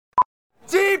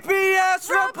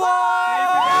I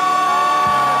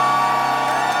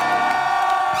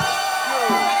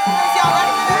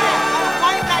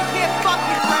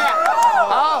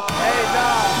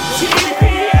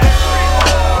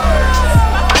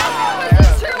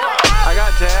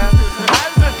got tabs. How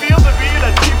does it feel to be in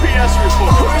a TPS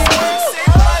report?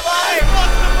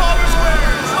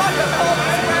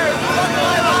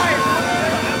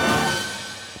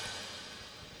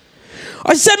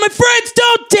 I said, my friends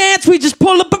don't dance, we just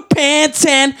pull up our pants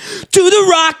and do the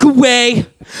rock away.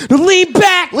 Lean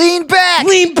back, Lean back.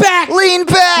 lean back, Lean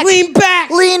back. lean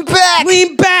back, Lean back.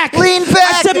 lean back, Lean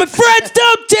back. I said, my friends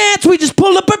don't dance, we just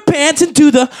pull up our pants and do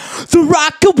the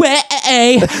rock away.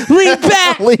 Lean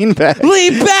back, Lean back.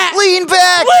 lean back, Lean back. lean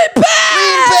back,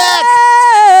 Lean back.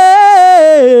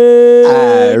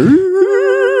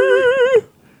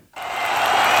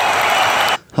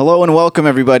 Hello and welcome,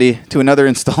 everybody, to another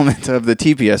installment of the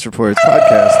TPS Reports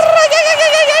podcast.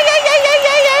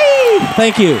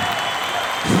 Thank you.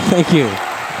 Thank you.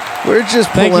 We're just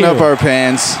Thank pulling you. up our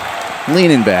pants,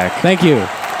 leaning back, Thank you.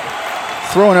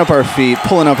 throwing up our feet,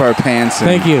 pulling up our pants, and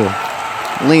Thank you.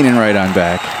 leaning right on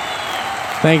back.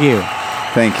 Thank you.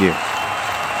 Thank you.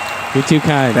 You're too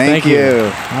kind. Thank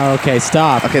you. Okay,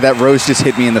 stop. Okay, that rose just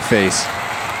hit me in the face.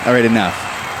 All right, enough.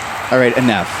 All right,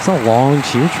 enough. It's a long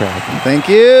cheer track. Thank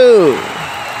you.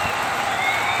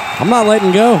 I'm not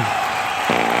letting go.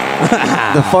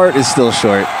 The fart is still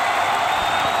short.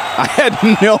 I had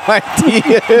no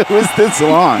idea it was this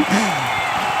long.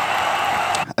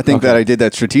 I think that I did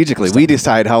that strategically. We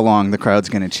decide how long the crowd's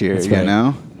going to cheer, That's you right.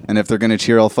 know? And if they're going to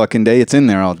cheer all fucking day, it's in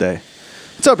there all day.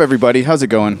 What's up, everybody? How's it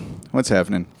going? What's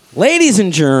happening? Ladies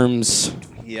and germs,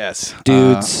 Yes.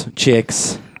 dudes,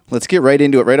 chicks. Let's get right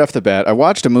into it right off the bat. I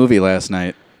watched a movie last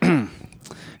night. And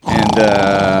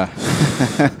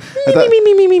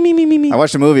I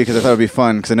watched a movie because I thought it would be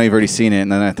fun because I know you've already seen it,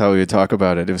 and then I thought we would talk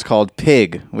about it. It was called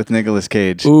Pig with Nicolas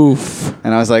Cage. Oof.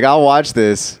 And I was like, I'll watch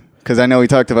this because I know we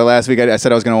talked about it last week. I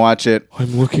said I was going to watch it.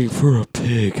 I'm looking for a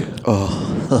pig.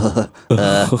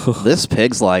 This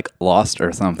pig's like lost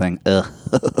or something.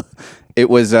 It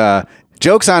was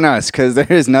jokes on us because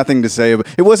there is nothing to say.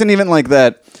 It wasn't even like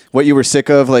that, what you were sick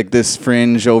of, like this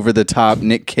fringe, over-the-top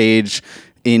Nick Cage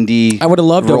indie I would have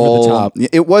loved role. Over the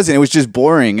Top. It wasn't. It was just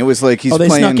boring. It was like he's They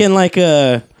playing. snuck in like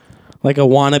a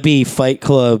wannabe Fight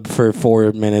Club for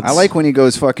 4 minutes. I like when he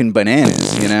goes fucking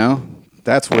bananas, you know?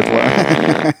 That's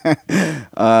worthwhile.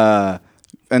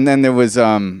 And then there was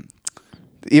there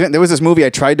was this movie I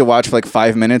tried to watch for like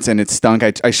 5 minutes and it stunk.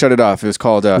 I shut it off. It was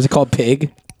called Was it called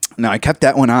Pig? No, I kept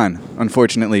that one on,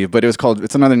 unfortunately. But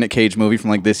it's another Nick Cage movie from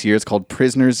like this year. It's called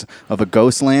Prisoners of a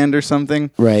Ghostland or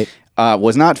something. Right.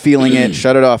 Was not feeling it,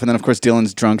 shut it off, and then of course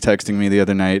Dylan's drunk texting me the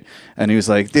other night, and he was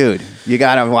like, "Dude, you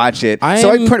gotta watch it."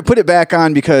 So I put it back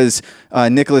on because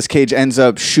Nicolas Cage ends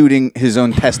up shooting his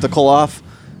own testicle off,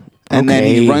 and then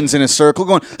he runs in a circle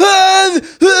going,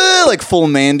 like full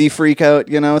Mandy freak out.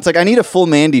 You know, it's like I need a full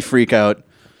Mandy freak out.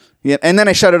 Yeah, and then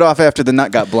I shut it off after the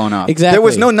nut got blown off. Exactly. There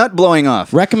was no nut blowing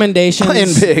off. Recommendations In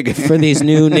Pig. for these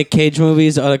new Nick Cage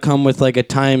movies ought to come with like a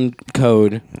time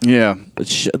code. Yeah.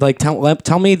 Like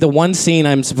tell me the one scene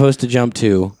I'm supposed to jump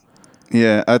to.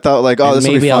 Yeah, I thought like, And this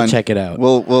will be maybe fun. I'll check it out.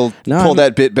 We'll pull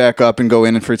that bit back up and go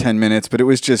in for 10 minutes, but it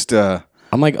was just I'm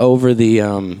like over the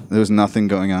there was nothing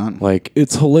going on. like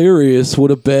it's hilarious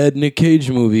what a bad Nick Cage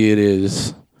movie it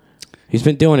is. He's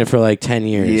been doing it for like 10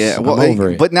 years. Yeah, well, I'm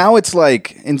over it. But now it's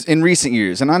like in recent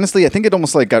years, and honestly, I think it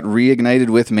almost like got reignited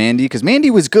with Mandy because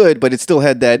Mandy was good, but it still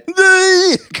had that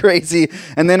crazy.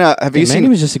 And then have you seen? Mandy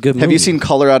was just a good Have you movie. seen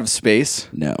Color Out of Space?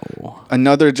 No.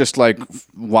 Another just like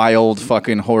wild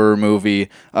fucking horror movie.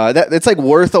 That it's like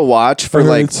worth a watch for I heard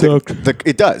like it sucked.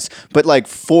 it does, but like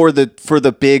for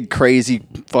the big crazy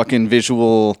fucking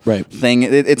visual thing,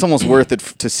 it's almost worth it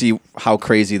to see how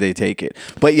crazy they take it.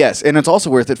 But yes, and it's also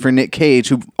worth it for Nick Cage,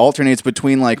 who alternates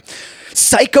between like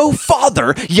psycho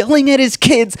father yelling at his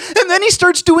kids, and then he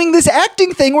starts doing this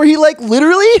acting thing where he like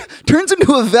literally turns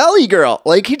into a Valley Girl.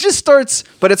 Like he just starts,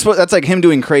 but that's like him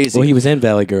doing crazy. Well, he was in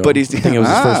Valley Girl. But I think it was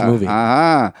his first movie.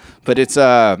 But it's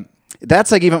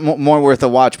that's like even more worth a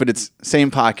watch. But it's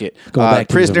same pocket. Going back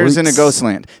to the Prisoners in a roots.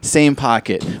 Ghostland, same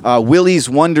pocket. Willy's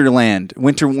Wonderland,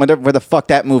 whatever the fuck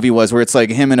that movie was, where it's like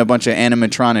him and a bunch of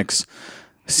animatronics.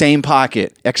 Same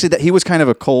pocket. Actually, he was kind of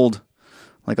a cold.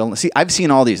 I've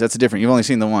seen all these. That's different. You've only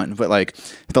seen the one, but like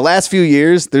the last few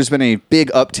years, there's been a big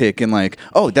uptick in like,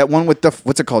 that one with the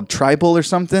what's it called, Tribal or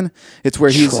something. It's where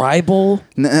he's Tribal.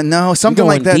 no, something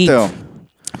like that deep. though.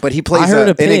 But he plays I heard an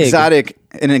a pig.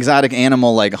 exotic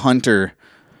animal like hunter.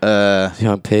 You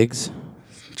hunt pigs?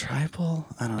 Tribal?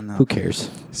 I don't know. Who cares?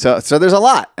 So there's a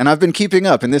lot, and I've been keeping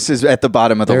up, and this is at the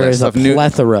bottom of the There list is a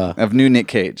plethora of new Nick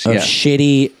Cage. of Yeah.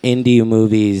 shitty indie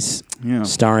movies Yeah.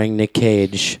 starring Nick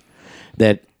Cage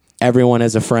that everyone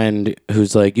has a friend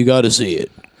who's like, you got to see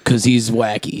it because he's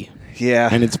wacky Yeah.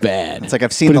 and it's bad. It's like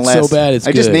I've seen But the it's last. so bad. It's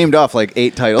I just good. named off like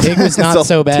 8 titles. Pig was not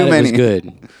so bad. Too It many. was good.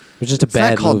 It was just a It's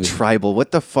bad not called movie. Tribal.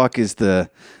 What the fuck is the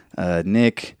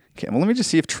Nick? Okay, well, let me just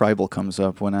see if Tribal comes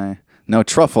up when I. No,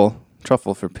 Truffle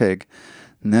for pig.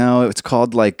 No, it's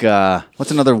called like what's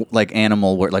another like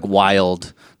animal word, like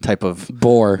wild type of.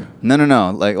 Boar.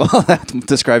 No. Like, well, I'm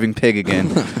describing pig again,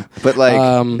 but like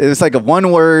it was like a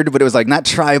one word, but it was like not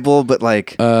tribal, but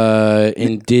like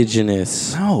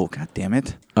Indigenous. no, god damn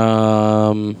it,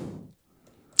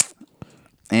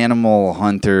 animal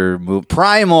hunter move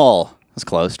primal. That's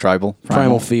close. Tribal.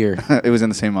 Primal Fear. It was in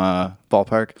the same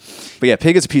ballpark, but yeah,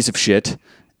 pig is a piece of shit,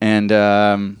 and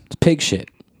It's pig shit.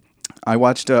 I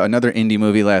watched another indie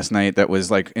movie last night that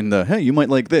was like in the hey, you might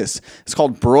like this. It's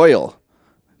called Broil.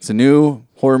 It's a new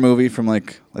horror movie from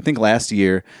like I think last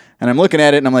year, and I'm looking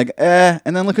at it and I'm like, and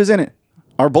then look who's in it.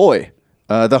 Our boy,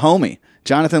 the homie,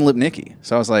 Jonathan Lipnicki.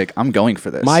 So I was like, I'm going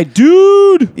for this. My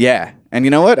dude. Yeah, and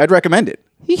you know what? I'd recommend it.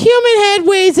 The human head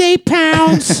weighs 8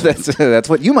 pounds. That's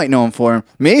what you might know him for.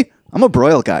 Me, I'm a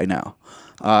Broil guy now.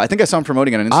 I think I saw him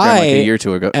promoting it on Instagram like a year or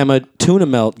two ago. I am a tuna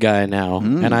melt guy now,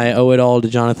 and I owe it all to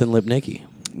Jonathan Lipnicki.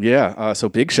 Yeah, so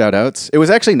big shout outs. It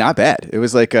was actually not bad. It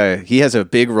was like he has a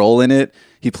big role in it.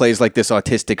 He plays like this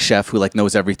autistic chef who like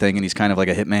knows everything, and he's kind of like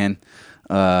a hitman.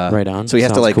 Right on. So he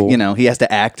has to Sounds like cool. he has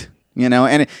to act,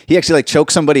 and he actually like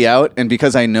chokes somebody out. And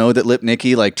because I know that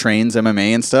Lipnicki like trains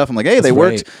MMA and stuff, I'm like, hey, they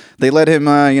worked. right. They let him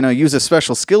use a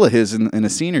special skill of his in a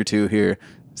scene or two here.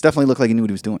 It definitely looked like he knew what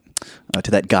he was doing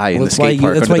to that guy in the skate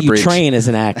park That's under why the you bridge. train as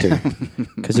an actor,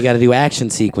 because you got to do action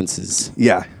sequences.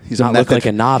 Yeah, he's Not look like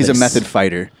a novice. He's a method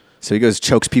fighter. So he goes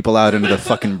chokes people out into the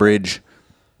fucking bridge.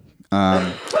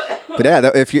 But yeah,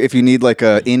 if you need like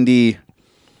a indie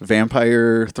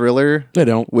vampire thriller, They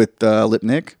don't. with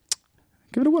Lipnick,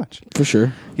 give it a watch. For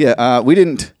sure. Yeah, we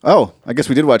didn't. Oh, I guess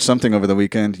we did watch something over the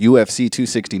weekend. UFC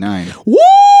 269. Woo!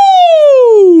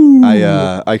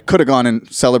 I could have gone and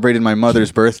celebrated my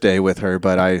mother's birthday with her,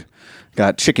 but I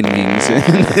got chicken wings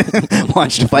and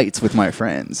watched fights with my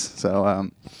friends. So,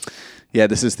 yeah,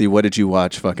 this is the What Did You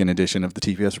Watch fucking edition of the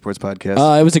TPS Reports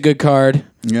podcast. It was a good card.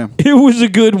 Yeah. It was a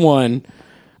good one.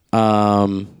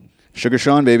 Sugar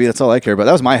Sean, baby. That's all I care about.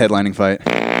 That was my headlining fight.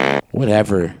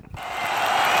 Whatever.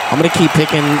 I'm gonna keep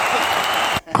picking.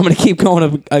 I'm gonna keep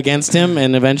going against him,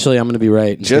 and eventually I'm gonna be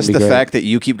right. It's Just gonna the be great. fact that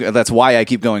you keep. That's why I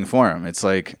keep going for him. It's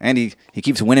like, and he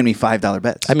keeps winning me $5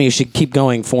 bets. I mean, you should keep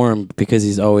going for him because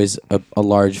he's always a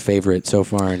large favorite so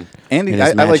far. In Andy, his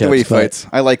I like the way he matchups, but fights.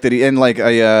 I like that he and like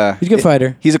I. He's a good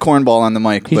fighter. He's a cornball on the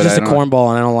mic. He's but just I a don't- cornball,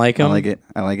 and I don't like him.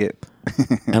 I like it.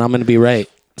 And I'm gonna be right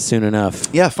soon enough.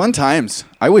 Yeah, fun times.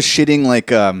 I was shitting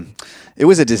like it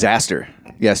was a disaster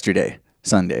yesterday,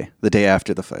 Sunday, the day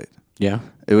after the fight. Yeah.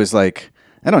 It was like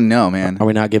I don't know, man. Are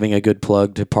we not giving a good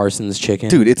plug to Parsons Chicken?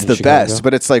 Dude, it's in the Chicago? best,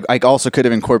 but it's like I also could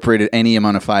have incorporated any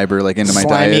amount of fiber like into my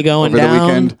slimy diet going over down, the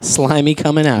weekend. slimy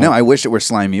coming out. No, I wish it were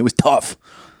slimy. It was tough.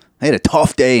 I had a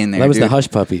tough day in there. that was dude. the Hush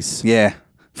Puppies. Yeah,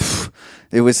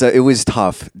 it was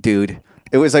tough, dude.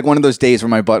 It was like one of those days where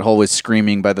my butthole was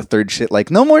screaming by the third shit,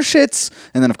 like no more shits,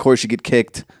 and then of course you get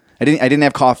kicked. I didn't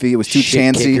have coffee. It was too Shit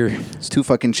chancy. kicker. It's too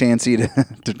fucking chancy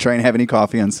to try and have any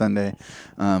coffee on Sunday.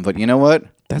 But you know what?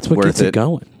 That's what Worth gets it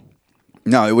going.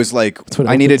 No, it was like what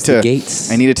I needed opens the to.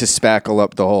 gates. I needed to spackle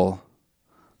up the hole.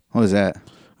 What was that? I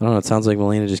don't know. It sounds like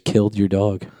Melina just killed your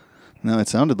dog. No, it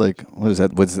sounded like what was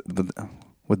that?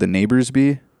 Would the neighbors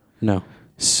be No.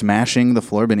 smashing the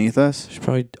floor beneath us? She's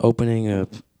probably opening a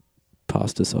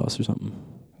pasta sauce or something.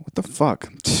 What the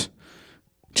fuck?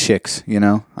 Chicks,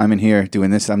 I'm in here doing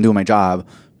this. I'm doing my job,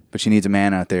 but she needs a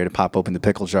man out there to pop open the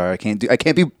pickle jar. I can't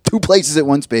be two places at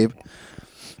once, babe.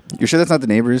 You sure that's not the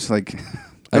neighbors? Like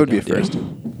that would be a first.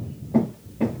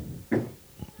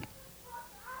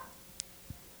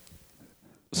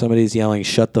 Somebody's yelling,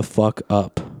 "Shut the fuck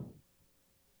up."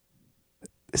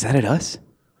 Is that at us?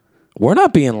 We're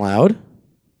not being loud.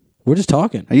 We're just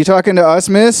talking. Are you talking to us,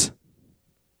 miss?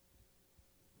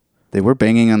 They were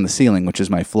banging on the ceiling, which is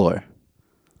my floor.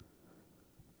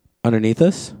 Underneath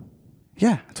us?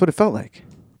 Yeah, that's what it felt like.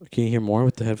 Can you hear more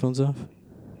with the headphones off?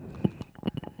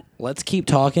 Let's keep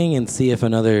talking and see if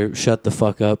another shut the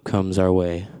fuck up comes our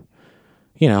way.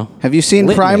 Have you seen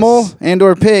litmus. Primal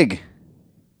and/or Pig?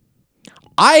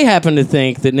 I happen to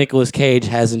think that Nicolas Cage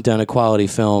hasn't done a quality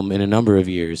film in a number of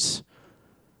years.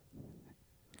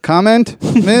 Comment,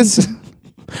 miss?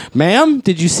 Ma'am,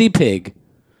 did you see Pig?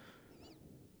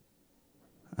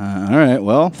 All right.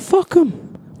 Well, Fuck them.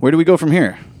 where do we go from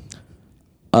here?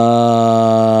 We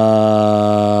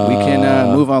can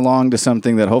move along to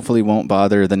something that hopefully won't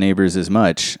bother the neighbors as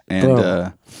much. And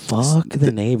Bro, fuck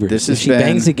the neighbors. this If has she been-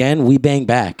 bangs again, we bang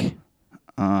back.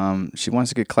 she wants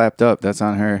to get clapped up. That's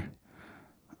on her.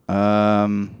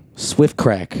 Swift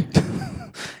crack.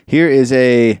 Here is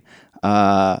a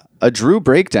Drew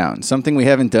breakdown, something we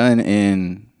haven't done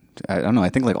in, I don't know, I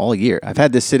think like all year. I've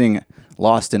had this sitting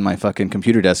lost in my fucking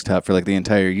computer desktop for like the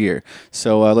entire year.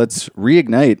 So let's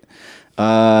reignite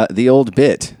the old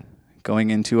bit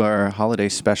going into our holiday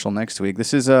special next week.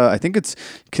 This is, I think it's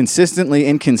consistently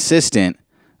inconsistent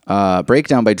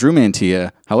breakdown by Drew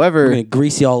Mantia. However, I'm going to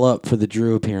grease y'all up for the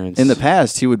Drew appearance. in the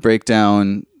past, he would break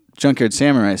down Junkyard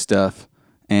Samurai stuff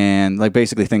and like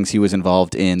basically things he was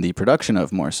involved in the production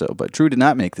of more so. But Drew did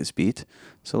not make this beat.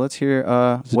 So let's hear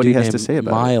what he has to say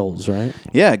about Miles, it. right?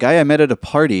 Yeah, a guy I met at a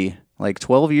party like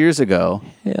 12 years ago.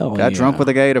 Hell Got drunk yeah. with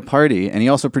a guy at a party, and he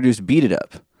also produced Beat It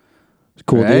Up.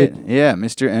 Cool right? dude. Yeah,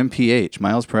 Mr. MPH,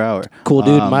 miles per hour. Cool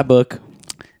dude, my book.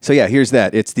 So yeah, here's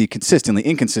that. It's the consistently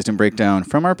inconsistent breakdown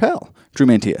from our pal, Drew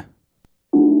Mantia.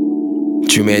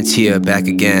 Drew Mantia back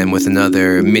again with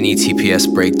another mini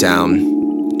TPS breakdown.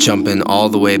 Jumping all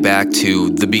the way back to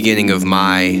the beginning of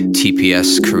my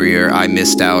TPS career, I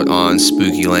missed out on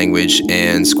Spooky Language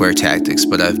and Square Tactics,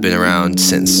 but I've been around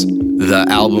since. The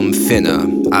album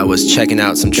Finna, I was checking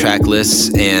out some track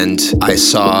lists and I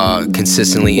saw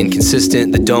Consistently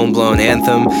Inconsistent, the Dome Blown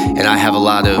Anthem, and I have a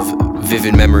lot of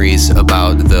vivid memories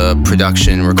about the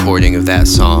production recording of that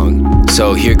song.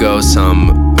 So here goes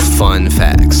some fun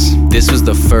facts. This was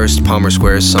the first Palmer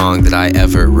Square song that I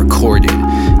ever recorded.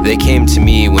 They came to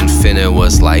me when Finna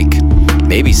was like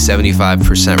maybe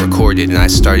 75% recorded, and I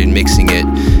started mixing it,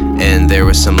 and there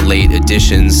were some late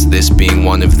additions, this being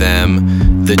one of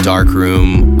them, The Dark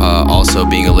Room also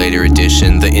being a later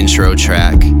addition, the intro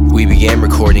track. We began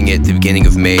recording it at the beginning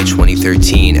of May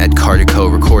 2013 at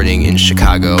Cardico Recording in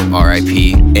Chicago,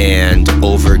 RIP, and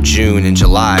over June and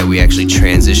July we actually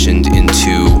transitioned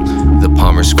into the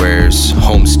Palmer Square's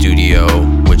home studio,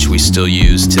 which we still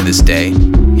use to this day.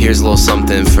 Here's a little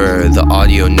something for the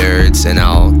audio nerds, and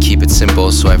I'll keep it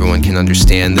simple so everyone can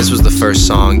understand. This was the first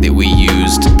song that we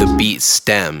used the beat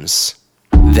stems.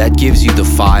 That gives you the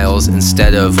files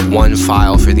instead of one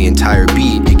file for the entire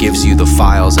beat. It gives you the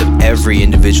files of every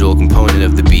individual component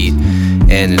of the beat,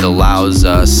 and it allows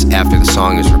us, after the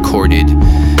song is recorded,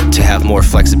 to have more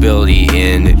flexibility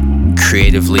in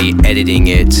creatively editing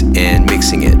it and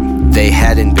mixing it. They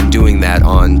hadn't been doing that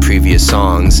on previous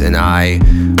songs, and I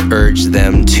urged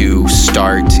them to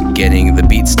start getting the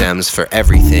beat stems for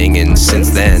everything, and since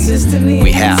then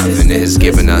we have, and it has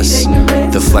given us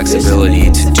the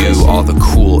flexibility to do all the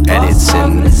cool edits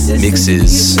and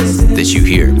mixes that you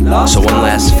hear. So one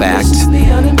last fact,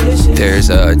 there's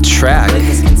a track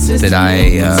that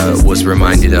I was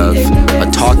reminded of, a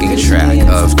talking track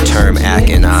of Term Ack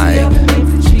and I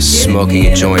smoking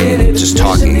a joint and just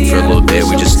talking for a little bit.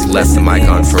 We just left the mic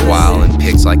on for a while and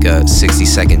picked like a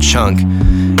 60-second chunk,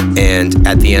 and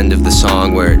at the end of the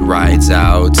song where it rides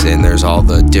out and there's all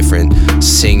the different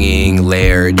singing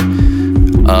layered,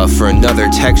 for another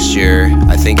texture,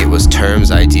 I think it was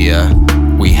Term's idea,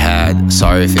 we had,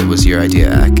 sorry if it was your idea,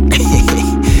 Ack,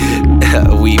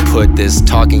 we put this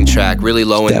talking track really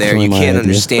low in there. You can't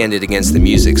understand it against the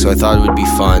music, so I thought it would be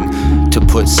fun to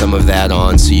put some of that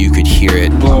on so you could hear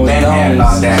it. Ben had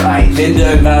about that life. Been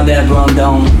doing about that blown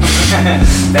dome.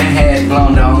 Ben had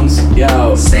blown domes.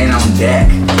 Yo. Staying on deck.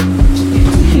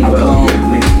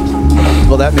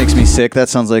 Well, that makes me sick. That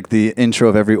sounds like the intro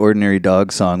of every Ordinary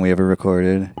Dog song we ever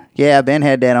recorded. Yeah, Ben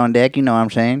had that on deck. You know what I'm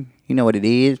saying? You know what it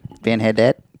is. Ben had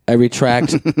that. I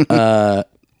retract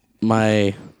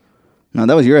my... No,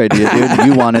 that was your idea, dude.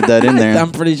 You wanted that in there.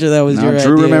 I'm pretty sure that was your idea.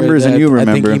 Drew remembers and you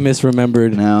remember. I think he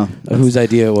misremembered whose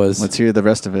idea it was. Let's hear the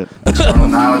rest of it. Total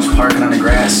knowledge parking on the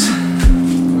grass.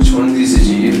 Which one of these did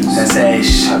you use? That's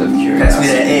Ish. Out of Pass me curiosity.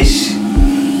 that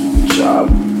Ish. Job.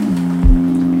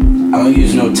 I don't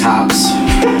use no tops.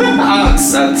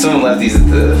 Someone left these at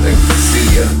the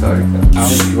studio. I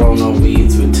don't grow no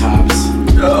weeds with tops.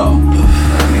 Oh.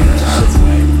 Shit's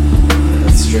like,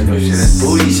 that's strictly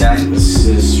booty shine. This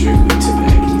is strictly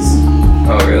tobaccos.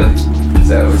 Oh, really? Is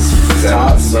that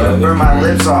Tops, yeah, burn my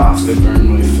lips off. They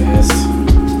burn really fast.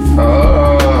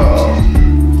 Oh.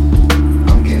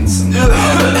 I'm getting some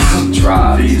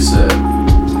drops.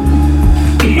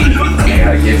 I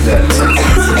gotta give that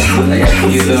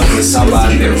to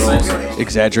somebody that rolls.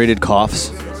 Exaggerated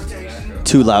coughs.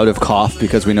 Too loud of cough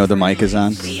because we know the mic is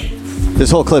on. This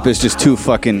whole clip is just two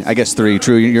fucking, I guess three.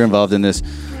 True, you're involved in this.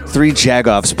 3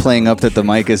 jagoffs playing up that the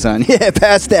mic is on. Yeah,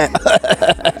 pass that.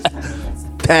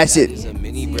 Pass it.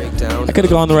 I could have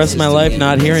gone the rest of my life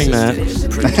not hearing that.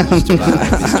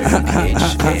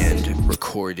 And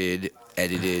recorded,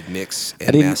 edited, mixed,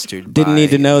 and mastered. Didn't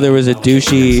need to know there was a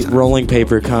douchey rolling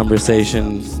paper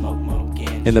conversation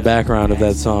in the background of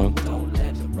that song.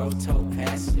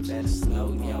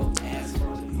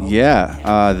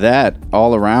 Yeah, that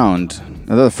all around.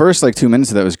 The first 2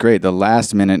 minutes of that was great. The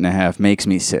last minute and a half makes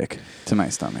me sick to my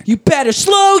stomach. You better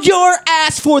slow your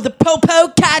ass for the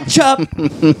popo catch-up.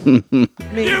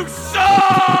 You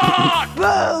suck!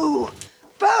 Boo!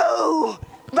 Boo!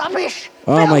 Rubbish!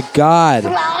 Oh my God.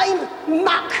 Slime!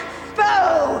 Muck! Boo!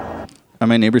 Are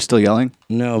my neighbors still yelling?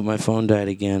 No, my phone died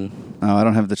again. Oh, I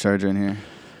don't have the charger in here.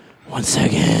 1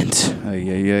 second.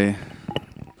 Ay.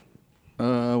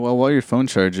 Well, while your phone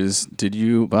charges, did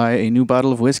you buy a new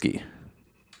bottle of whiskey?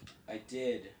 I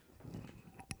did.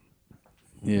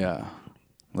 Yeah.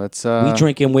 Let's, We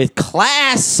drinking with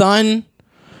class, son.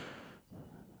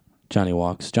 Johnny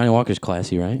Walker's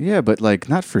classy, right? Yeah, but,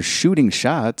 not for shooting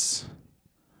shots.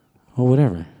 Well,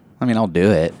 whatever. I mean, I'll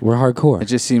do it. We're hardcore. It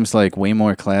just seems like way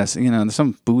more classy. There's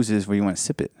some boozes where you want to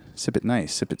sip it. Sip it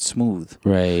nice. Sip it smooth.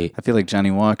 Right. I feel like Johnny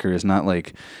Walker is not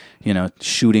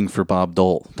shooting for Bob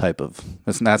Dole type of.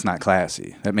 That's not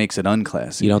classy. That makes it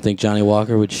unclassy. You don't think Johnny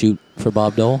Walker would shoot for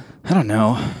Bob Dole? I don't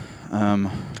know.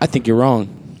 I think you're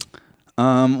wrong.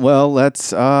 Well,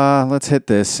 let's hit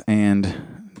this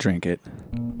and drink it.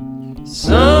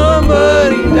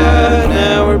 Somebody died,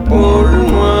 now we're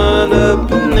pouring one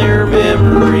up in their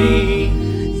memory.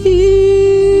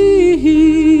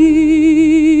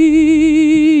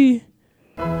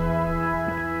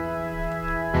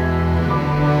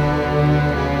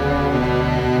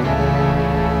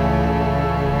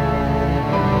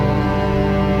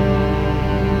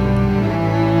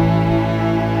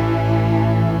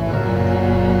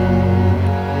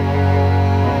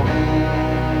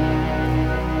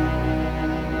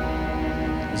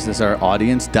 Is this our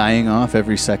audience dying off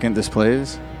every second this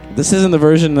plays? This isn't the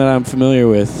version that I'm familiar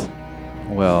with.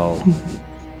 Well,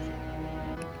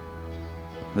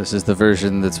 this is the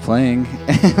version that's playing.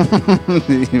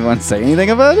 You want to say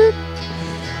anything about it?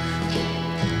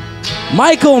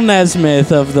 Michael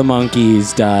Nesmith of the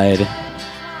Monkees died.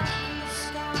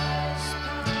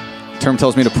 Term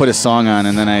tells me to put a song on,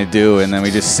 and then I do, and then we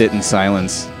just sit in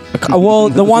silence. Well,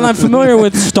 the one I'm familiar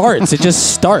with starts. It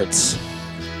just starts.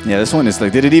 Yeah, this one is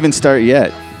did it even start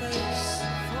yet?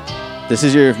 This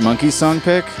is your Monkees song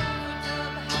pick?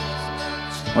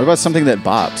 What about something that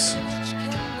bops?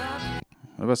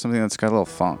 What about something that's got a little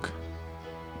funk?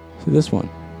 See this one.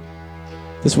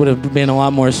 This would have been a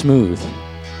lot more smooth.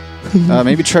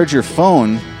 Maybe charge your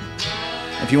phone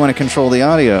if you want to control the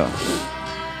audio.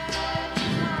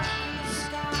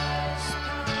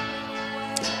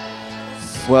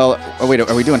 Well, wait,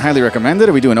 are we doing highly recommended?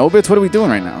 Are we doing obits? What are we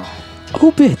doing right now?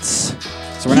 Obits.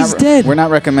 So He's dead. We're not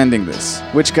recommending this.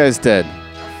 Which guy's dead?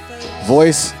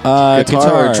 Voice,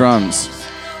 guitar. or drums?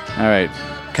 All right,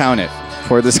 count it.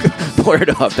 Pour it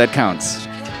up. That counts.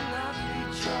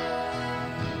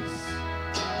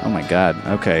 Oh my God.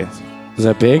 Okay, Is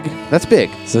that big? that's big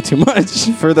Is that too much?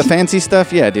 for the fancy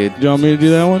stuff. Yeah, dude. Do you want me to do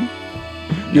that one?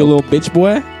 You a little bitch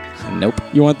boy? Nope.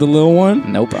 You want the little one?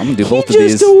 Nope. I'm gonna do both of He's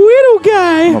these. just a little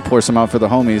guy. I'll pour some out for the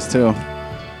homies too.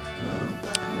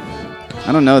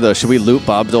 I don't know though. Should we loop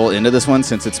Bob Dole into this one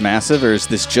since it's massive, or is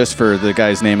this just for the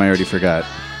guy's name I already forgot?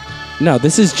 No,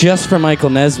 this is just for Michael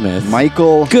Nesmith.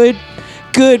 Michael.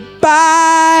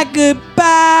 Goodbye,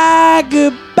 goodbye,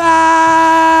 goodbye.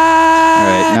 All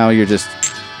right, now you're just.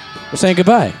 We're saying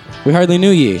goodbye. We hardly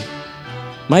knew ye.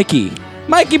 Mikey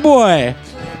boy.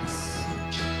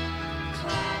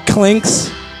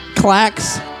 Clinks,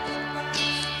 clacks.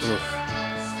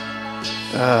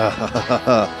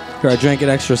 Here, I drank it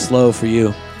extra slow for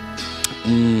you.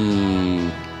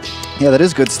 Yeah, that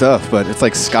is good stuff, but it's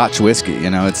like Scotch whiskey.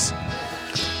 It's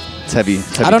heavy.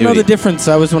 I don't know the difference.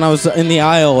 When I was in the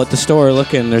aisle at the store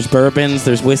looking. There's bourbons,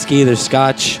 there's whiskey, there's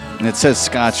Scotch. And it says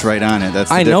Scotch right on it. That's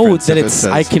the I know difference that if it it's.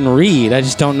 says- I can read. I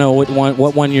just don't know what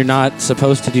one you're not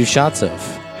supposed to do shots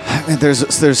of.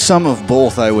 There's some of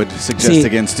both I would suggest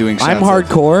against doing shots I'm of.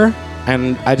 hardcore,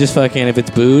 and I just fucking if it's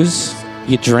booze,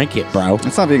 you drink it, bro.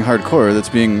 It's not being hardcore. That's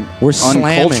being We're slamming.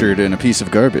 uncultured and a piece of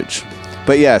garbage.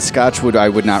 But yeah, Scotch I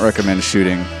would not recommend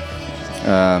shooting.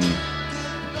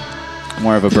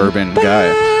 More of a bourbon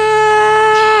guy.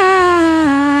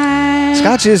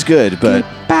 Scotch is good, but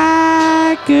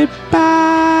Goodbye,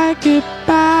 goodbye,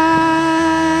 goodbye.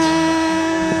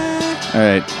 All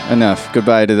right, enough.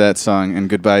 Goodbye to that song, and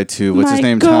goodbye to what's his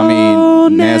name?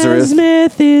 Tommy Nazareth.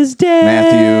 Nesmith is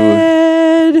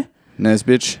dead. Matthew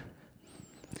Nesbitch.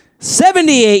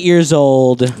 78 years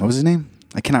old. What was his name?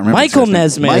 I cannot remember. Michael his name.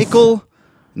 Nesmith. Michael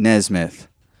Nesmith.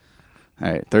 All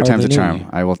right, third time's a Hardly charm.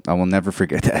 knew I will never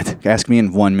forget that. Ask me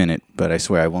in 1 minute, but I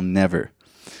swear I will never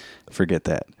forget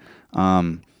that.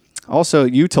 Also,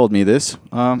 you told me this.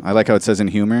 I like how it says in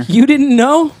humor. You didn't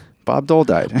know? Bob Dole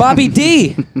died. Bobby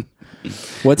D.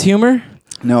 What's humor?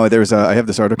 No, there's I have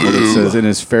this article that says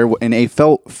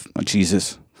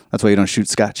Jesus. That's why you don't shoot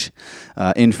scotch.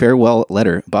 In farewell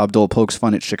letter, Bob Dole pokes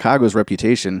fun at Chicago's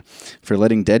reputation for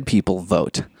letting dead people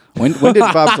vote. When did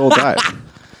Bob Dole die?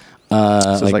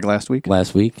 So it's like last week?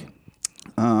 Last week.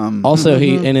 Also,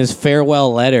 he in his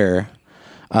farewell letter,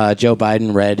 Joe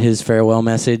Biden read his farewell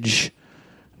message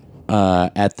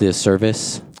at the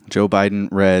service. Joe Biden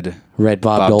read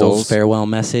Bob Dole's farewell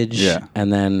message. Yeah.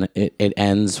 And then it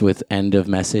ends with end of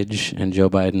message, and Joe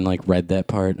Biden read that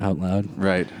part out loud.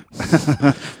 Right.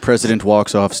 President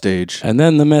walks off stage. And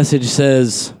then the message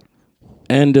says,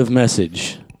 end of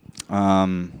message.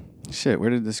 Shit, where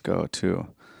did this go to?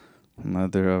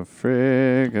 Mother of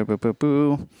frig.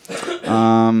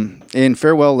 In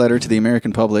farewell letter to the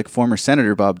American public, former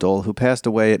Senator Bob Dole, who passed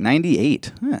away at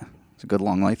 98. It's a good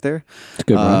long life there. It's a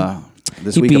good run.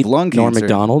 This He week beat of lung Norm cancer.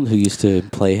 Macdonald, who used to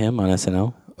play him on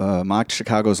SNL. Mocked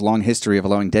Chicago's long history of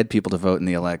allowing dead people to vote in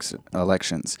the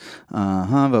elections.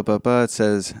 It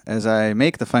says, as I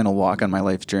make the final walk on my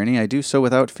life's journey, I do so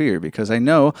without fear, because I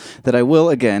know that I will,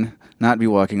 again, not be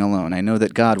walking alone. I know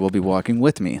that God will be walking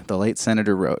with me, the late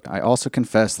senator wrote. I also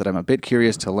confess that I'm a bit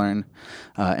curious to learn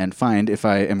and find, if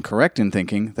I am correct in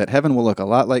thinking, that heaven will look a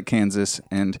lot like Kansas,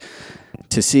 and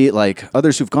to see, like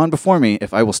others who've gone before me,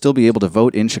 if I will still be able to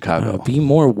vote in Chicago. Be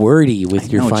more wordy with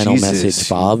your No, final Jesus, message,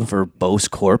 Bob. For Bose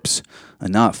Corpse,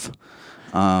 enough.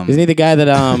 Isn't he the guy that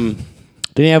didn't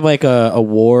he have a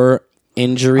war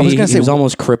injury? I was gonna He say, was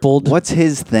almost crippled. What's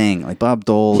his thing? Like Bob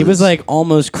Dole. He was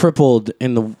almost crippled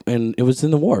in it was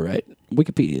in the war, right?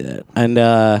 Wikipedia that. And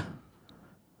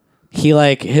he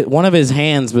one of his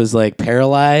hands was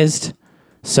paralyzed,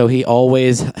 so he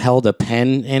always held a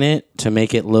pen in it to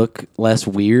make it look less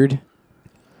weird.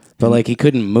 But he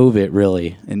couldn't move it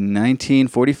really. In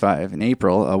 1945, in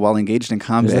April, while engaged in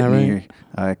combat that right? near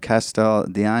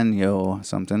Casteldiano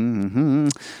something,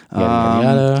 Yada,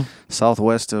 yada.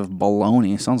 southwest of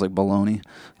Bologna, sounds like Bologna,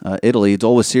 Italy,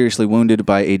 Dole was seriously wounded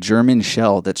by a German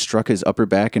shell that struck his upper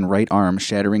back and right arm,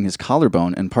 shattering his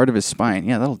collarbone and part of his spine.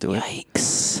 Yeah, that'll do it.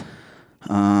 Yikes.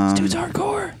 This dude's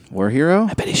hardcore. War hero?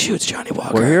 I bet he shoots Johnny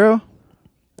Walker. War hero?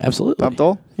 Absolutely. Bob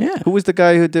Dole? Yeah. Who was the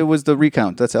guy who was the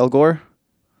recount? That's Al Gore?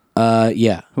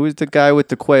 Yeah. Who was the guy with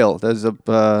the quail? There's a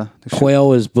Quail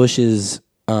was Bush's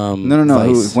No.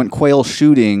 vice. Who went quail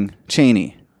shooting?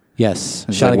 Cheney. Yes.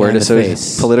 Is Shot that a guy in the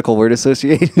face. Political word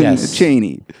association? Yes.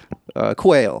 Cheney.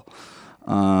 Quail.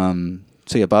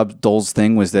 So yeah, Bob Dole's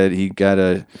thing was that he got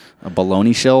a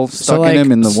bologna shell stuck in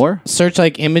him in the war? Search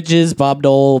images, Bob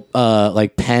Dole,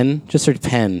 pen. Just search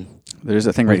pen. There's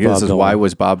a thing right here that Bob says, Dole. why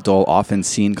was Bob Dole often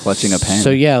seen clutching a pen? So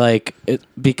yeah,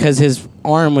 because his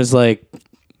arm was a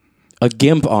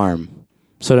gimp arm.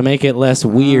 So to make it less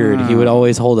weird, he would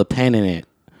always hold a pen in it.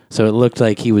 So it looked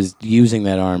like he was using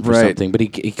that arm for Right. something, but he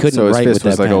couldn't So his write fist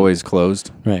with was that pen. always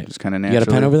closed. Right. Just kind of You naturally.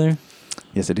 got a pen over there?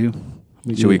 Yes, I do.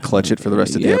 Me Should we too. clutch it for the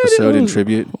rest of the Yeah, episode in dude.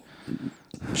 tribute?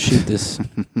 Shoot this.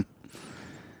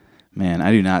 Man,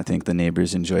 I do not think the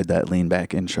neighbors enjoyed that lean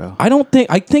back intro. I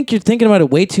think you're thinking about it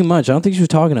way too much. I don't think she was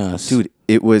talking to us. Dude,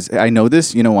 it was. I know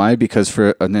this. You know why? Because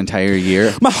for an entire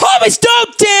year, My homies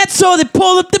don't dance, so they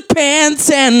pull up the pants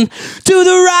and do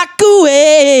the rock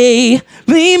away.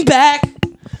 Lean back,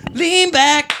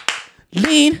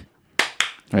 lean.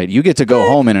 right? You get to go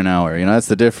home in an hour. You know that's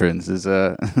the difference. Is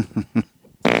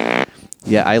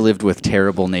Yeah, I lived with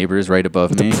terrible neighbors right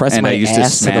above me, press and my I used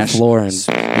ass to to the smash. floor and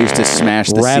used to smash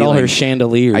the rattle ceiling. her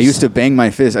chandeliers. I used to bang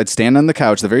my fist. I'd stand on the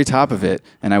couch, the very top of it,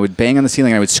 and I would bang on the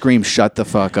ceiling. And I would scream, "Shut the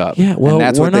fuck up!" Yeah, well, and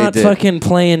that's we're what they not did. fucking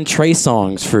playing Trey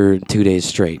songs for 2 days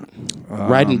straight.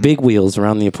 Riding big wheels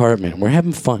around the apartment. We're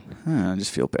having fun. I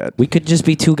just feel bad. We could just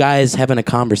be two guys having a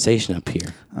conversation up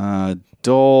here.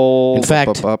 Dole. In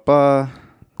fact-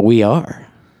 We are.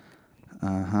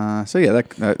 So yeah,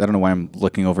 I don't know why I'm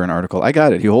looking over an article. I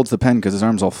got it. He holds the pen because his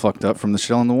arm's all fucked up from the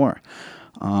shell in the war.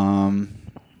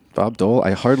 Bob Dole,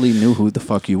 I hardly knew who the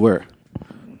fuck you were.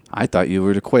 I thought you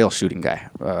were the quail shooting guy.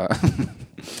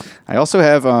 I also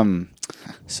have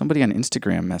somebody on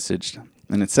Instagram messaged,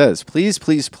 and it says, please,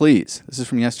 please, please. This is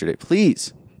from yesterday.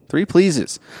 Please, 3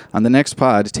 pleases. On the next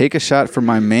pod, take a shot for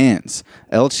my mans,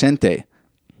 El Chente,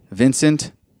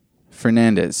 Vincent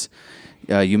Fernandez.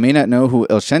 You may not know who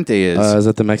El Chente is. Is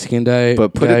that the Mexican guy?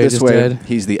 But put guy it who this just way, died?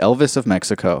 he's the Elvis of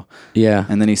Mexico. Yeah.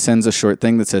 And then he sends a short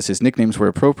thing that says his nicknames were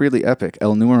appropriately epic.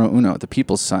 El Numero Uno, the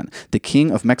people's son, the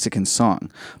king of Mexican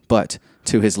song. But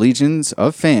to his legions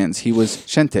of fans, he was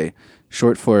Chente,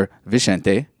 short for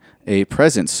Vicente, a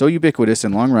presence so ubiquitous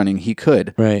and long-running he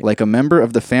could, like a member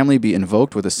of the family, be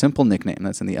invoked with a simple nickname.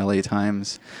 That's in the LA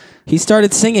Times. He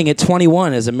started singing at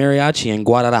 21 as a mariachi in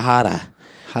Guadalajara.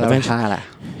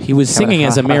 He was singing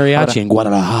as a mariachi in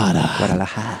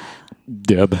Guadalajara.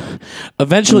 Deb.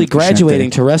 Eventually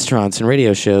graduating to restaurants and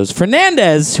radio shows,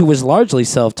 Fernandez, who was largely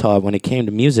self-taught when it came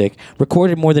to music,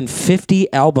 recorded more than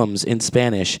 50 albums in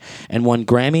Spanish and won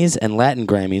Grammys and Latin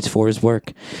Grammys for his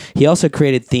work. He also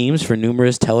created themes for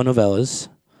numerous telenovelas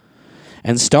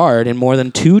and starred in more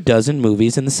than 24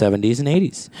 movies in the 70s and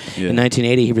 80s. Yeah. In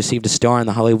 1980, he received a star on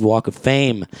the Hollywood Walk of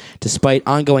Fame. Despite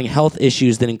ongoing health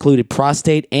issues that included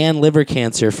prostate and liver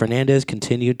cancer, Fernandez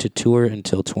continued to tour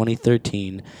until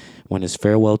 2013, when his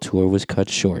farewell tour was cut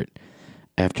short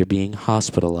after being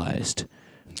hospitalized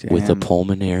with a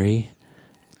pulmonary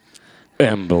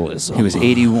embolism. He was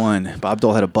 81. Bob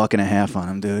Dole had $1.50 on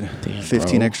him, dude. Damn,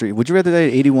 15 bro. extra. Would you rather die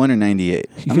at 81 or 98?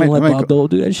 You can't let Bob Dole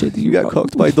do that shit to You got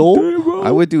cooked by Dole?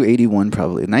 I would do 81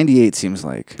 probably. 98 seems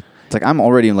like. It's like I'm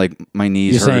already like my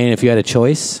knees You're hurt. saying if you had a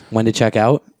choice when to check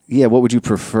out? Yeah, what would you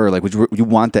prefer? Like, would you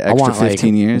want the extra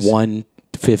 15 years?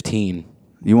 115.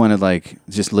 You want to like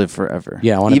just live forever.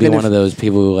 Yeah, I want to be one of those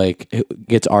people who like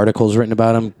gets articles written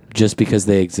about them just because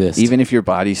they exist. Even if your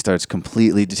body starts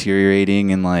completely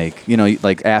deteriorating and like, you know,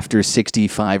 like after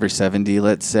 65 or 70,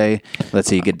 let's say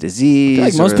you get disease.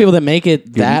 Like most people that make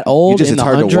it that old in the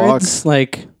hundreds,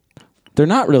 like they're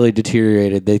not really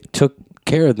deteriorated. They took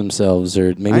care of themselves,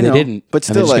 or maybe they didn't. But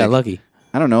still, and they just like, got lucky.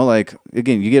 I don't know. Like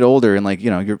again, you get older and like, you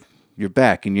know, your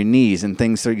back and your knees and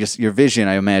things are just your vision,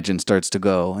 I imagine, starts to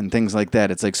go and things like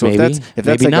that. It's like, so maybe, if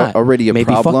that's like not. already a maybe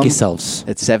problem fuck yourselves.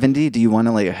 at 70, do you want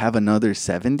to like have another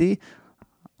 70?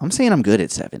 I'm saying I'm good at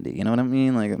 70. You know what I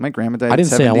mean? Like my grandma died I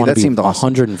didn't at 70. say I want to be seemed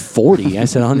awesome. 140. I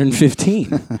said 115.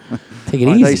 Take it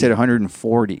I easy. thought you said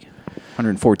 140.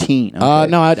 114.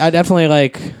 Okay. No, I definitely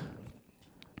like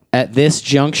at this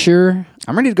juncture,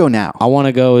 I'm ready to go now. I want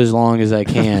to go as long as I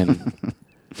can.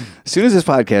 As soon as this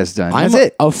podcast is done, I'm that's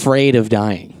it. afraid of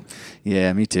dying.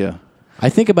 Yeah, me too. I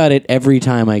think about it every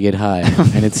time I get high,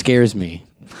 and it scares me.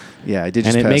 Yeah, I did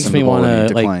just And it pass makes him me the ball want and he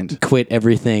to like declined. quit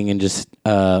everything and just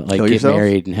like Kill get yourself?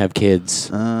 married and have kids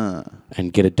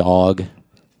and get a dog.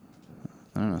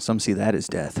 I don't know. Some see that as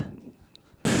death.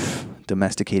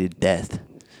 Domesticated death.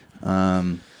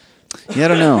 Yeah, I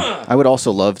don't know. I would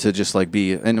also love to just like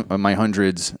be in my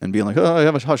hundreds and be like, oh, I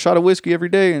have a shot of whiskey every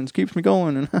day and it keeps me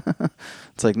going. And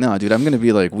it's like, no, dude, I'm going to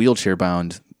be like wheelchair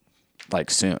bound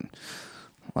like soon.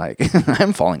 Like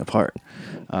I'm falling apart.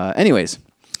 Anyways,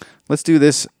 let's do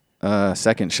this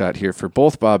second shot here for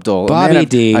both Bob Dole, Bobby a man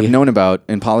D. I've known about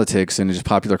in politics and just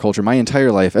popular culture my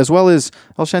entire life, as well as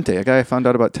El Chente, a guy I found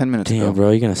out about 10 minutes ago. Damn, bro,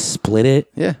 you're gonna split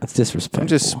it? Yeah. That's disrespectful. I'm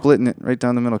just splitting it right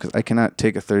down the middle because I cannot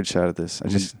take a third shot of this.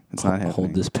 It's not happening.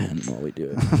 Hold this pen while we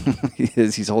do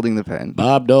it. He's holding the pen.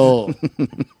 Bob Dole.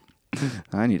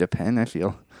 I need a pen. I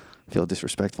feel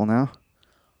disrespectful now.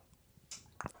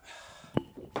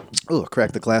 Oh,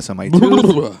 crack the glass on my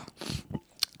tooth.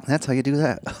 That's how you do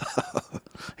that.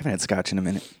 I haven't had scotch in a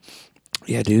minute.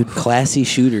 Yeah, dude. Classy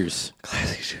shooters.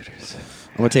 Classy shooters.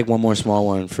 I'm gonna take one more small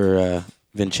one for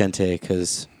Vincente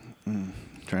because Trying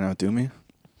to outdo me?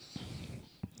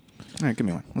 All right, give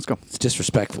me one. Let's go. it's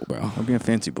disrespectful, bro. We're being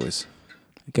fancy, boys.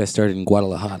 That guy started in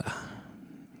Guadalajara.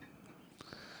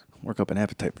 Work up an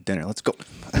appetite for dinner. Let's go.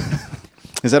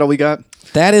 Is that all we got?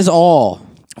 That is all.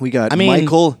 We got I mean-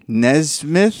 Michael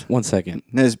Nesmith. 1 second.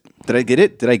 Did I get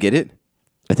it?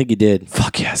 I think you did.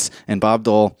 Fuck yes. And Bob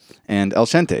Dole and El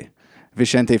Chente.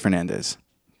 Vicente Fernandez.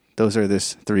 Those are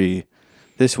this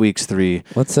week's three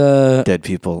Let's dead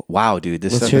people. Wow, dude.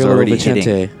 This let's stuff hear is a little already Vicente.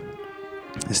 hitting.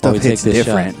 This stuff we take hits this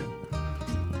different.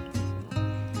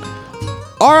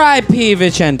 R.I.P.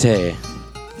 Vicente.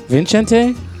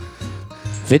 Vincente?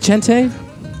 Vicente?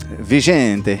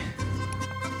 Vicente.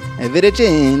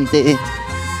 Vicente.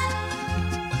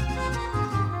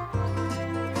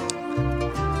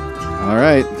 All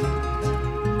right.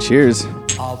 Cheers.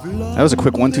 That was a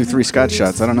quick 1, 2, 3 Scotch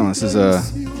shots. I don't know. This is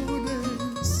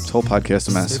this whole podcast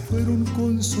a mess. Fueron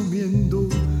consumiendo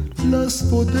las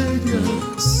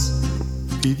botellas,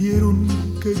 pidieron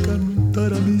que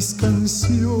cantara mis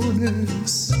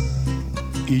canciones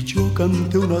y yo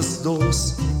canté unas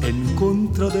dos en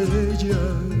contra de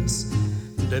ellas.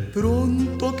 De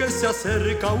pronto que se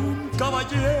acerca un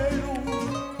caballero,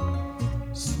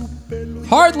 su pelo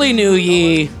Hardly knew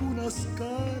ye. unas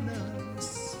canas.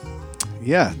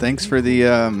 Yeah, thanks for the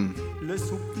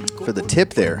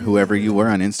tip there, whoever you were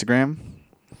on Instagram.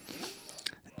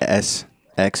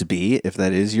 SXB, if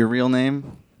that is your real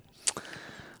name.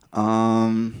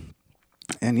 And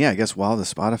yeah, I guess while the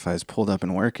Spotify's pulled up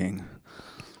and working,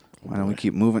 why don't we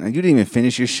keep moving? You didn't even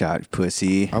finish your shot,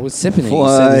 pussy. I was sipping it. You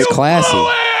said it's classy.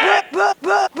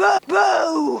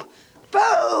 Boo!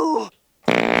 Boo!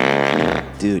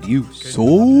 Dude, you suck.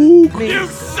 You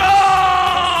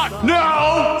suck!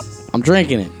 No! I'm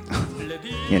drinking it.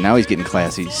 Yeah, now he's getting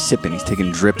classy. He's sipping. He's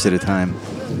taking drips at a time.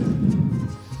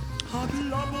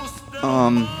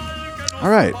 All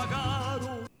right.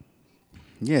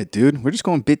 Yeah, dude. We're just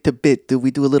going bit to bit. Dude,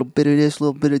 we do a little bit of this, a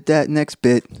little bit of that. Next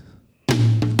bit.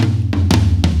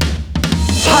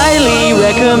 Highly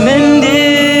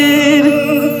recommended.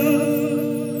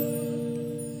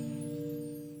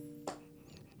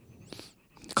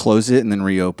 Close it and then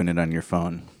reopen it on your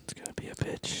phone. It's gonna be a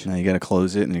bitch. Now you gotta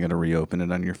close it and you gotta reopen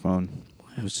it on your phone.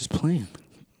 I was just playing.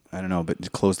 I don't know, but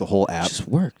just close the whole app. It just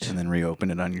worked. And then reopen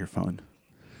it on your phone.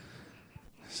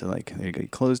 So like, there you go. You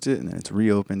closed it and then it's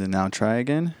reopened and now try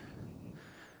again.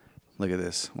 Look at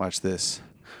this. Watch this.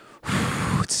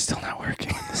 It's still not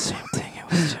working. The same thing. It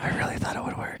was. I really thought it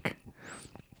would work.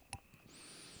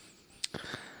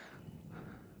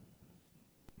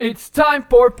 It's time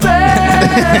for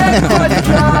fan questions.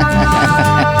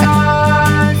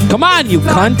 Come on, you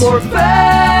Time cunt! for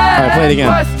fan All right, play it again.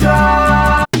 questions.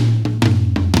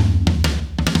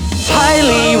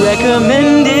 Highly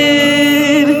recommended.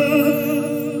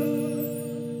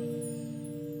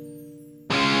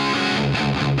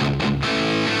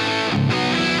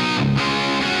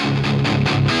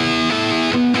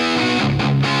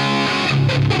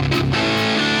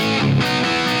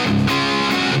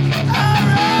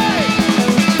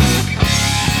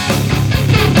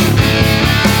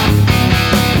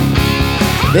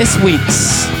 This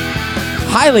week's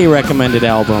highly recommended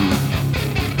album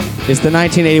is the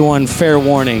 1981 Fair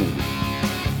Warning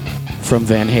from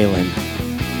Van Halen.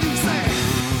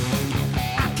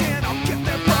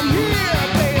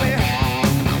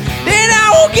 And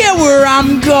I won't get where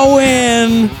I'm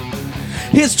going.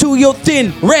 Here's to your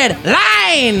thin red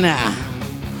line.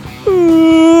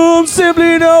 I'm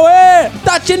simply nowhere.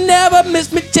 Thought you never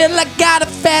missed me till I got a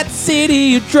fat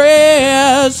city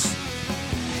address.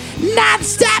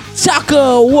 Non-stop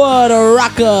talker, what a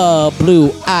rocker.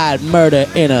 Blue-eyed murder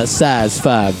in a size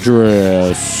 5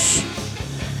 dress.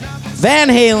 Van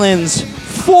Halen's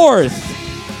 4th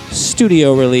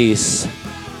studio release.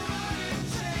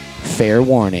 Fair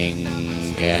Warning.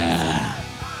 This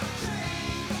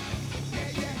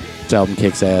album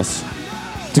kicks ass.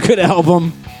 It's a good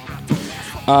album.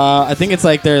 I think it's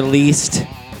like their least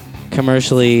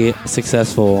commercially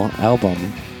successful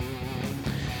album.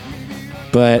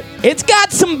 But it's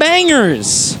got some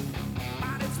bangers.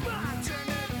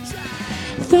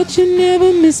 Thought you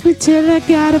never missed me till I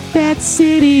got a fat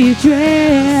city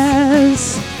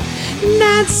address.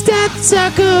 Non-stop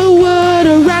talker, what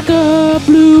a rocker.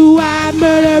 Blue-eyed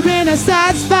murder in a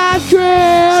size 5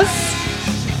 dress.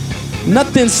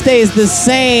 Nothing stays the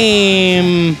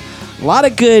same. A lot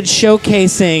of good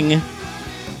showcasing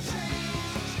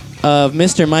of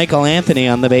Mr. Michael Anthony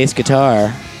on the bass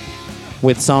guitar.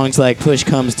 With songs like Push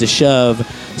Comes to Shove,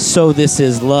 So This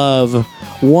Is Love,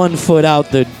 One Foot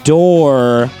Out the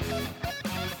Door.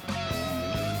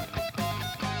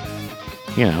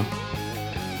 You know.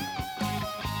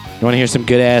 You want to hear some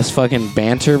good-ass fucking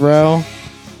banter, bro?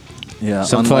 Yeah,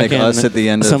 Some unlike fucking, us at the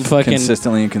end some of fucking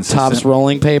consistently inconsistent. Topps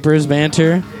Rolling Papers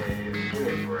banter.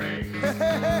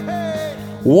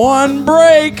 One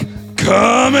break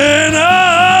coming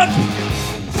up.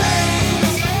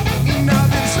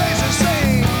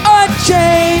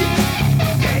 Unchained.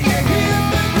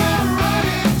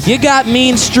 You got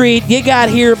Mean Street. You got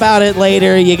Hear About It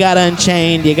Later. You got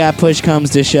Unchained. You got Push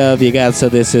Comes to Shove. You got So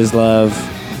This Is Love.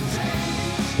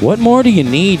 What more do you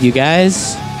need, you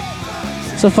guys?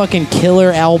 It's a fucking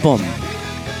killer album.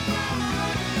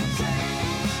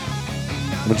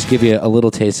 We'll just give you a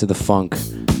little taste of the funk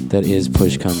that is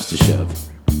Push Comes to Shove.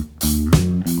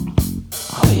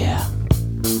 Oh, yeah.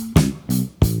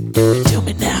 Give it to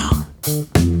me now.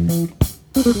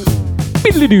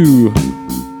 Biddly-doo.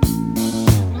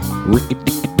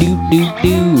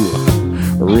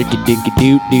 Ricky-dicky-doo-doo-doo.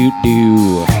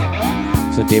 Ricky-dicky-doo-doo-doo.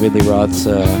 So David Lee Roth's...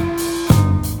 Does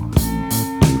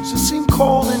it seem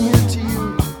cold in here to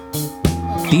you?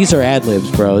 These are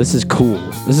ad-libs, bro. This is cool.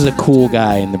 This is a cool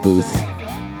guy in the booth.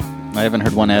 I haven't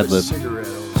heard one ad-lib.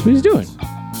 That's what he's doing.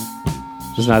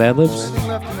 There's not ad-libs?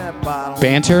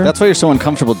 Banter? That's why you're so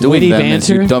uncomfortable doing Witty them. Is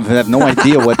banter? you don't have no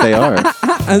idea what they are.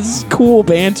 This is cool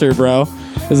banter, bro.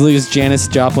 This is Luke's Janis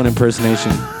Joplin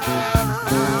impersonation.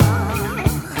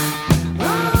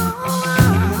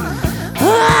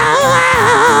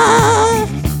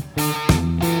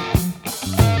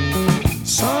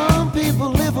 Some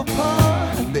people live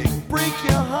apart, they break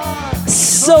your heart.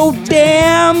 So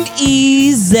damn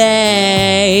easy.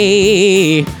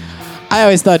 I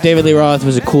always thought David Lee Roth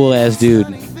was a cool ass dude.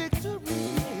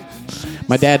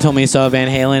 My dad told me he saw Van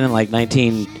Halen in like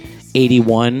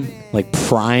 1981, like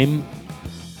prime.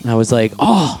 And I was like,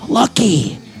 oh,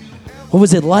 lucky. What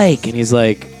was it like? And he's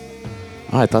like,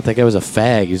 oh, I thought that guy was a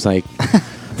fag. He's like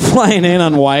flying in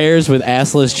on wires with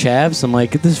assless chaps. I'm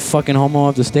like, get this fucking homo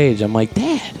off the stage. I'm like,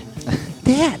 Dad,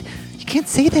 you can't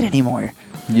say that anymore.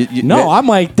 I'm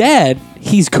like, Dad,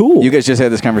 he's cool. You guys just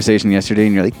had this conversation yesterday,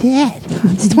 and you're like, Dad,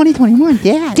 it's 2021,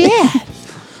 Dad.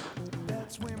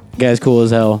 Guy's cool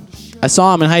as hell. I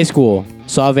saw him in high school.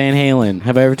 Saw Van Halen.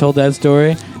 Have I ever told that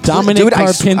story? Dominic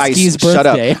Karpinski's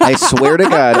birthday. Shut up. I swear to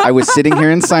God, I was sitting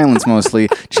here in silence mostly,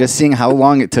 just seeing how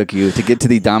long it took you to get to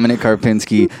the Dominic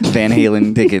Karpinski Van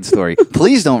Halen ticket story.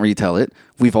 Please don't retell it.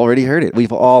 We've already heard it.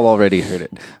 We've all already heard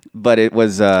it. But it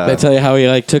was Did I tell you how he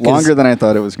like took longer than I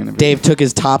thought it was going to be. Dave took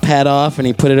his top hat off and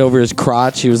he put it over his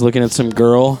crotch. He was looking at some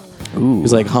girl. Ooh. He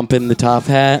was like humping the top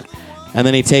hat. And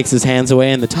then he takes his hands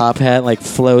away and the top hat like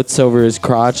floats over his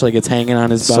crotch like it's hanging on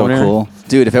his boner. So cool.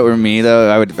 Dude, if it were me though,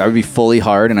 I would be fully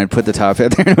hard and I'd put the top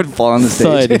hat there and it would fall on the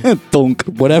stage. Thunk.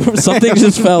 Whatever. Something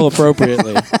just fell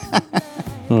appropriately. That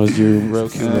was your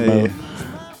Roku remote.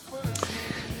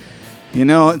 You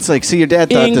know, it's like, see, your dad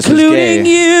thought this was gay.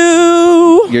 Including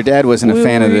you. Your dad wasn't a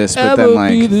fan of this, but then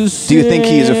like, do you think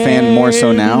he's a fan more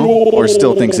so now or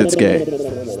still thinks it's gay?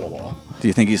 Do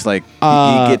you think he's like,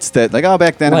 he gets that, like, oh,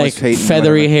 back then I was hating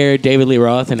feathery hair, David Lee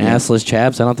Roth, and assless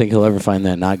chaps? I don't think he'll ever find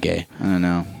that not gay. I don't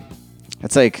know.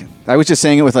 It's like, I was just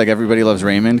saying it with like Everybody Loves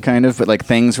Raymond kind of, but like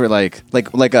things were like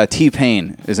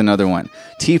T-Pain is another one.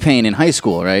 T-Pain in high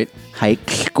school, right? High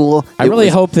school. I really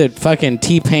hope that fucking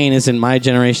T-Pain is in my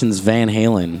generation's Van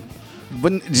Halen.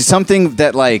 But something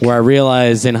that like, where I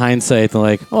realized in hindsight,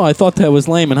 like, oh, I thought that was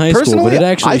lame in high school, but it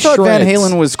actually I thought shreds. Van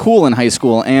Halen was cool in high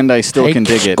school, and I still can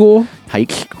dig it. High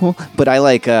school, but I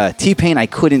like T-Pain. I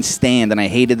couldn't stand, and I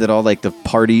hated that all like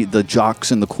the jocks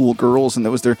and the cool girls, and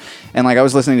that was their. And like I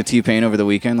was listening to T-Pain over the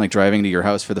weekend, like driving to your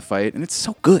house for the fight, and it's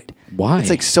so good. Why? It's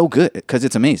like so good because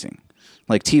it's amazing.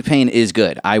 Like T-Pain is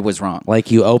good. I was wrong. Like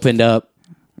you opened up.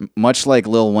 Much like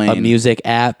Lil Wayne. A music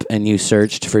app, and you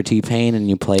searched for T-Pain, and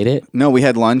you played it? No, we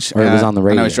had lunch. Or it was on the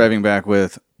radio? And I was driving back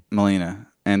with Melina,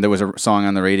 and there was a song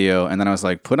on the radio, and then I was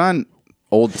like, put on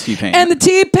old T-Pain. And the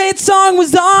T-Pain song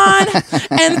was on!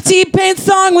 And the T-Pain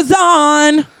song was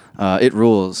on! It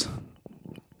rules.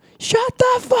 Shut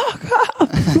the fuck up!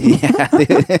 Yeah,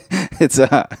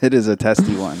 it is a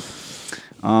testy one.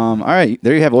 All right,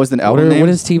 there you have it. What was the album name? What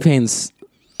is T-Pain's...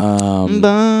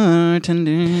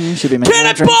 Bartender should be making Can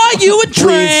I buy you a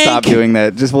drink? Please stop doing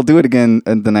that. We'll do it again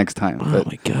the next time. Oh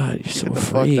my God, you're so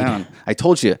afraid. Down. I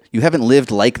told you, you haven't lived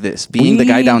like this. Being the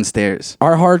guy downstairs.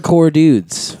 Are hardcore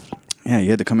dudes. Yeah, you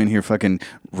had to come in here fucking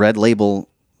Red Label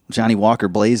Johnny Walker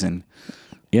blazing.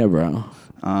 Yeah, bro.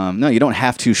 No, you don't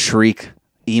have to shriek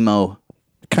emo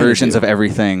versions of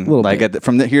everything. Like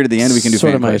from here to the end, we can do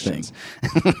fan questions.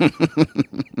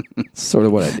 Sort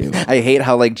of what I do. I hate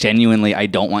how like genuinely I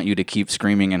don't want you to keep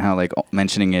screaming, and how like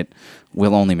mentioning it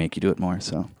will only make you do it more.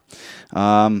 So,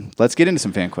 let's get into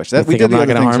some fan questions. I'm not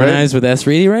going to harmonize with S.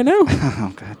 Reedy right now.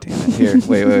 Oh God damn it! Here,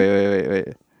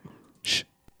 wait. Shh.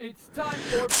 It's time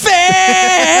for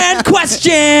fan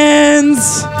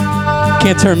questions.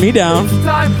 Can't turn me down. It's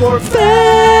time for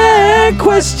fan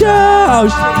questions. Oh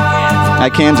shit! I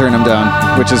can turn them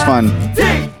down, which is fun.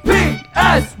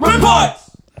 TPS reports.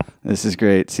 This is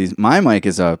great. See, my mic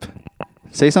is up.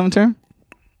 Say something to him.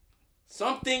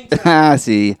 Something.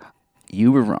 See,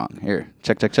 you were wrong. Here,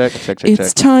 check.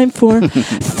 It's time for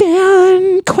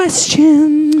fan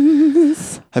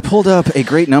questions. I pulled up a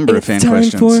great number of fan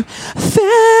questions. It's time for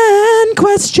fan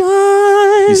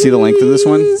questions. You see the length of this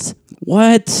one?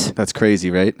 What? That's crazy,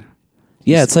 right?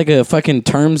 Yeah, it's like a fucking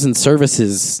terms and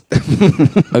services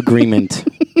agreement.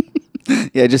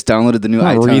 Yeah, I just downloaded the new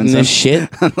iTunes. Reading this shit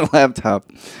on the laptop.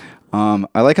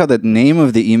 I like how the name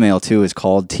of the email too is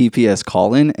called TPS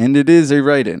Call-In, and it is a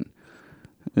write-in.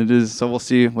 It is, so we'll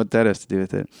see what that has to do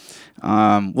with it.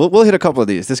 We'll hit a couple of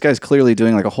these. This guy's clearly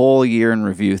doing like a whole year in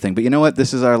review thing, but you know what?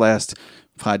 This is our last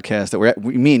podcast that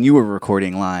me and you were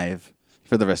recording live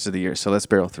for the rest of the year. So let's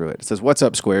barrel through it. It says, "What's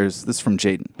up, Squares?" This is from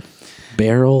Jaden.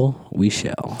 Barrel, we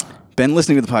shall. Been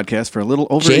listening to the podcast for a little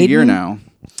over a year now.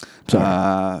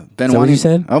 Sorry. Ben, is that what you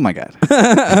said? Oh my God.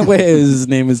 Wait, his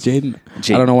name is Jaden.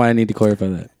 I don't know why I need to clarify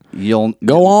that. You'll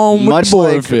Go on with much the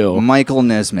boy, like Phil. Michael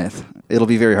Nesmith. It'll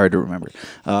be very hard to remember.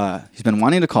 He's been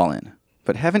wanting to call in,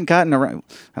 but haven't gotten around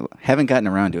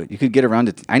to it. You could get around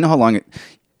it. I know how long it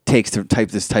takes to type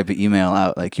this type of email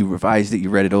out. Like you revised it, you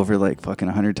read it over like fucking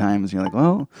 100 times. And you're like,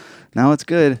 well, now it's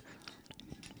good.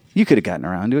 You could have gotten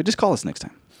around to it. Just call us next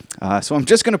time. So I'm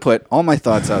just gonna put all my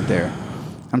thoughts out there.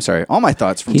 I'm sorry, all my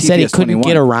thoughts from He TPS said he couldn't 21.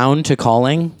 get around to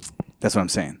calling. That's what I'm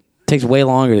saying. Takes way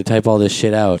longer to type all this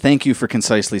shit out. Thank you for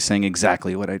concisely saying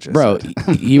exactly what I just Bro,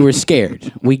 said. you were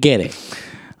scared. We get it.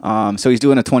 So he's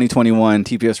doing a 2021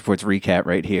 TPS Reports recap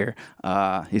right here.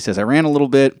 He says, I ran a little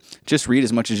bit. Just read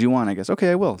as much as you want, I guess.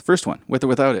 Okay, I will. First one, with or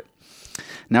without it.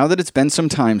 Now that it's been some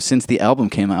time since the album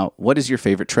came out, what is your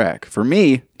favorite track? For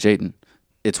me, Jaden,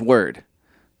 it's Word.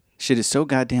 Shit is so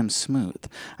goddamn smooth.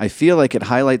 I feel like it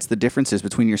highlights the differences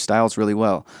between your styles really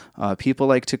well. People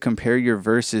like to compare your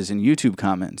verses in YouTube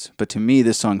comments, but to me,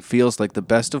 this song feels like the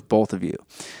best of both of you.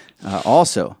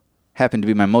 Also, happened to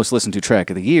be my most listened to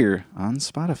track of the year on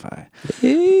Spotify.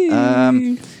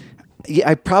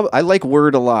 Yeah, I like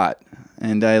Word a lot,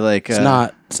 and I like.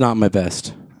 It's not my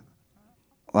best.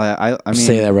 I mean,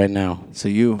 Say that right now. So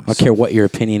you. I don't care what your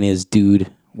opinion is,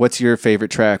 dude. What's your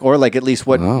favorite track, or like at least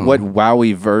what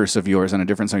wowie verse of yours on a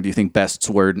different song do you think bests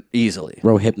Word easily?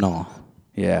 Rohypnol.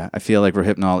 Yeah, I feel like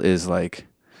Rohypnol is like.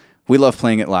 We love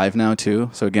playing it live now too.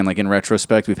 So again, like in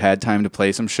retrospect, we've had time to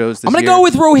play some shows this I'm gonna year. go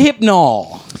with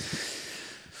Rohypnol.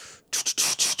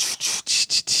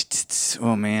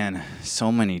 Oh man,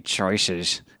 so many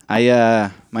choices. My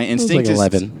instinct like is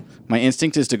 11. My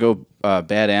instinct is to go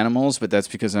Bad Animals, but that's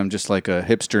because I'm just like a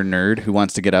hipster nerd who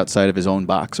wants to get outside of his own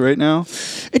box right now.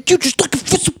 And you just looking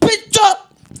for some pizza,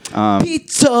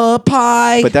 pizza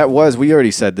pie. But we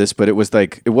already said this, but it was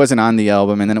like, it wasn't on the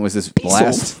album, and then it was this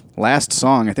last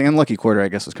song. I think Unlucky Quarter, I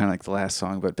guess, was kind of like the last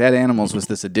song, but Bad Animals was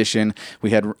this addition. We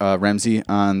had Ramsey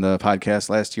on the podcast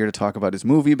last year to talk about his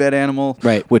movie, Bad Animal,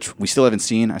 right? Which we still haven't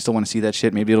seen. I still want to see that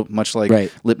shit. Maybe it'll, much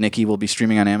like Lip Nicky, will be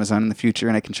streaming on Amazon in the future,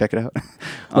 and I can check it out.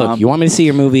 Look, you want me to see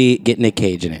your movie, get Nick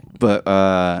Cage in it.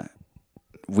 But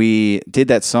we did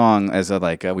that song as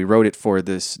we wrote it for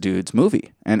this dude's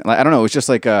movie, and I don't know, it was just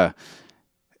like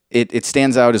it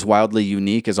stands out as wildly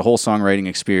unique as a whole songwriting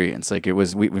experience. Like it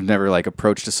was, we've never like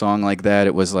approached a song like that.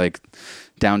 It was like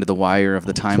down to the wire of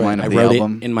the timeline of the album. I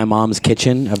wrote it in my mom's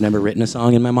kitchen. I've never written a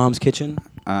song in my mom's kitchen.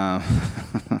 Fun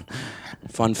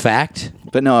fact.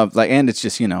 But no, and it's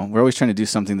just, we're always trying to do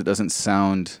something that doesn't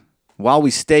sound, while we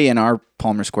stay in our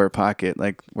Palmer Square pocket,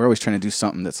 like we're always trying to do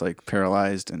something that's like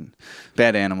Paralyzed and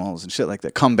Bad Animals and shit like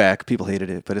that. Comeback, people hated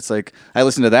it, but it's like, I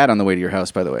listened to that on the way to your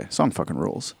house, by the way. Song fucking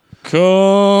rules.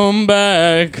 Come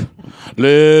back,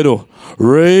 little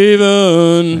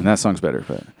raven. And that song's better,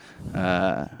 but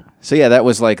so yeah, that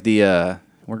was like the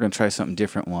we're gonna try something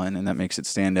different one, and that makes it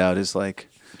stand out as like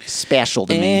special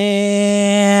to me.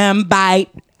 And bite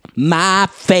my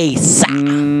face.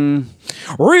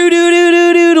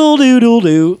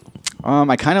 Roo-doo-doo-doo-doodle-doodle-doo.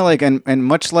 I kind of like, and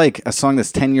much like a song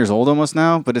that's 10 years old almost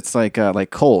now, but it's like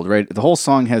Cold, right? The whole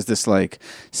song has this like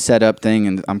setup thing,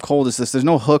 and I'm Cold is this. There's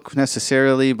no hook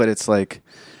necessarily, but it's like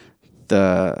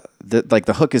the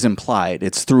hook is implied.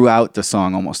 It's throughout the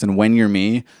song almost. And When You're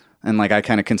Me, and like I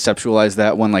kind of conceptualize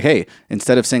that one like, hey,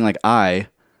 instead of saying like I,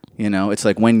 it's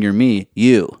like when you're me,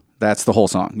 you. That's the whole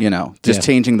song, just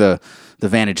changing the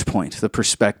vantage point, the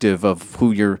perspective of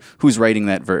who's writing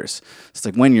that verse. It's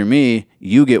like when you're me,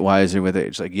 you get wiser with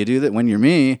age. Like you do that when you're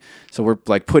me. So we're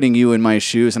like putting you in my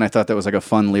shoes. And I thought that was like a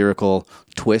fun lyrical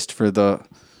twist for the,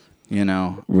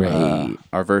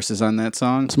 our verses on that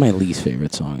song. It's my least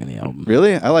favorite song in the album.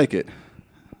 Really? I like it.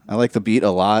 I like the beat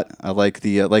a lot. I like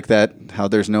the, like that, how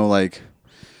there's no like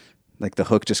the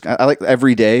hook just, I like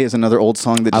Every Day is another old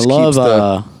song that just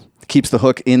keeps the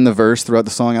hook in the verse throughout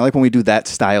the song. I like when we do that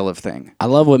style of thing. I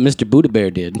love what Mr. Buddha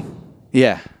Bear did.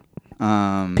 Yeah.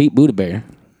 Pete Buddha Bear.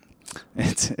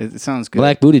 It sounds good.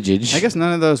 Black Buttigieg. I guess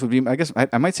none of those would be, I guess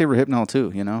I might say Rohypnol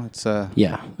too, It's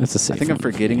yeah, that's a safe I think I'm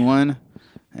forgetting one,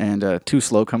 and Too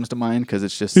Slow comes to mind because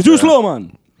it's just... You're too slow,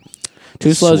 man.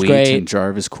 Too Slow's Sweet great. And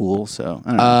Jarvis cool, so I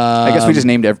don't know. I guess we just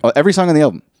named every song on the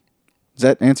album. Does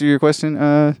that answer your question,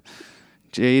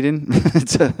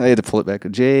 Jaden? I had to pull it back.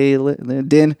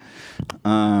 Jaden.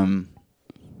 I'm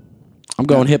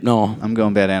going Hypnol. I'm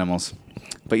going Bad Animals.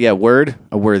 But yeah, Word,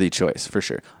 a worthy choice for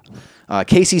sure.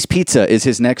 Casey's Pizza is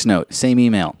his next note. Same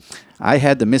email. I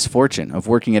had the misfortune of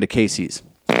working at a Casey's.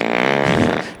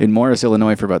 in Morris,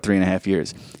 Illinois for about 3.5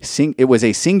 years. It was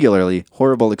a singularly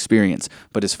horrible experience.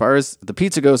 But as far as the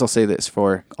pizza goes, I'll say this.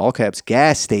 For all caps,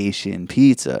 gas station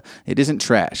pizza, it isn't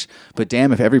trash. But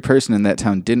damn if every person in that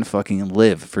town didn't fucking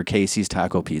live for Casey's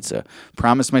Taco Pizza.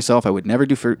 Promised myself I would never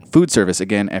do food service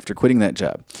again after quitting that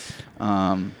job.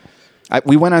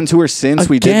 We went on tour since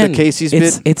we did the Casey's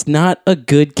bit. It's not a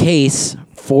good case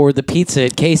for the pizza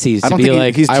at Casey's I to don't be think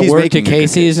like, he's I worked at making a good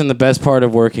Casey's case. and the best part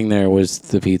of working there was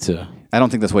the pizza. I don't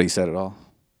think that's what he said at all.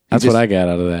 That's what I got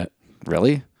out of that.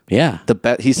 Really? Yeah.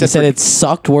 He He said said it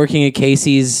sucked working at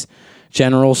Casey's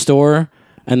general store,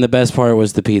 and the best part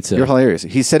was the pizza. You're hilarious.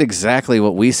 He said exactly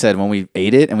what we said when we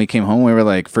ate it and we came home. We were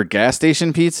like, for gas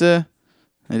station pizza,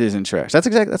 it isn't trash.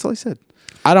 That's all he said.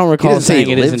 I don't He recall didn't say saying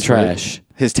he it isn't lives for it. trash.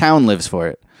 His town lives for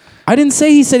it. I didn't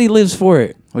say he said he lives for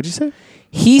it. What'd you say?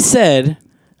 He said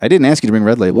I didn't ask you to bring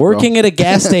Red Label. working at a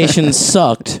gas station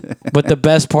sucked, but the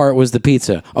best part was the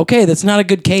pizza. Okay, that's not a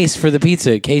good case for the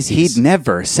pizza at Casey's. He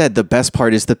never said the best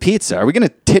part is the pizza. Are we going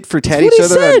to tit for tat That's each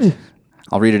what other? he said.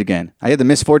 I'll read it again. I had the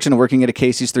misfortune of working at a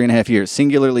Casey's 3.5 years.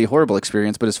 Singularly horrible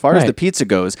experience, but as far as Right. the pizza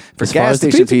goes, for As far gas as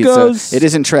the station pizza pizza, goes- it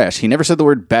isn't trash. He never said the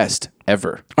word best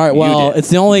ever. All right, You well, did. it's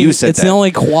the only You said it's that. the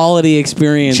only quality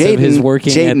experience of his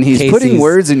working at Jaden, he's Casey's putting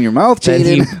words in your mouth, that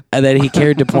Jaden. that he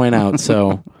cared to point out.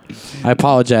 So I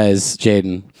apologize,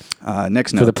 Jaden,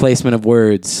 Next for note. the placement of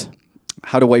words.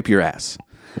 How to wipe your ass.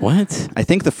 What? I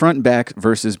think the front back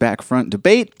versus back front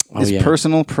debate is yeah.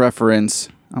 personal preference.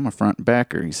 I'm a front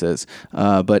backer, he says.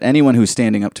 But anyone who's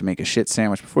standing up to make a shit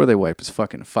sandwich before they wipe is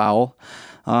fucking foul.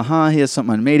 He has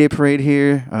something on Mayday Parade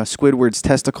here. Squidward's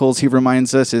testicles, he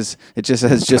reminds us, it just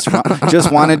says just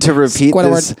wanted to repeat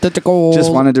this.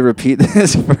 Just wanted to repeat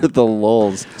this for the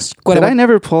lulz. Did I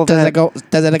never pull that?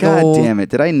 God damn it.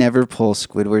 Did I never pull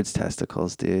Squidward's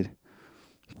testicles, dude?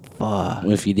 Fuck.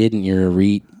 If you didn't, you're a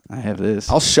reet. I have this.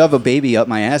 I'll shove a baby up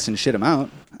my ass and shit him out.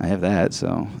 I have that,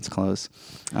 so it's close.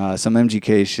 Some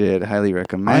MGK shit, highly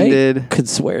recommended. I could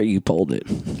swear you pulled it.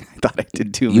 I thought I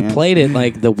did too, You man. played it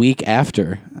like the week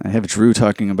after. I have Drew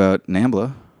talking about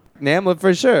Nambla. Namla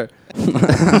for sure.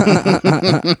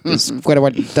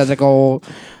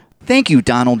 Thank you,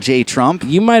 Donald J. Trump.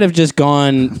 You might have just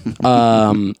gone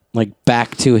like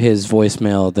back to his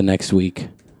voicemail the next week.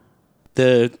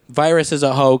 The virus is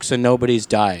a hoax and nobody's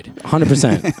died.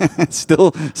 100%.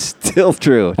 Still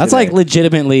true. That's today. like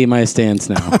legitimately my stance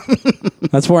now.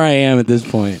 That's where I am at this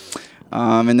point.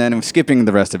 And then I'm skipping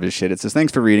the rest of his shit. It says,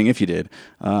 thanks for reading, if you did.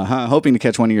 Hoping to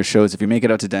catch one of your shows if you make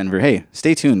it out to Denver. Hey,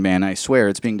 stay tuned, man. I swear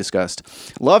it's being discussed.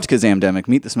 Loved Kazamdemic.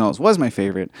 Meet the Smells was my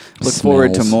favorite. Look forward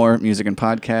to Smells. more music and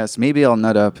podcasts. Maybe I'll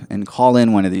nut up and call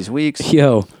in one of these weeks.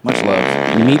 Yo, Much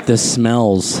love. meet the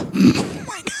Smells.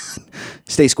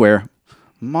 Stay square.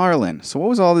 Marlon. So what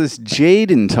was all this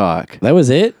Jaden talk? That was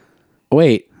it?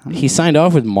 Wait, he signed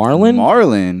off with Marlon?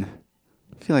 Marlon?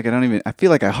 I feel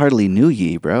like I hardly knew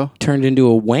ye, bro. Turned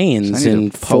into a Wayans I need in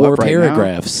to pull 4 up right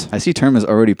paragraphs. now. I see Term is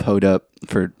already poed up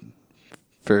for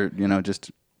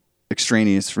just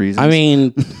extraneous reasons. I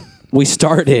mean, we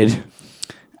started.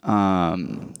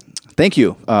 Thank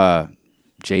you, Jaden,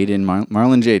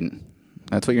 Marlon Jaden.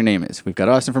 That's what your name is. We've got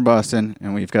Austin from Boston,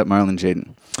 and we've got Marlon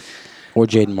Jaden. Or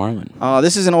Jaden Marlon.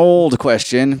 This is an old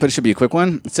question, but it should be a quick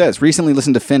one. It says, recently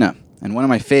listened to Finna, and one of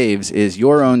my faves is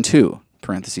your own too.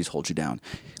 Parentheses, hold you down.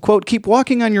 Quote, keep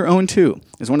walking on your own too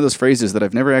is one of those phrases that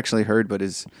I've never actually heard, but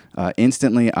is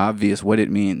instantly obvious what it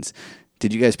means.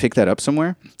 Did you guys pick that up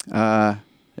somewhere?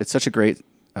 It's such a great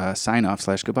sign-off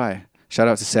 / goodbye. Shout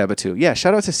out to Saba too. Yeah,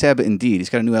 shout out to Saba indeed. He's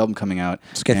got a new album coming out,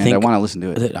 and I want to listen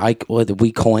to it. That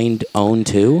we coined own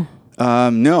too?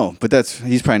 No, but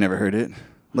he's probably never heard it.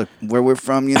 Look, where we're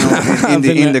from, in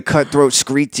the cutthroat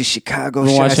streets of Chicago,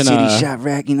 Shot watching, City, Shot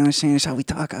Rack, you know what I'm saying? That's how we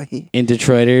talk out here. In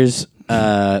Detroiters,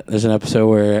 there's an episode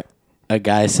where a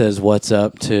guy says "What's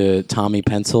up" to Tommy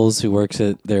Pencils, who works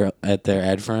at their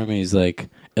ad firm. And he's like,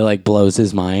 it like blows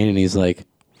his mind, and he's like,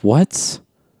 "What's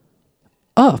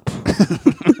up?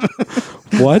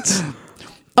 What's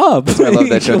up?" I love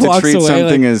that show. He To walks treat away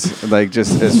something like, as like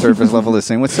just as surface level as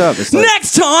saying "What's up?" It's like,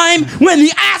 next time when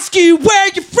they ask you where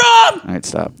you're from. all right,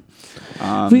 stop.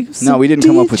 No, we didn't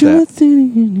come up with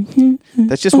that.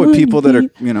 That's just what people that are,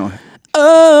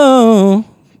 Oh.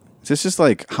 It's just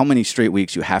like how many straight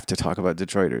weeks you have to talk about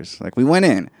Detroiters. Like we went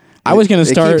in. I was gonna It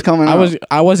start. keeps coming up.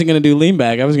 I wasn't gonna do lean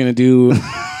back. I was gonna do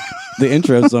the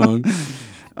intro song.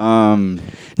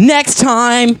 Next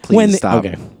time Please stop.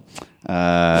 Okay.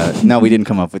 No, we didn't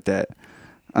come up with that.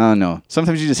 No.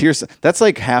 Sometimes you just hear. That's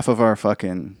like half of our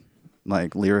fucking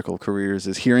like lyrical careers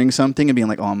is hearing something and being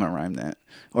like, "Oh, I'm gonna rhyme that,"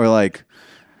 or like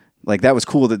that was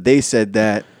cool that they said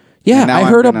that. Yeah, And now I I'm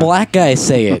heard a gonna- black guy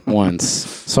say it once,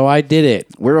 so I did it.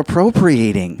 We're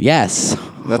appropriating. Yes.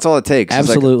 That's all it takes. It's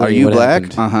like, Absolutely are you what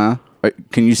black? happened.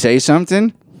 Can you say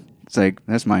something? It's like,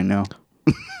 that's mine now.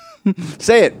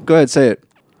 Say it. Go ahead, say it.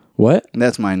 What?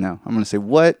 That's mine now. I'm going to say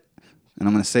what? And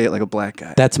I'm going to say it like a black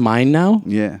guy. That's mine now?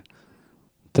 Yeah.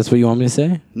 That's what you want me to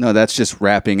say? No, that's just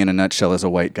rapping in a nutshell as a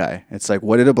white guy. It's like,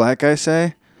 what did a black guy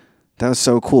say? That was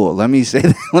so cool. Let me say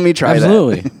that. Let me try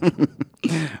Absolutely.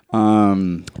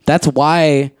 that. That's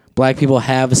why black people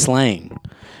have slang.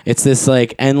 It's this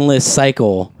like endless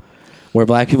cycle where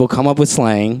black people come up with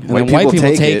slang, and White then white people people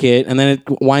take take it, and then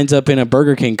it winds up in a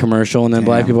Burger King commercial, and then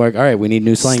black people are like, all right, we need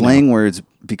new slang. Slang now. words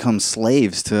become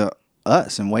slaves to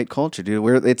us in white culture,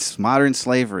 dude. It's modern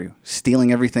slavery,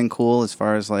 stealing everything cool as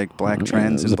far as like black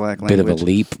trends it was and a black bit language. of a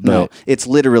leap, No, but- it's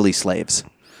literally slaves.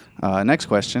 Next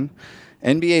question.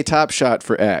 NBA Top Shot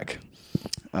for Ak.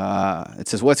 It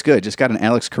says, what's good? Just got an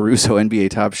Alex Caruso NBA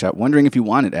Top Shot. Wondering if you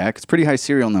want it, Ak. It's a pretty high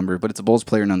serial number, but it's a Bulls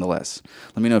player nonetheless.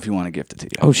 Let me know if you want to gift it to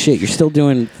you. Oh shit, you're still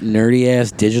doing nerdy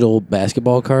ass digital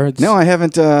basketball cards? No, I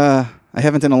haven't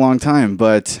in a long time,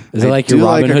 but Is it I like do your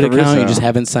like a Robinhood account? Caruso. You just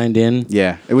haven't signed in?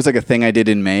 Yeah, it was like a thing I did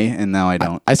in May, and now I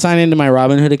don't. I signed into my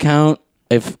Robinhood account.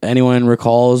 If anyone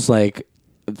recalls, like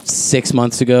 6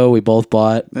 months ago, we both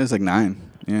bought. It was like 9.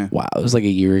 Yeah. Wow, it was like a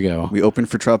year ago. We opened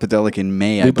for Tropidelic in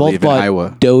May, We I both believe, in bought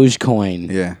Iowa.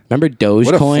 Dogecoin. Yeah. Remember Dogecoin?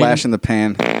 What a flash in the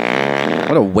pan.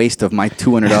 What a waste of my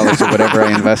 $200 or whatever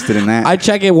I invested in that. I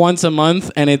check it once a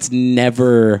month, and it's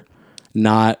never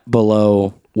not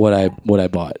below what I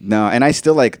bought. No, and I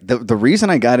still like the reason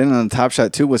I got in on the Top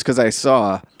Shot too was because I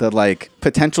saw the like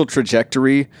potential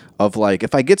trajectory of like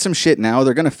if I get some shit now,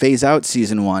 they're gonna phase out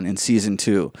season 1 and season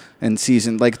 2 and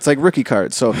season like it's like rookie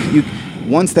cards. So you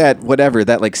once that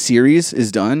like series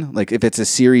is done, like if it's a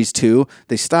series 2,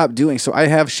 they stop doing. So I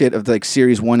have shit of like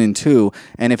series 1 and 2,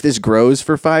 and if this grows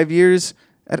for 5 years,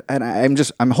 and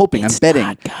I'm hoping, I'm betting.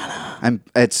 Not gonna. I'm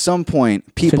at some point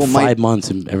It's been people 5 might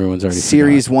months, and everyone's already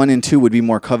series forgot. 1 and 2 would be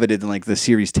more coveted than like the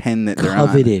series 10 that they're on.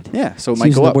 Coveted. Yeah, so it It's might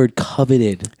using go the up. word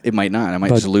coveted. It might not. I might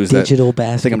About just lose digital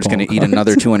that. I think I'm just going to basketball eat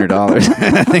another $200.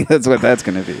 I think that's what that's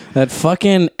going to be. That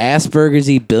fucking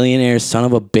Asperger's-y billionaire son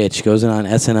of a bitch goes in on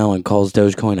SNL and calls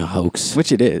Dogecoin a hoax.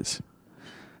 Which it is.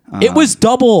 It was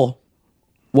double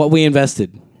what we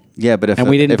invested. Yeah, but if And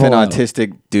we didn't if an pull out.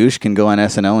 autistic douche can go on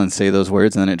SNL and say those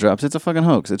words and then it drops, it's a fucking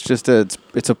hoax. It's just it's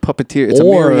a puppeteer. It's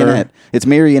Or- a marionette. It's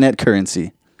marionette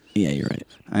currency. Yeah, you're right.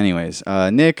 Anyways,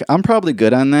 Nick, I'm probably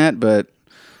good on that, but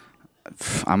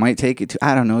I might take it too.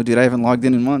 I don't know, dude. I haven't logged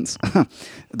in months.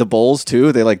 The Bulls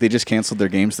too. They just canceled their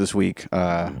games this week.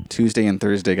 Tuesday and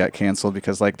Thursday got canceled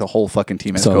because like the whole fucking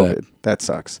team has Saw COVID. That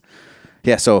sucks.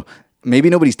 Yeah, so maybe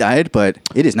nobody's died, but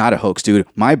it is not a hoax, dude.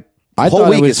 My I whole thought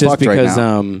week it was is just fucked right because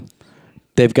now.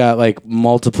 they've got like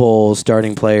multiple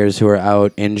starting players who are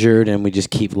out injured, and we just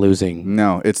keep losing.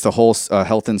 No, it's the whole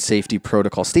health and safety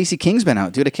protocol. Stacey King's been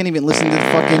out, dude. I can't even listen to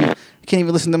I can't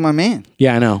even listen to my man.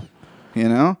 Yeah, I know. You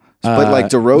know, but like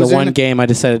DeRozan, the one game I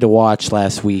decided to watch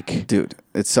last week, dude.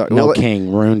 It's no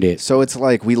King ruined it. So it's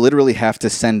like we literally have to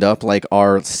send up like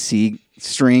our C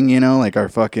string, you know, like our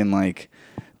fucking like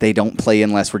they don't play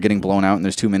unless we're getting blown out and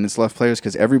there's 2 minutes left players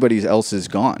because everybody else is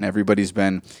gone. Everybody's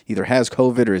been either has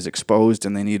COVID or is exposed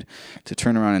and they need to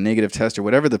turn around a negative test or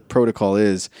whatever the protocol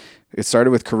is. It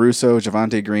started with Caruso,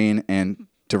 Javonte Green, and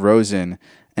DeRozan,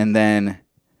 and then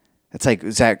it's like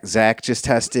Zach just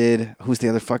tested. Who's the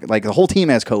other fucking like the whole team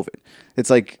has COVID. It's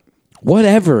like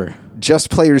Whatever. just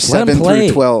players Let 'em 7 play.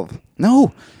 through 12.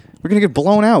 No, we're gonna get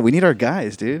blown out. We need our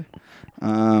guys, dude.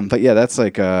 But yeah, that's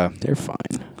like They're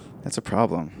fine. that's a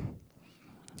problem.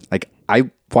 Like I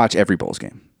watch every Bulls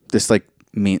game. This like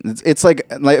it's like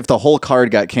if the whole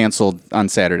card got canceled on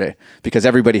Saturday because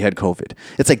everybody had COVID.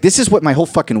 It's like this is what my whole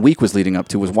fucking week was leading up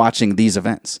to was watching these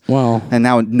events. Well- and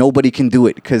now nobody can do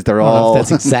it because they're I don't know all. if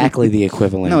that's exactly the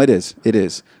equivalent. No, it is. It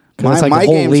is. It's like the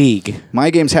whole league.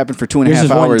 My games happen for 2.5 Yours is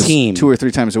one hours, team. 2 or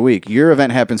 3 times a week. Your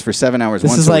event happens for 7 hours. This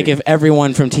once is a like week. if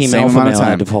everyone from Team Same Alpha amount of Male time.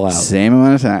 had to pull out. Same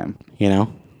amount of time. You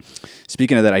know,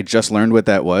 Speaking of that, I just learned what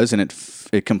that was, and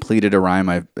it completed a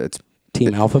rhyme. It's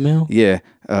Team Alpha Male. yeah.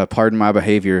 Pardon my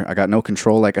behavior. I got no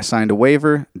control. Like I signed a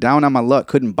waiver. Down on my luck.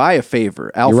 Couldn't buy a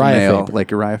favor. Alpha Uriah male, Faber.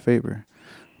 like Uriah Faber.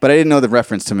 But I didn't know the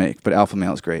reference to make. But Alpha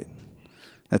male is great.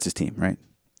 That's his team, right?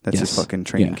 That's his Yes. fucking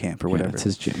training Yeah. camp or Yeah, whatever. it's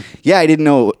his gym. Yeah, I didn't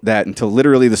know that until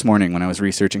literally this morning when I was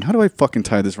researching. How do I fucking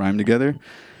tie this rhyme together?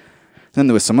 Then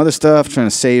there was some other stuff trying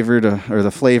to savor or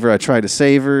the flavor I tried to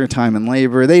savor, time and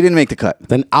labor. They didn't make the cut.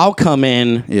 Then I'll come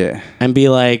in Yeah, and be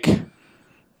like,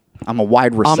 I'm a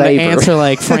wide I'm receiver. the answer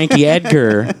like Frankie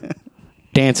Edgar,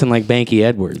 dancing like Banky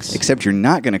Edwards. Except you're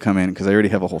not going to come in because I already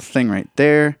have a whole thing right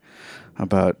there.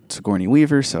 about Sigourney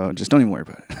Weaver, so just don't even worry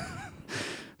about it.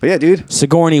 But yeah, dude.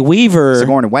 Sigourney Weaver.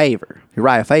 Sigourney Weaver.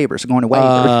 Uriah Faber. Sigourney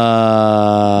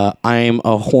Weaver. I'm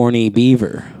a horny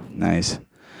beaver. Nice.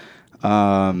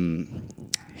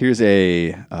 Here's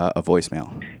a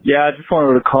voicemail. Yeah, I just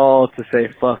wanted to call to say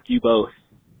fuck you both.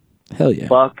 Hell yeah.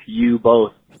 Fuck you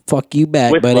both. Fuck you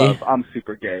back, With buddy. love. I'm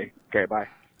super gay. Okay, bye.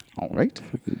 All right.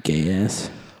 Gay ass.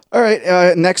 All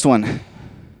right, next one.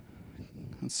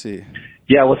 Let's see.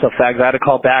 Yeah, what's up, fags? I had to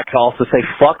call back to also say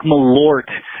fuck Malort.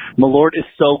 Malort is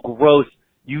so gross.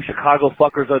 You Chicago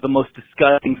fuckers are the most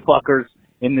disgusting fuckers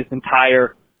in this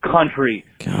entire country.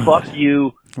 God. Fuck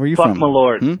you. Where are you fuck from?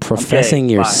 Malort. Professing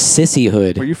Okay, your bye.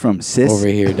 sissyhood. Where are you from, sis? Over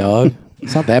here, dog.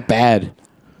 It's not that bad.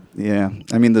 Yeah.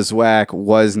 I mean, the Zwack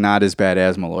was not as bad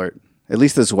as Malort. At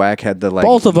least the Zwack had the, like,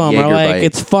 Both of them are Jaeger like, bite.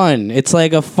 it's fun. It's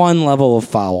like a fun level of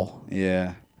foul.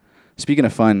 Yeah. Speaking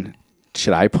of fun,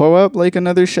 should I pour up, like,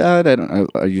 another shot? I don't know.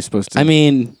 Are you supposed to? I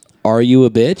mean, are you a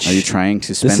bitch? Are you trying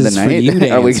to spend This the is for night? you to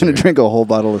Are we going answer. to drink a whole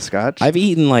bottle of scotch? I've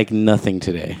eaten like nothing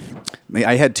today.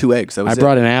 I had 2 eggs. That was I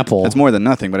brought an apple. That's more than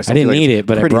nothing, but I, still I didn't feel like eat it's it,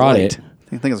 but I pretty brought light. it.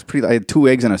 I think it was pretty. I had 2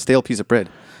 eggs and a stale piece of bread.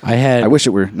 I had I wish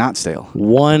it were not stale.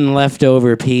 one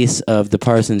leftover piece of the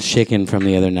Parsons chicken from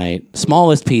the other night.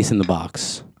 Smallest piece in the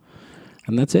box.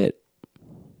 And that's it.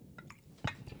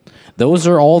 Those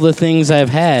are all the things I've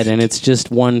had, and it's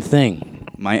just one thing.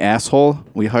 My asshole,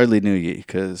 we hardly knew ye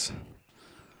because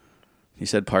you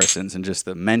said Parsons, and just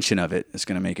the mention of it is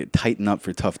going to make it tighten up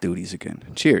for tough duties again.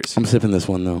 Cheers. I'm sipping this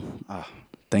one, though.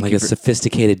 Thank like you. a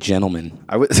sophisticated gentleman.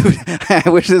 I wish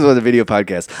this was a video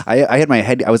podcast. I had my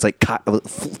head, I was like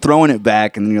throwing it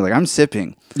back, and then you're like, I'm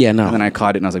sipping. Yeah, no. And then I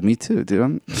caught it, and I was like, me too, dude.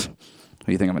 What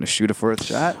do you think? I'm going to shoot a 4th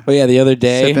shot? Oh, yeah, the other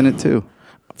day. Sipping it too.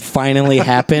 Finally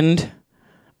happened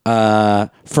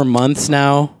for months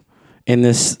now in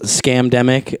this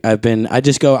scamdemic.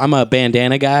 I'm a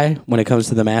bandana guy when it comes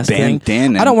to the mask thing.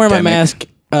 Bandana-demic. I don't wear my mask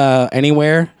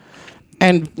anywhere,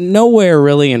 and nowhere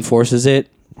really enforces it.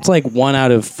 It's like 1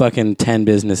 out of fucking 10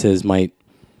 businesses might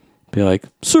be like,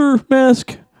 "Sir,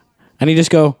 mask," and you just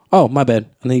go, "Oh, my bad,"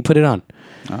 and then you put it on.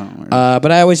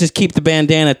 But I always just keep the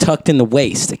bandana tucked in the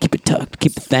waist. I keep it tucked.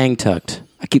 Keep the thing tucked.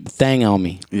 I keep the thing on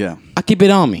me. Yeah. I keep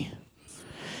it on me.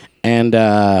 And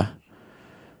I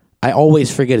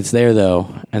always forget it's there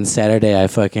though. And Saturday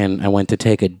I went to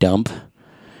take a dump,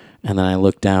 and then I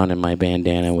looked down and my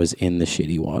bandana was in the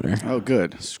shitty water. Oh,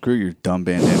 good. Screw your dumb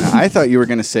bandana. I thought you were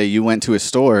going to say you went to a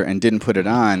store and didn't put it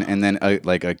on, and then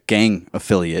a gang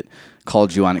affiliate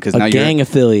called you on it because now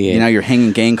affiliate. Now you're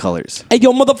hanging gang colors. Hey,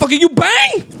 yo, motherfucker, you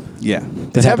bang! Yeah,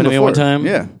 This happened to me one time?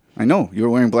 Yeah, I know. You were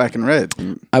wearing black and red.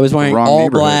 I was wearing Wrong all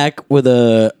neighborhood. black with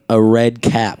a red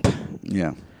cap.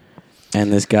 Yeah. And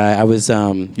this guy, I was You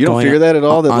don't going fear that at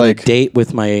all? That on like a date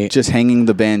with my just hanging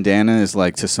the bandana is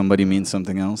like to somebody means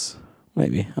something else.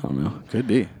 maybe I don't know. Could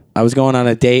be. I was going on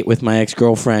a date with my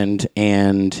ex-girlfriend,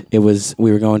 and we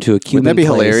were going to a Cuban Wouldn't that be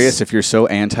place. hilarious if you're so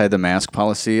anti the mask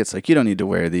policy? It's like you don't need to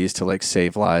wear these to like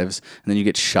save lives, and then you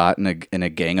get shot in a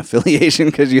gang affiliation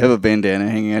because you have a bandana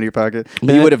hanging out of your pocket.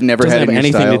 But You would have never doesn't had it have in your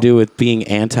anything style. to do with being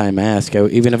anti-mask.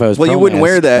 Even if I was Well, you wouldn't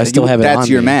pro-mask, wear that. I still have it that's on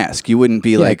your me. mask. You wouldn't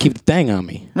be Yeah, like keep the thing on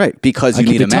me. right because I you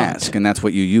keep need a it tucked. mask, and that's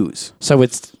what you use. So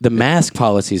it's the mask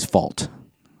policy's fault.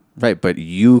 Right, but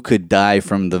you could die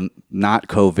from the not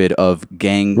COVID of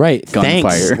gang Right. gunfire.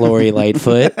 Thanks, Lori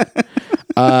Lightfoot.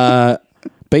 But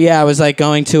yeah, I was like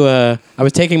I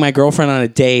was taking my girlfriend on a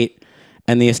date,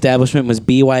 and the establishment was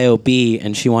BYOB,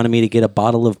 and she wanted me to get a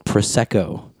bottle of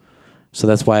Prosecco. So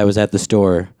that's why I was at the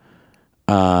store.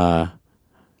 What are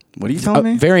you telling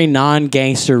me? Very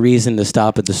non-gangster reason to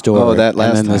stop at the store. Oh, that last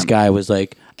And then this time. guy was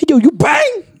like, "Hey, yo, you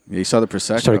bang!" Yeah, you saw the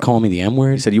Prosecco. Started calling me the M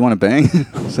word. He said, "You want to bang?"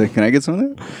 I was like, "Can I get some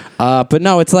of that? But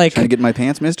no, it's like Trying to get in my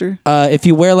pants, Mister." if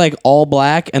you wear like all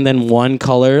black and then one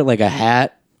color, like a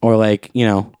hat or like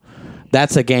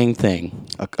that's a gang thing.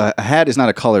 A hat is not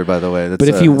a color, by the way. That's But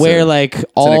if you wear like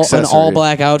an accessory. all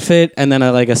black outfit and then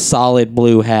like a solid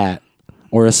blue hat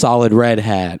or a solid red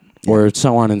hat or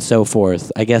so on and so forth,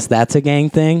 I guess that's a gang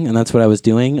thing, and that's what I was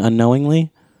doing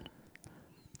unknowingly.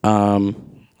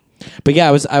 But yeah,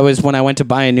 I was when I went to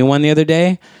buy a new one the other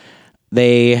day,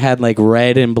 they had like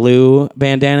red and blue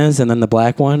bandanas, and then the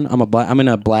black one. I'm in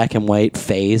a black and white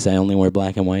phase. I only wear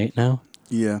black and white now.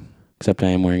 yeah, Except I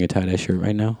am wearing a tie-dye shirt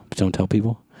right now. But don't tell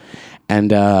people. And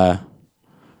so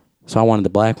I wanted the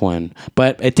black one.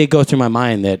 But it did go through my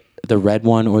mind that the red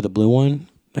one or the blue one,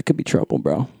 that could be trouble,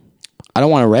 bro. I don't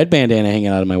want a red bandana hanging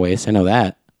out of my waist. I know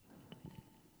that.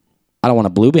 I don't want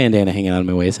a blue bandana hanging out of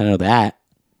my waist. I know that.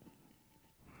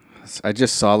 I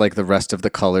just saw like the rest of the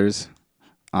colors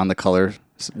on the color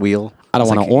wheel. I don't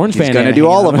want like, an orange he's bandana. gonna do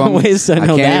hanging all on of my them. Waist. I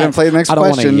know can't that. even play the next I don't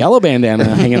want a question. yellow bandana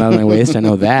hanging on my waist. I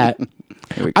know that.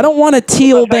 I don't want a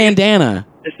teal bandana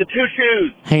It's the two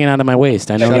shoes. hanging out of my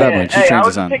waist. I know Shut that up. much. Hey, I turns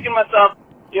was us on. thinking myself,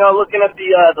 looking at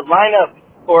the lineup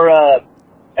for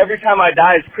Every Time I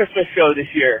Die's Christmas show this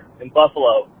year in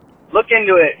Buffalo. Look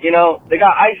into it. They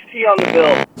got Ice-T on the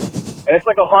bill, and it's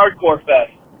like a hardcore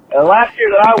fest. And last year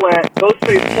that I went,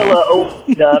 Ghostface Killah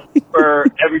opened up for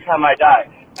Every Time I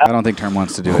Die. I don't think Term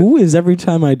wants to do it. Who is Every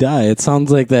Time I Die? It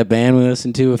sounds like that band we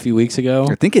listened to a few weeks ago.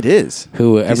 I think it is.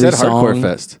 Who He every said song Hardcore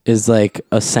Fest. is like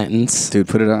a sentence. Dude,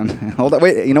 put it on. Hold on.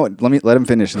 Wait, you know what? Let him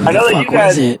finish. I know that you Fuck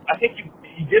guys, was it? I think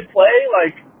you did play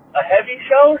like a heavy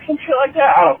show or some shit like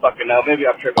that. I don't fucking know. Maybe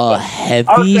I'm tripping. A but I was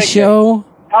heavy thinking, show?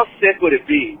 How sick would it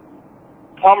be?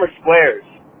 Palmer Squares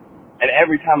and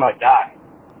Every Time I Die.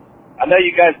 I know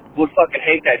you guys would fucking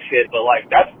hate that shit, but like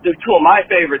they're two of my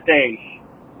favorite things.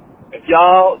 If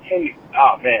y'all can,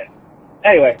 oh man.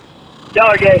 Anyway, y'all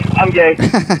are gay. I'm gay.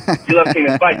 You love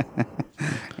penis. Bye.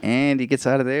 And he gets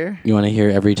out of there. You want to hear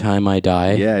Every Time I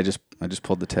Die? Yeah, I just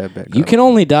pulled the tab back. You up. can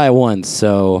only die once,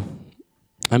 so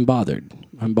I'm bothered.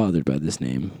 I'm bothered by this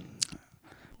name.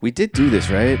 We did do this,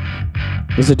 right?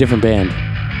 This is a different band.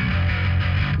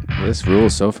 This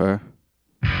rules so far.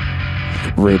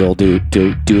 Roodle doo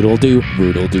doo doodle doo.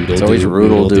 Roodle doodle It's always doo.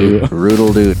 Roodle Dude.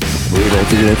 Roodle Dude. Roodle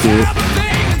doodle doo.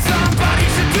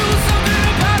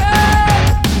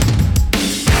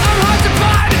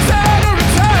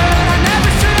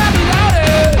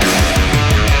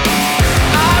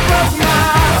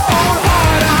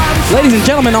 Ladies and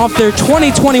gentlemen, off their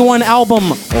 2021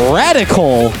 album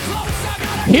Radical,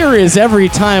 here is Every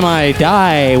Time I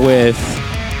Die with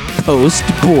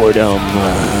Post-Boredom.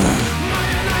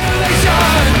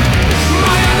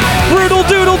 Roodle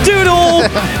doodle doodle!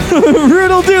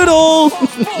 Roodle doodle!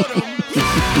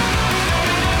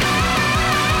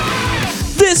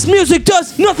 This music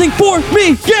does nothing for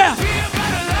me, yeah!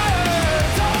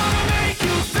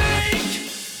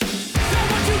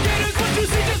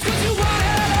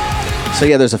 So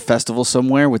yeah, there's a festival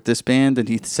somewhere with this band, and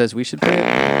he says we should play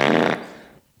it.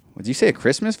 Would you say a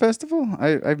Christmas festival?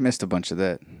 I've missed a bunch of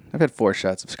that. I've had 4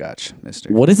 shots of scotch,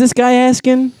 mister. What is this guy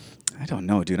asking? I don't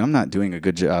know, dude. I'm not doing a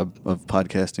good job of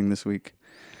podcasting this week.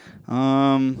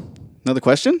 Another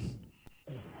question?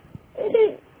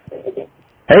 Hey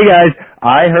guys,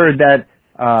 I heard that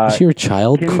Is your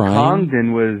child Kim crying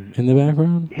Congdon was in the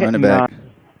background? Run it back.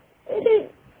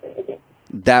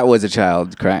 That was a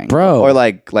child crying, Bro. or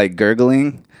like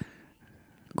gurgling.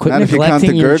 Quit Not if you count the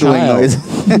neglecting your gurgling child noise.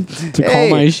 to call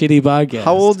my shitty podcast.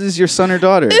 How old is your son or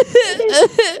daughter?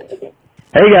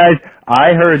 Hey guys,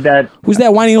 I heard that. Who's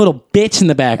that whiny little bitch in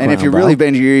the background? And if you bro? really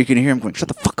bend your ear, you can hear him going, "Shut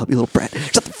the fuck up, you little brat!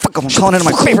 Shut the fuck up! I'm calling into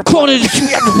my favorite."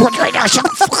 right now, shut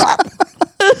the fuck up.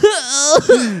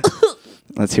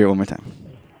 Let's hear it one more time.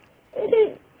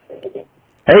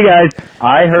 Hey guys,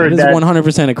 I heard It is that.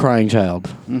 100% a crying child.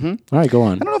 Mm-hmm. All right, go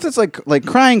on. I don't know if it's like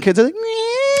crying kids are like,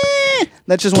 "Meh."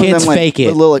 That's just one Kids of them like fake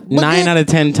it. little like 9 out of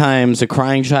 10 times a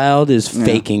crying child is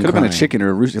faking Could have been a crying. chicken or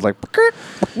a rooster. Like,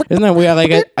 Isn't that weird?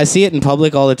 Like I see it in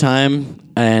public all the time,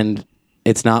 and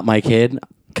it's not my kid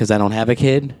because I don't have a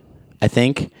kid. I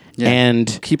think,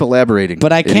 and keep elaborating.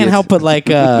 But I can't idiots. help but like.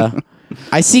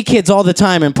 I see kids all the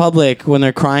time in public when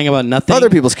they're crying about nothing. Other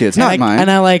people's kids, And not mine. And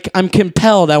I'm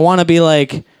compelled. I want to be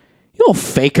like, you little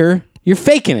faker. You're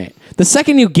faking it. The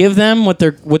second you give them what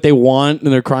they want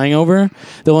and they're crying over,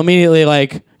 they'll immediately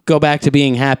like go back to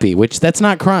being happy, which that's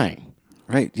not crying.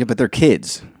 Right. Yeah, but they're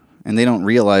kids and they don't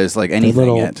realize like anything They're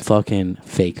little yet. fucking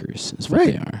fakers is what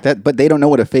they are. But they don't know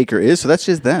what a faker is, so that's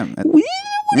just them.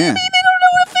 Yeah.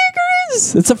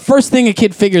 It's the first thing a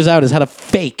kid figures out is how to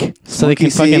fake so they Monkey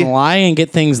can fucking see. lie and get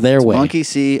things their way. Monkey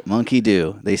see, monkey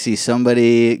do. They see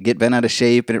somebody get bent out of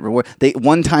shape, and it reward.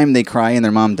 One time they cry, and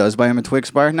their mom does buy them a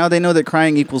Twix bar. Now they know that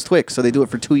crying equals Twix, so they do it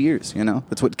for 2 years. You know,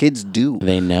 that's what kids do.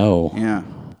 They know. Yeah.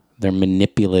 They're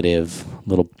manipulative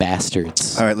little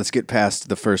bastards. All right, let's get past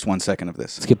the first 1 second of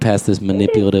this. Let's get past this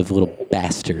manipulative little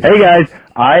bastard. Hey guys,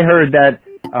 I heard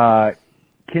that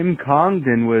Kim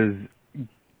Congdon was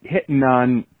hitting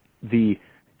on the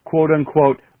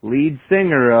quote-unquote lead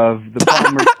singer of the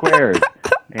Palmer Squares,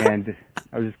 and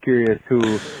I was just curious who.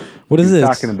 What is he was this?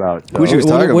 talking about? So. Who she was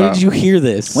talking about? When did you hear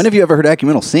this? When have you ever heard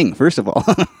Acumental sing? First of all,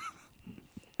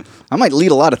 I might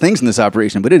lead a lot of things in this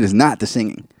operation, but it is not the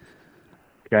singing.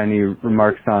 Got any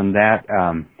remarks on that?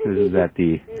 This is at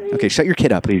the shut your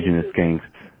kid up. Legion of Skanks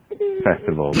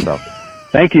Festival. So,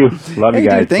 thank you. Love Hey, you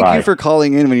guys. dude, thank Bye. you for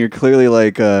calling in when you're clearly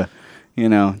like, doing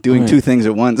Right. 2 things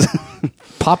at once.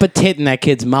 Pop a tit in that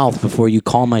kid's mouth before you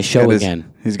call my show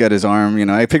again. He's got his arm,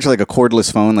 I picture like a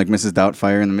cordless phone like Mrs.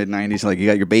 Doubtfire in the mid-90s. Like you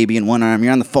got your baby in one arm,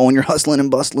 you're on the phone, you're hustling and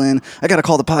bustling. I got to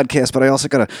call the podcast, but I also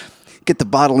got to get the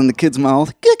bottle in the kid's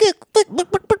mouth.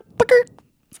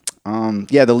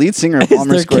 Yeah, the lead singer of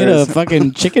Palmer Is their Squares. kid a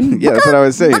fucking chicken? Yeah, that's what I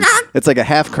was saying. It's like a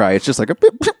half cry. It's just like a...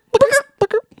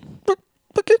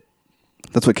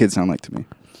 That's what kids sound like to me.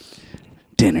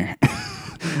 Dinner.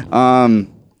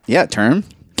 Yeah, term.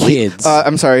 Kids.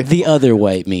 I'm sorry. The other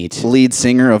white meat. Lead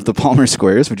singer of the Palmer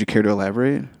Squares. Would you care to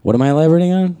elaborate? What am I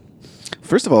elaborating on?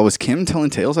 First of all, was Kim telling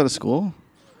tales out of school?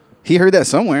 He heard that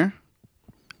somewhere.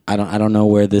 I don't know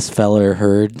where this feller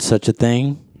heard such a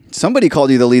thing. Somebody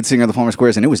called you the lead singer of the Palmer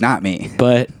Squares, and it was not me.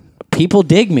 But people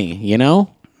dig me,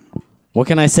 What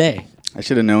can I say? I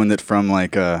should have known that from I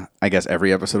guess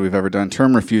every episode we've ever done.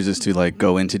 Term refuses to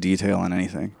go into detail on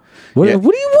anything. What are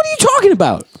you talking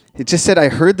about? It just said I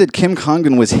heard that Kim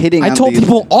Congdon was hitting. I on told the...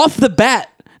 people off the bat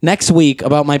next week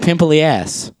about my pimply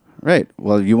ass. Right.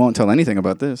 Well, you won't tell anything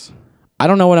about this. I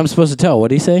don't know what I'm supposed to tell. What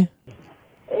do you say?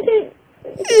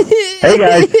 Hey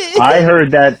guys, I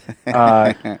heard that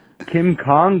Kim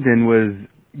Congdon was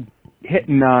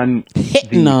hitting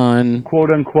on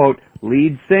quote unquote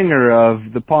lead singer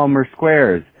of the Palmer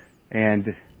Squares,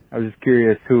 and I was just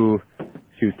curious who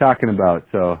she was talking about.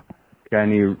 So, got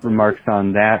any remarks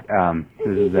on that?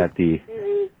 This is at the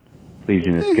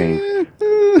Legion of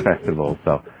Skanks Festival.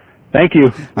 So, thank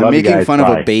you. I'm Love you making guys. fun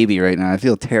Bye. of a baby right now. I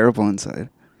feel terrible inside.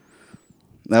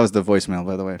 That was the voicemail,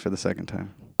 by the way, for the second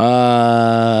time.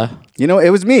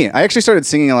 It was me. I actually started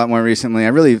singing a lot more recently. I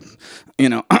really,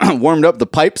 warmed up the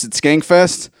pipes at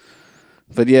Skankfest.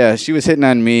 But yeah, she was hitting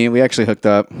on me. We actually hooked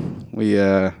up.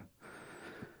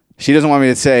 She doesn't want me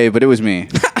to say, but it was me.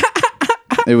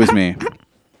 It was me.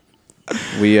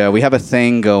 We have a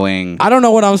thing going. I don't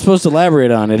know what I'm supposed to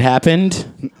elaborate on. It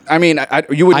happened. I mean,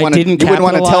 you would want to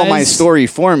tell my story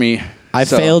for me. I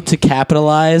failed to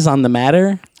capitalize on the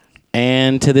matter,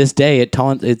 and to this day, it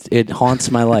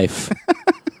haunts my life.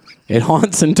 It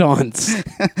haunts and taunts.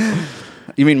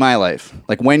 You mean my life?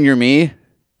 Like when you're me, it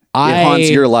haunts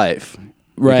your life,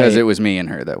 right? Because it was me and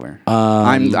her that were.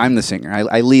 I'm the singer.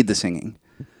 I lead the singing.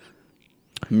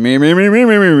 Me.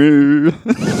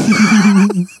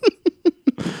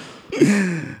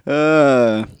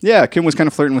 Yeah, Kim was kind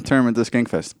of flirting with Term at the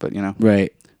Skankfest, but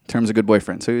right. Term's a good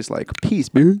boyfriend, so he was like, "Peace,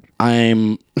 dude."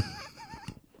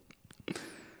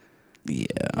 Yeah.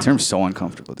 Term's so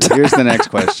uncomfortable. Dude. Here's the next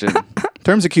question.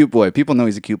 Term's a cute boy. People know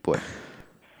he's a cute boy.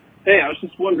 Hey, I was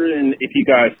just wondering if you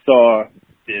guys saw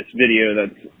this video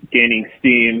that's gaining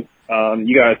steam.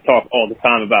 You guys talk all the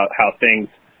time about how things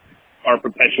are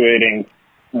perpetuating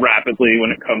rapidly when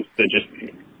it comes to just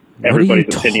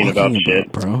everybody's opinion about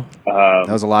shit, bro. That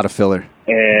was a lot of filler.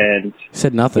 And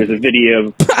said nothing. There's a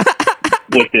video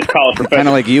with this college professor, kind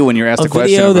of like you when you're asked a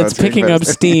question. Video that's picking up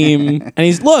steam, and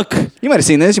he's look. You might have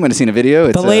seen this. You might have seen a video.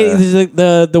 It's the lady,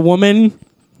 the woman.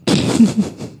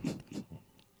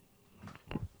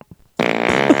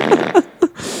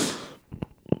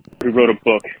 who wrote a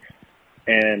book,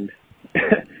 and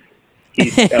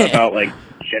he's about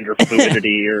gender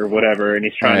fluidity or whatever, and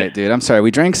he's trying All right, dude, I'm sorry.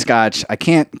 We drank scotch. I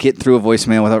can't get through a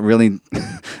voicemail without really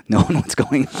knowing what's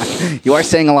going on. You are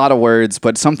saying a lot of words,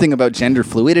 but something about gender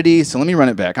fluidity, so let me run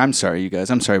it back. I'm sorry, you guys.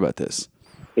 I'm sorry about this.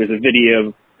 There's a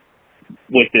video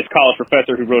with this college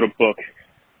professor who wrote a book,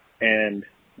 and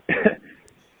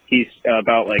he's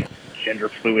about gender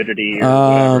fluidity or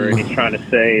whatever, and he's trying to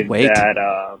say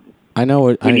that I know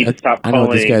what we need to stop I know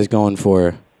what this guy's going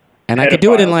for. And I could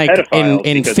do it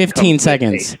in 15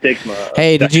 seconds.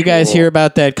 Hey, did you guys hear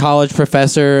about that college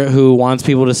professor who wants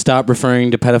people to stop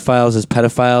referring to pedophiles as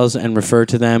pedophiles and refer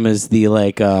to them as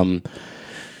the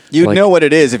You'd know what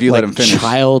it is if you let him finish.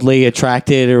 Childly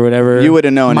attracted or whatever. You would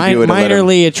have known if you would have let him.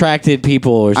 Minorly attracted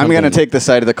people or something. I'm going to take the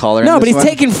side of the caller. No, but he's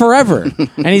taking forever.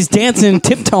 And he's dancing,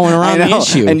 tiptoeing around the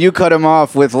issue. And you cut him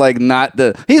off with not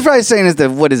the... He's probably saying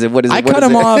what is it? I cut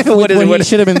him off with what he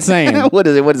should have been saying. What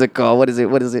is it? What is it called? What is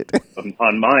it?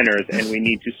 On minors, and we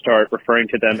need to start referring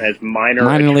to them as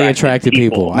minorly attracted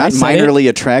people. Not minorly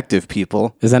attractive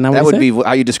people. Is that not what that would be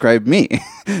how you describe me.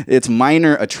 It's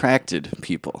minor attracted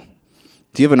people.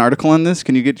 Do you have an article on this?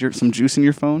 Can you get some juice in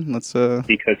your phone? Let's.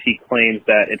 Because he claims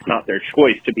that it's not their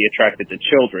choice to be attracted to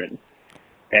children,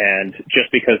 and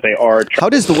just because they are. How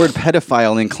does the word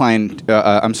pedophile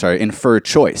infer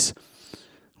choice?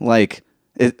 All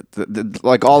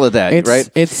of that,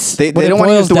 right? They don't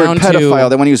want to use the word pedophile.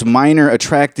 They want to use minor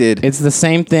attracted. It's the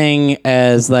same thing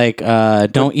as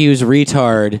don't use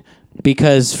retard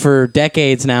because for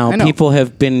decades now, people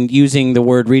have been using the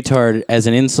word retard as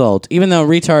an insult, even though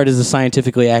retard is a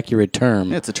scientifically accurate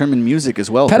term. Yeah, it's a term in music as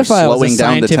well. Pedophile for slowing is a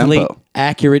down the scientifically tempo.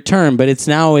 accurate term, but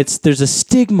there's a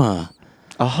stigma.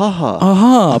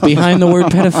 Aha. Behind the word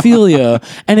pedophilia,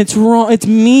 and it's wrong. It's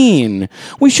mean.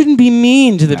 We shouldn't be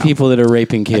mean to the people that are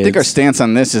raping kids. I think our stance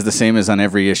on this is the same as on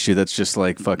every issue that's just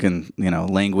like fucking,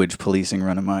 language policing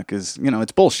run amok is,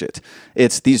 it's bullshit.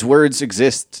 It's these words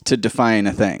exist to define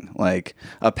a thing. Like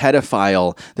a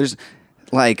pedophile, there's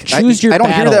like Choose your I don't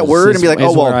hear that battles word and be like, is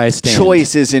oh where I stand.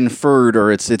 choice is inferred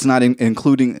or it's not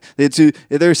including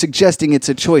they're suggesting it's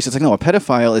a choice. It's like no, a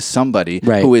pedophile is somebody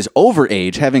who is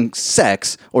overage having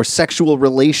sex or sexual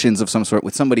relations of some sort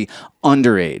with somebody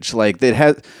underage. Like that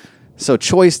has. So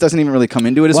choice doesn't even really come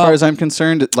into it as far as I'm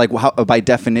concerned. Like by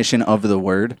definition of the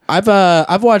word.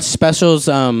 I've watched specials.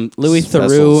 Louis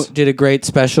Theroux did a great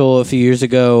special a few years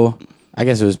ago. I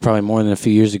guess it was probably more than a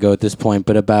few years ago at this point,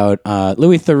 but about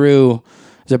Louis Theroux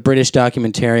is a British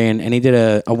documentarian, and he did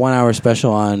a 1-hour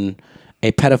special on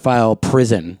a pedophile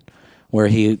prison where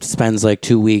he spends like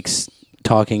 2 weeks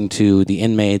talking to the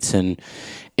inmates, and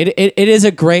it is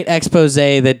a great expose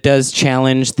that does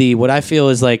challenge what I feel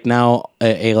is like now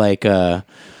a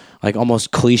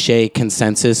almost cliche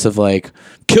consensus of like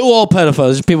kill all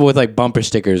pedophiles. There's people with like bumper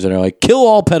stickers that are like kill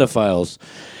all pedophiles.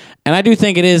 And I do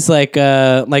think it is like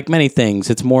many things.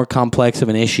 It's more complex of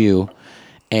an issue.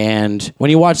 And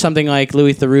when you watch something like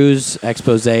Louis Theroux's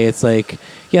expose, it's like,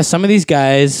 yeah, some of these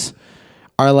guys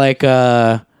are like,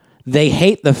 they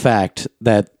hate the fact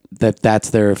that that's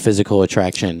their physical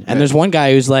attraction. And there's one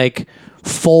guy who's like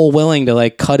full willing to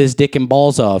like cut his dick and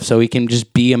balls off so he can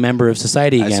just be a member of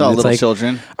society again. I saw It's Little like,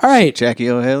 Children. All right. Jackie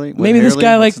O'Haley. Maybe this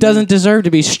guy like doesn't deserve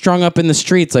to be strung up in the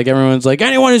streets. Like everyone's like,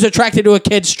 anyone who's attracted to a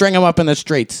kid, string him up in the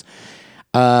streets.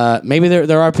 Maybe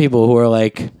there are people who are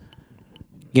like,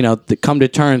 that come to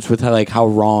terms with how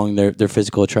wrong their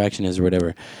physical attraction is or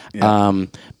whatever. Yeah.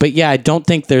 But yeah, I don't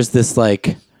think there's this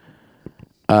like,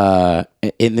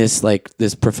 in this like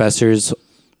this professor's,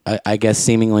 I guess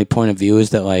seemingly point of view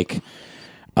is that like.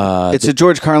 It's a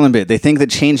George Carlin bit. They think that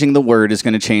changing the word is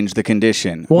going to change the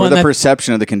condition or the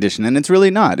perception of the condition, and it's really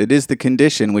not. It is the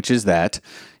condition, which is that,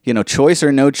 choice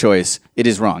or no choice, it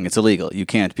is wrong. It's illegal. You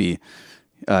can't be,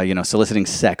 soliciting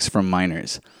sex from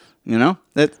minors.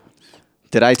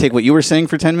 Did I take what you were saying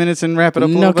for 10 minutes and wrap it up?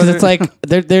 No, because it's like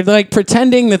they're like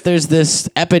pretending that there's this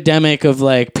epidemic of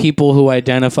like people who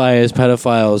identify as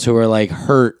pedophiles who are like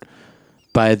hurt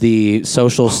by the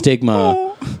social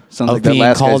stigma. Sounds of like that being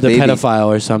last called a guy's baby. pedophile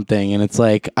or something, and it's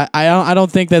like I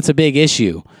don't think that's a big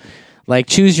issue. Like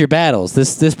choose your battles.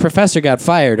 This professor got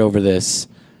fired over this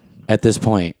at this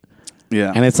point.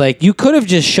 Yeah, and it's like you could have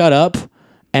just shut up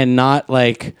and not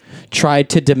like tried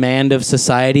to demand of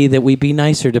society that we be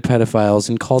nicer to pedophiles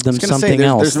and called them something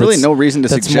else. There's really no reason to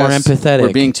that's suggest more empathetic.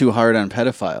 we're being too hard on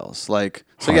pedophiles. Like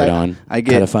I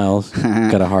get pedophiles.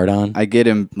 Got a hard on. I get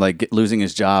him losing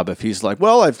his job if he's like,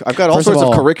 well, I've got all sorts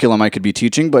of curriculum I could be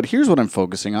teaching, but here's what I'm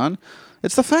focusing on.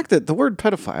 It's the fact that the word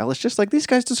pedophile is just like these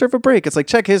guys deserve a break. It's like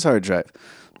check his hard drive.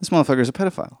 This motherfucker's a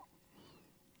pedophile.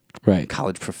 Right.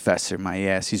 College professor, my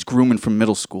ass. He's grooming from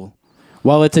middle school.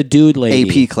 Well, it's a dude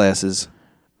lady. AP classes.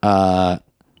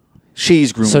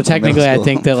 She's grooming. So technically, I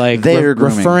think that like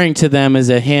referring to them as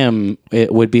a him,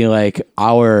 it would be like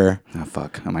our. Oh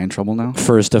fuck! Am I in trouble now?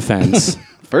 First offense.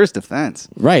 First offense.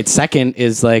 Right. Second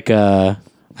is like I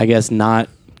guess not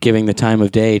giving the time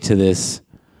of day to this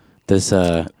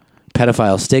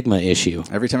pedophile stigma issue.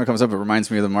 Every time it comes up, it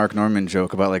reminds me of the Mark Norman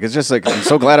joke about like it's just like I'm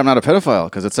so glad I'm not a pedophile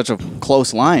because it's such a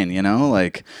close line,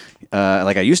 like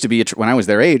I used to be when I was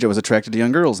their age, I was attracted to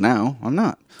young girls. Now I'm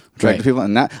not attracted to people.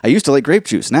 And I used to like grape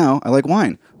juice. Now I like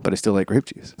wine, but I still like grape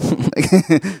juice.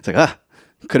 It's like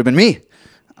could have been me.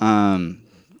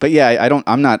 But yeah,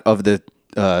 I'm not of the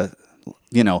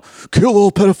kill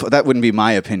all pedophiles. That wouldn't be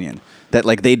my opinion. That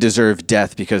like they deserve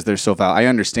death because they're so foul. I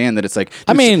understand that it's like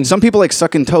some people like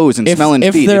sucking toes and smelling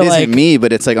feet. It isn't me,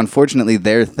 but it's like unfortunately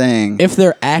their thing. If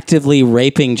they're actively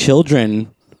raping children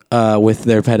with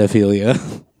their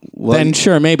pedophilia, then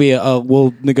sure, maybe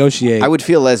we'll negotiate. I would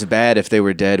feel less bad if they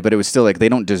were dead, but it was still like they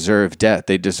don't deserve death.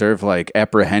 They deserve like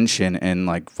apprehension and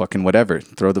like fucking whatever.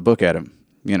 Throw the book at them.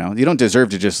 You don't deserve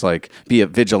to just like be a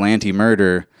vigilante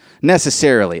murderer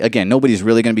necessarily. Again, nobody's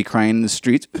really going to be crying in the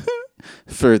streets.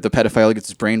 For the pedophile who gets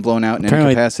his brain blown out in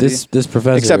any capacity. This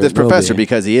professor, except this professor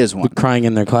because he is one crying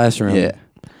in their classroom. Yeah.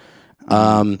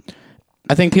 I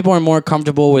think people are more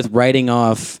comfortable with writing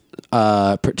off,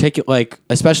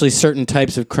 especially certain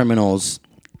types of criminals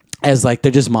as like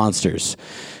they're just monsters.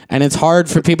 And it's hard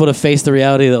for people to face the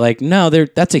reality that like, no,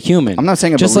 that's a human. I'm not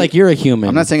saying like you're a human.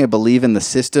 I'm not saying I believe in the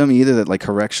system either, that like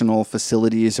correctional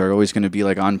facilities are always going to be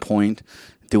like on point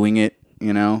doing it,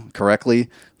 correctly.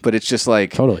 But it's just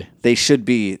like totally they should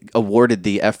be awarded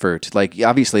the effort. Like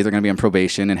obviously they're going to be on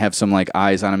probation and have some like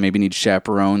eyes on them, maybe need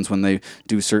chaperones when they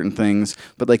do certain things.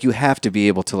 But like you have to be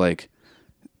able to like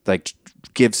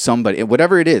give somebody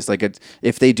whatever it is. Like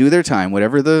if they do their time,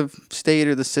 whatever the state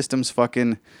or the system's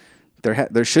fucking.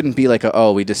 There shouldn't be like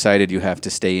we decided you have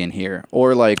to stay in here,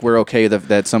 or like we're okay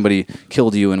that somebody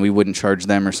killed you and we wouldn't charge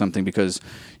them or something because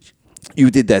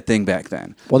you did that thing back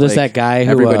then. Well, there's that guy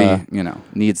who everybody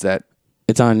needs that.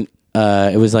 It's on.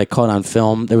 It was like caught on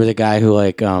film. There was a guy who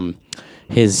like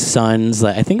his son's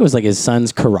I think it was like his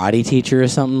son's karate teacher or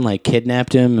something like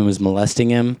kidnapped him and was molesting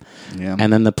him. Yeah.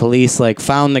 And then the police like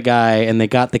found the guy and they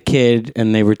got the kid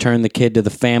and they returned the kid to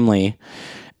the family.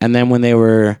 And then when they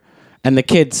were. And the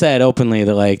kid said openly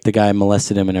that like the guy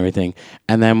molested him and everything.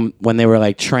 And then when they were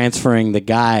like transferring the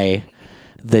guy,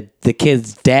 the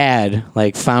kid's dad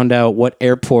like found out what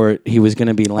airport he was going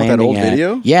to be landing that old at.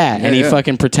 video? Yeah, and he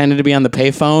fucking pretended to be on the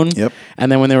payphone. Yep.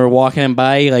 And then when they were walking him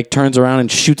by, he like turns around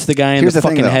and shoots the guy in the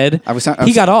fucking head.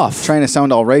 He got off. Trying to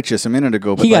sound all righteous a minute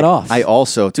ago, but he got off. I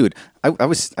also, dude,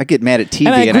 I get mad at TV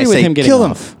and I agree with say him kill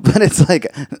him, off. but it's like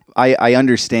I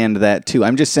understand that too.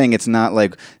 I'm just saying it's not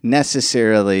like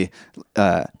necessarily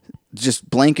just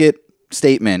blanket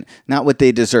statement, not what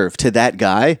they deserve. To that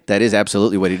guy, that is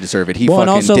absolutely what he deserved. He fucking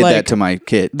also, did like, that to my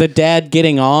kid. The dad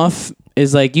getting off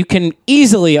is like you can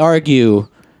easily argue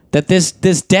that this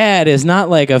dad is not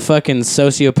like a fucking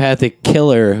sociopathic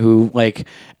killer who like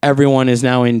everyone is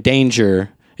now in danger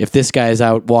if this guy is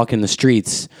out walking the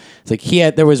streets. It's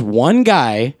like there was one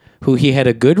guy who he had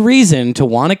a good reason to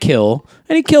want to kill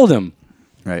and he killed him.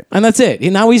 Right. And that's it.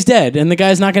 Now he's dead and the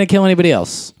guy's not going to kill anybody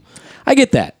else. I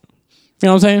get that. You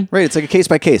know what I'm saying? Right. It's like a case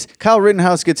by case. Kyle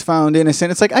Rittenhouse gets found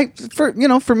innocent. It's like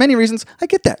for many reasons, I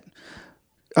get that.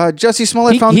 Jussie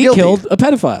Smollett found guilty. He killed a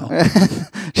pedophile.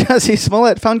 Jussie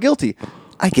Smollett found guilty.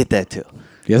 I get that too.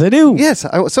 Yes, I do. Yes.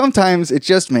 Sometimes it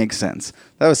just makes sense.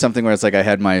 That was something where it's like I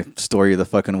had my story of the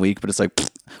fucking week, but it's like, what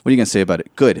are you gonna say about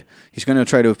it? Good. He's gonna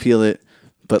try to appeal it,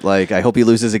 but like I hope he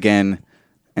loses again,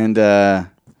 and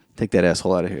take that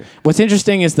asshole out of here. What's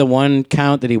interesting is the one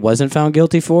count that he wasn't found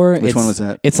guilty for. Which one was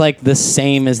that? It's like the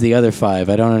same as the other 5.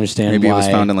 I don't understand Maybe why. it was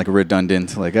found in like a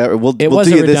redundant. Like we'll It do was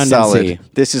a you this redundancy. solid.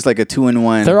 This is like a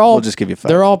 2-in-1. We'll just give you 5.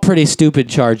 They're all pretty stupid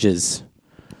charges.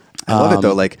 I love it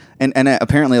though. Like and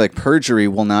apparently like perjury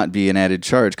will not be an added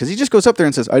charge because he just goes up there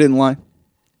and says I didn't lie.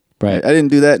 Right. I didn't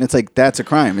do that, and it's like that's a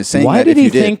crime. It's saying Why that did if he you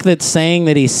think that saying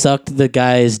that he sucked the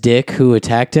guy's dick who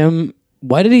attacked him?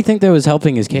 Why did he think that was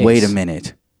helping his case? Wait a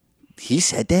minute. He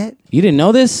said that? You didn't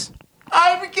know this?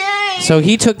 I'm gay. So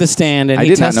he took the stand and I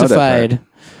he did not know that testified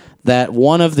that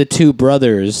one of the 2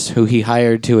 brothers who he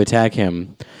hired to attack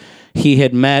him, he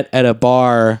had met at a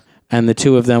bar and the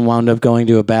 2 of them wound up going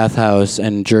to a bathhouse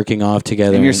and jerking off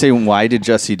together. And you're saying why did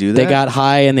Jussie do that? They got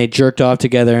high and they jerked off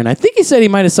together, and I think he said he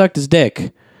might have sucked his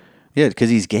dick. Yeah, because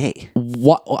he's gay.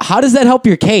 How does that help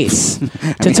your case?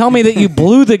 To tell me that you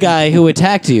blew the guy who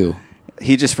attacked you?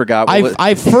 He just forgot.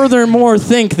 I furthermore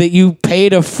think that you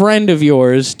paid a friend of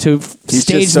yours to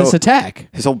stage this attack.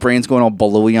 His whole brain's going all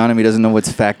balloey on him. He doesn't know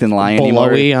what's fact and lie anymore.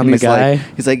 Balloey on the guy.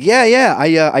 He's like, yeah.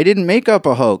 I didn't make up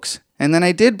a hoax, and then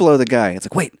I did blow the guy. It's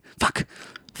like, wait, fuck.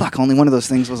 Only one of those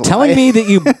things was a Telling lie. me that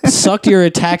you sucked your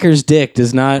attacker's dick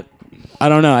does not. I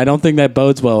don't know. I don't think that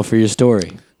bodes well for your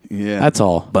story. Yeah, that's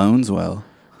all. Bones well.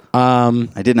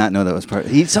 I did not know that was part.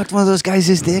 He sucked one of those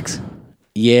guys' dicks.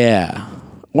 Yeah,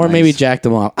 or maybe jacked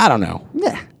them off. I don't know.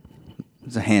 Yeah, it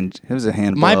was a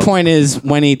hand. My blow. point is,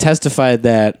 when he testified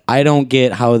that, I don't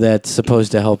get how that's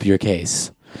supposed to help your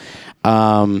case.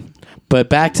 But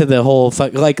back to the whole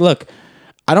look.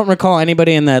 I don't recall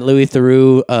anybody in that Louis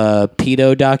Theroux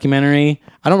pedo documentary.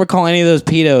 I don't recall any of those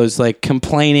pedos like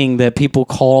complaining that people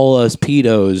call us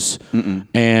pedos.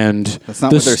 And That's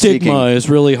not the what they're stigma seeking. is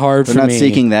really hard They're for not me.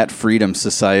 seeking that freedom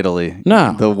societally.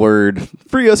 No. The word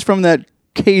free us from that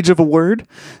cage of a word.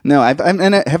 No,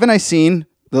 haven't I seen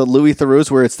the Louis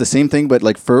Theroux's where it's the same thing, but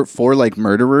like for like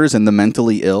murderers and the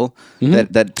mentally ill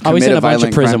that Oh, he's commit in a a bunch of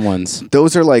violent prison crime. ones.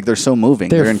 Those are like they're so moving.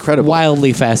 They're incredible,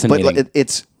 wildly fascinating. But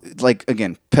it's like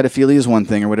again, pedophilia is one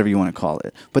thing or whatever you want to call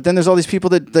it. But then there's all these people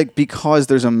that like because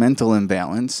there's a mental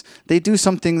imbalance, they do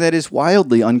something that is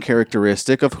wildly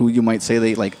uncharacteristic of who you might say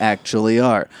they like actually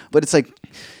are. But it's like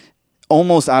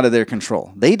almost out of their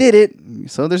control. They did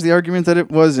it, so there's the argument that it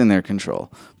was in their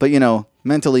control. But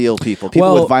mentally ill people,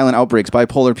 people with violent outbreaks,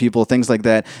 bipolar people, things like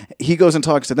that. He goes and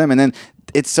talks to them, and then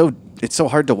it's so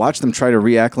hard to watch them try to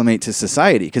reacclimate to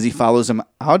society because he follows them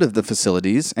out of the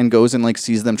facilities and goes and like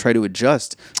sees them try to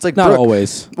adjust. It's like Not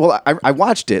always. Well, I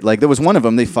watched it. Like there was one of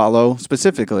them they follow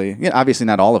specifically. Yeah, obviously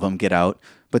not all of them get out,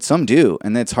 but some do,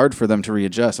 and it's hard for them to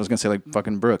readjust. I was gonna say like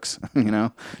fucking Brooks, you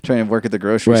know, trying to work at the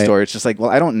grocery Right. store. It's just like, well,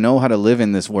 I don't know how to live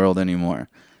in this world anymore,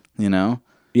 you know.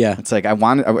 Yeah. It's like I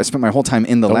spent my whole time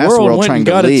in the last world world went trying and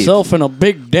to got leave. itself in a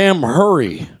big damn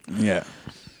hurry. Yeah.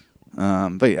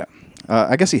 But yeah,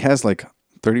 I guess he has like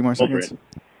 30 more seconds. Children.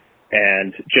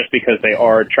 And just because they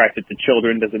are attracted to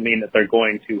children doesn't mean that they're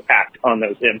going to act on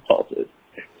those impulses.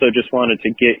 So just wanted to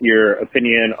get your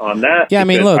opinion on that. Yeah, I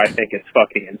mean, because look. I think it's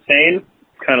fucking insane.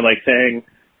 Kind of like saying,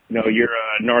 you know, you're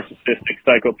a narcissistic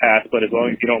psychopath, but as long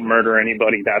as you don't murder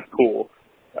anybody, that's cool.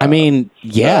 I mean,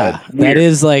 yeah, that weird.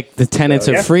 is like the tenets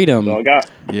So, yeah, of freedom. that's all I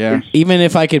got. Yeah. Even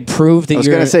if I could prove that I was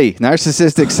you're gonna say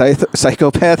narcissistic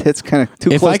psychopath. It's kind of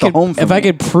too close to home for if me. I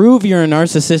could prove you're a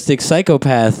narcissistic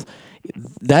psychopath,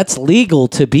 that's legal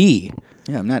to be.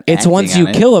 Yeah, I'm not. It's acting once you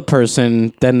on it. kill a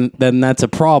person, then that's a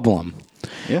problem.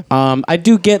 Yeah. I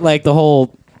do get like the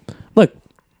whole look.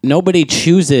 Nobody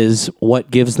chooses what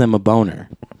gives them a boner.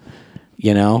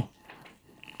 You know,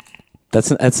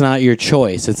 that's not your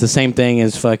choice. It's the same thing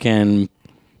as fucking,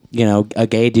 you know, a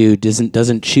gay dude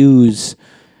doesn't choose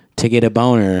to get a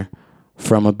boner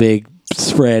from a big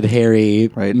spread hairy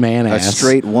man A ass.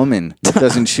 straight woman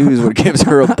doesn't choose what gives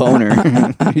her a boner.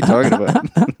 What are you talking about?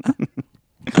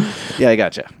 Yeah, I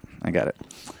gotcha. I got it.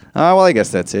 Well, I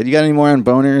guess that's it. You got any more on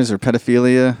boners or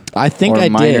pedophilia? I think or I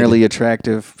did. minorly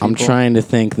attractive people? I'm trying to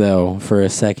think though for a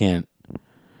second.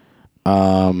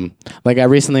 Like I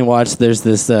recently watched. There's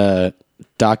this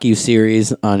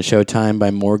docu-series on Showtime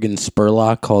by Morgan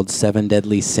Spurlock called 7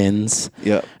 Deadly Sins.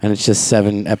 Yep. And it's just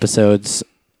 7 episodes,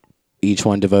 each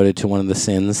one devoted to one of the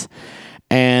sins.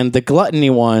 And the gluttony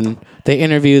one, they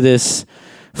interview this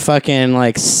fucking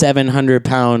like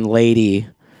 700-pound lady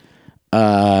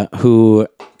who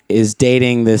is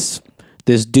dating this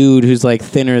dude who's like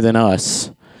thinner than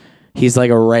us. He's like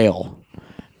a rail.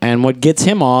 And what gets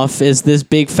him off is this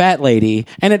big fat lady.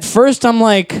 And at first I'm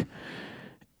like,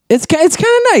 it's kind of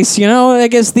nice, you know? I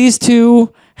guess these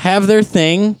two have their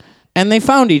thing and they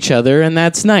found each other and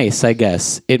that's nice, I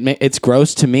guess. It's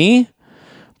gross to me,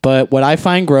 but what I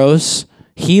find gross,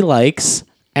 he likes,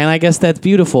 and I guess that's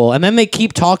beautiful. And then they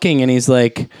keep talking and he's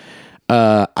like,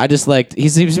 I just like,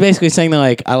 he's basically saying that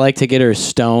like, I like to get her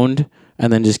stoned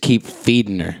and then just keep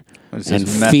feeding her. And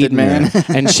feeding her.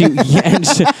 And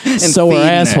so her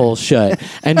asshole shut.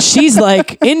 And she's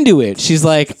like into it. She's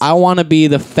like, I want to be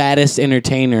the fattest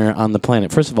entertainer on the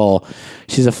planet. First of all,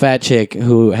 she's a fat chick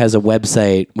who has a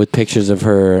website with pictures of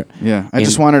her. Yeah, I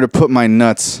just want her to put my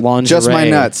nuts. Lingerie Just my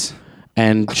nuts.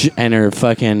 And her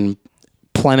fucking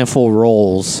plentiful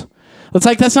rolls. It's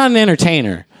like, that's not an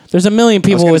entertainer. There's a million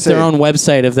people with their own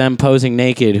website of them posing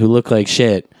naked who look like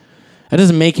shit. That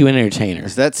doesn't make you an entertainer.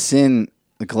 Is that sin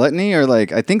the gluttony, or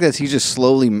like I think that's he's just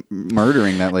slowly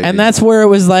murdering that lady? And that's where it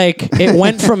was like, it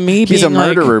went from me being he's a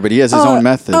murderer, like, but he has his own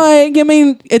method. I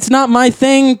mean, it's not my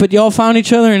thing, but y'all found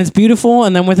each other and it's beautiful.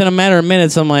 And then within a matter of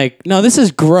minutes, I'm like, no, this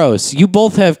is gross. You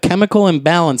both have chemical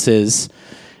imbalances,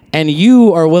 and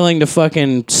you are willing to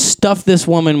fucking stuff this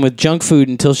woman with junk food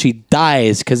until she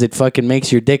dies because it fucking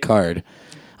makes your dick hard.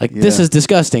 Like, this is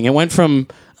disgusting. It went from,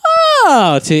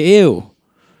 oh, to ew.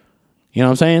 You know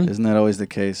what I'm saying? Isn't that always the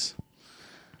case?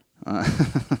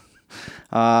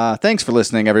 Thanks for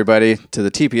listening, everybody, to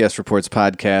the TPS Reports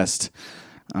podcast.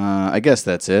 I guess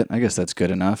that's it. I guess that's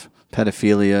good enough.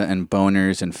 Pedophilia and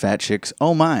boners and fat chicks.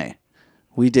 Oh, my.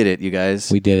 We did it, you guys.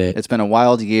 We did it. It's been a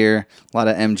wild year. A lot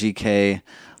of MGK.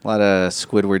 A lot of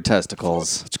Squidward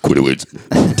testicles. Squidward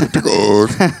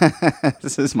testicles.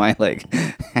 This is my like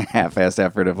half-assed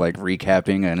effort of like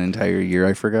recapping an entire year.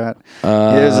 I forgot.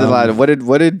 There's a lot of what did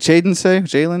Jaden say?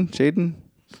 Jaden.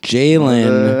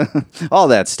 All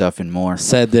that stuff and more.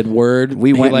 Said that Word.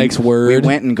 He likes Word. We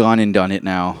went and gone and done it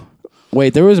now.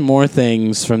 Wait, there was more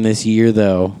things from this year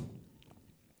though.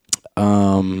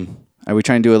 Are we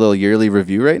trying to do a little yearly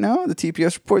review right now? The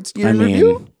TPS Reports year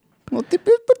review.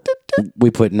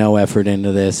 We put no effort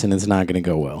into this, and it's not going to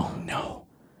go well. No.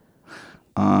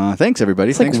 Thanks, everybody.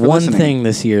 It's Thanks like for one listening. thing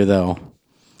this year, though.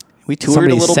 We toured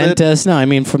somebody a little sent bit. us. No, I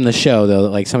mean from the show though.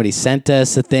 Like somebody sent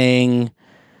us a thing.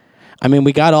 I mean,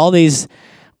 we got all these.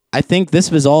 I think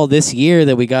this was all this year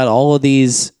that we got all of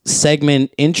these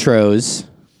segment intros.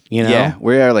 You know? Yeah,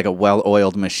 we are like a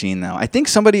well-oiled machine now. I think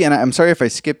somebody, and I'm sorry if I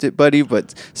skipped it, buddy,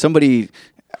 but somebody,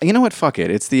 you know what? Fuck it.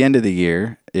 It's the end of the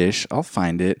year. ish. I'll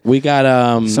find it. We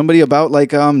got somebody about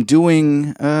like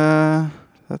doing. I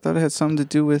thought it had something to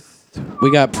do with.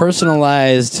 We got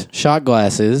personalized shot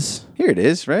glasses. Here it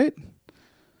is, right?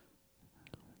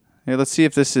 Hey, let's see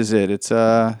if this is it. It's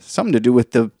something to do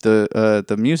with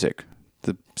the music,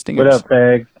 the stingers. What up,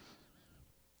 Fags?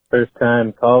 First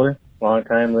time caller, long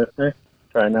time listener.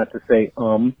 Try not to say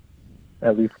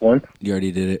at least once. You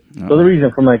already did it. So the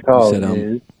reason for my call said,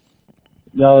 is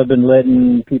y'all have been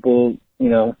letting people,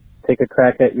 take a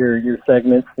crack at your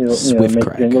segments, make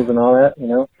crack. jingles and all that,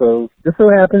 So just so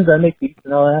happens I make beats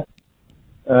and all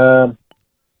that.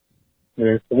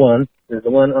 There's the one.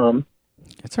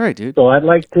 That's all right, dude. So I'd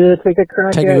like to take a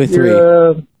crack at with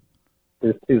your.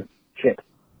 There's 2. Shit.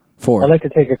 4. I'd like to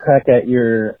take a crack at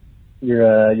your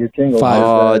jingle. 5.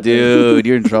 Oh, dude,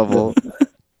 you're in trouble.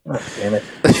 Oh, damn it.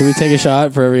 Should we take a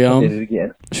shot for every I did it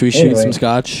again. Should we shoot some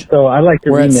scotch? So I'd like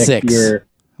to We're at remix 6. your.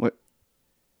 What?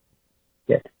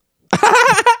 Yeah.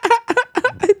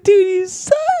 Dude, you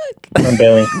suck. I'm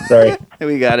bailing. Sorry.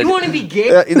 We got it. You want to be gay?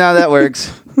 Now that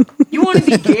works. You want to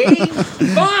be gay?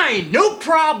 Fine, no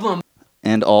problem.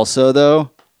 And also,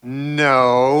 though,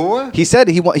 no. he said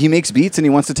he makes beats and he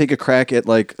wants to take a crack at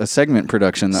like a segment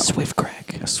production. Swift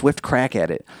crack. A swift crack at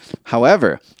it.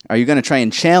 However, are you going to try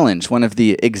and challenge one of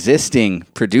the existing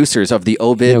producers of the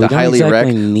Obit, Yeah, we the don't Highly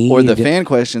exactly Wrecked, or the need fan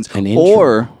questions? an intro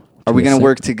Or are we to a going to segment.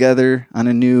 work together on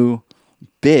a new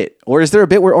bit? Or is there a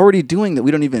bit we're already doing that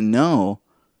we don't even know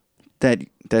that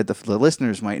the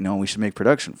listeners might know and we should make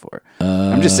production for?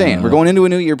 I'm just saying, we're going into a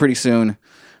new year pretty soon.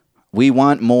 We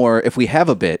want more. If we have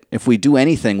a bit, if we do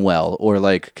anything well or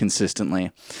like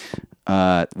consistently,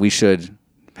 we should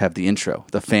have the intro,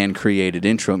 the fan created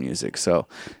intro music. So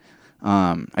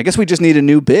I guess we just need a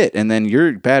new bit, and then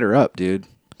you're batter up, dude.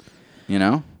 You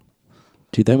know,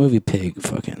 dude, that movie Pig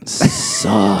fucking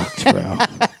sucked, bro.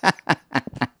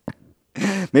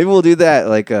 Maybe we'll do that,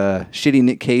 like a shitty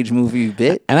Nick Cage movie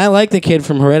bit. And I like the kid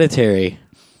from Hereditary.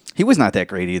 He was not that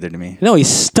great either to me. No, he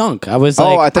stunk. I was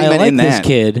like, I thought you meant like in this that.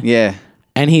 kid. Yeah.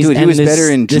 And he was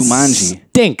better in this Jumanji.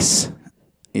 Stinks.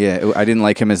 Yeah, I didn't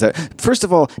like him as that. First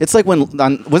of all, it's like when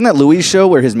wasn't that Louis' show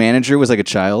where his manager was like a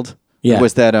child? Yeah. Or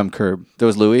was that Curb? That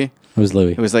was Louis. It was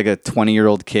Louis. It was like a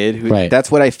 20-year-old kid. Who, Right.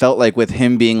 That's what I felt like with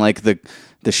him being like the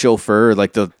chauffeur,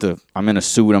 like the I'm in a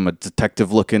suit, I'm a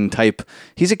detective looking type.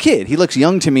 He's a kid. He looks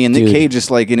young to me, and Nick Dude, Cage is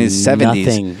like in his 70s.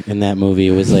 Nothing in that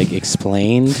movie was like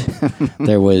explained.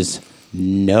 There was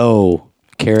no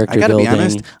character I gotta building. be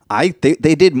honest.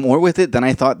 They did more with it than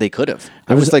I thought they could have.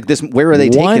 I was like, this. Where are they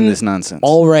taking One this nonsense?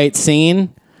 All right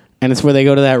scene, and it's where they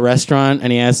go to that restaurant,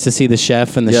 and he asks to see the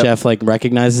chef, and the Yep. chef like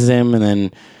recognizes him, and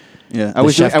then Yeah, the I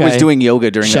was chef doing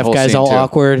yoga during that chef whole guy's scene all too.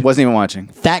 awkward. Wasn't even watching.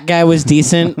 That guy was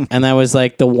decent, and that was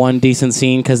like the one decent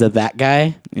scene because of that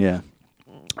guy. Yeah.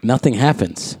 Nothing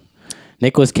happens.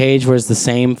 Nicolas Cage wears the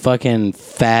same fucking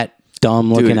fat,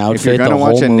 dumb looking Dude, outfit. if you're gonna the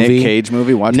watch whole a movie. Nick Cage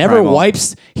movie, watch Never Primal.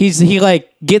 wipes. He like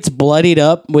gets bloodied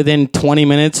up within 20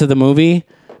 minutes of the movie,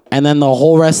 and then the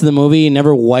whole rest of the movie he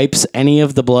never wipes any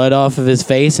of the blood off of his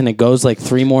face, and it goes like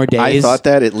 3 more days. I thought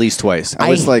that at least twice. I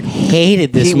was like,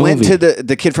 hated this he movie. went to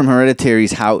the kid from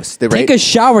Hereditary's house. Take a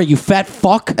shower, you fat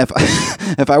fuck.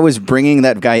 If I was bringing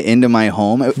that guy into my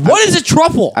home, What is a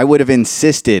truffle? I would have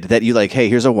insisted that you like, hey,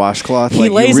 here's a washcloth. He Like,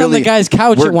 you lays on the really- guy's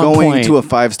couch We're at one going point. to a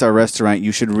 5-star restaurant.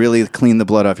 You should really clean the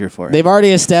blood off your forehead. They've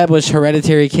already established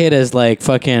Hereditary Kid as like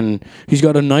fucking. He's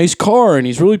got a nice car and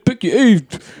he's really picky. Hey,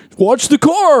 watch the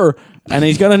car. And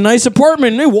he's got a nice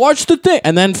apartment. Hey, watch the thing.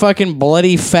 And then fucking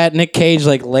bloody fat Nick Cage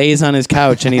like lays on his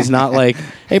couch and he's not like,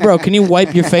 hey bro, can you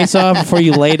wipe your face off before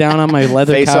you lay down on my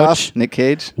leather Face couch? off, Nick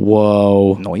Cage.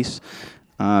 Whoa. Noise.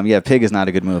 Yeah, Pig is not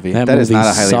a good movie. That That is movie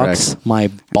not a highly sucks recommended. my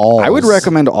balls. I would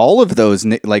recommend all of those.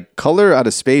 Like Color Out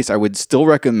of Space, I would still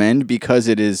recommend because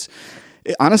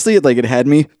honestly, it had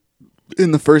me in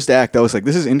the first act. I was like,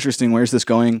 this is interesting. Where's this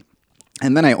going?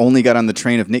 And then I only got on the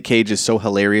train of Nick Cage is so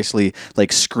hilariously like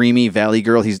screamy Valley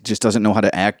Girl. He just doesn't know how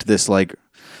to act this like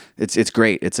it's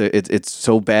great. It's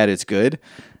so bad it's good.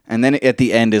 And then at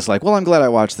the end is like, well, I'm glad I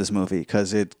watched this movie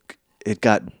because it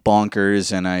got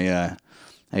bonkers and I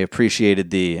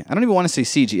appreciated I don't even want to say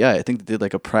CGI. I think they did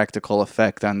like a practical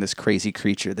effect on this crazy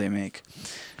creature they make.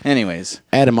 Anyways,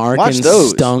 Adam watch Arkin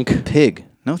those. stunk. Pig.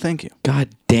 No, thank you. God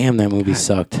damn, that movie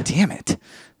sucked. Damn it.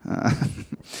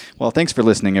 Well, thanks for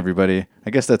listening, everybody.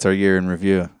 I guess that's our year in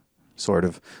review, sort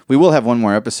of. We will have one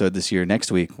more episode this year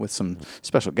next week with some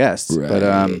special guests. Right.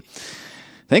 But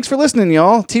thanks for listening,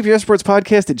 y'all. TPS Sports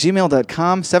Podcast at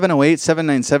gmail.com,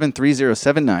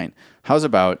 708-797-3079. How's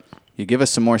about you give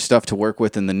us some more stuff to work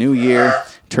with in the new year?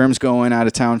 Term's going out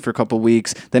of town for a couple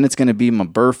weeks. Then it's going to be my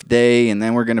birthday, and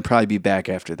then we're going to probably be back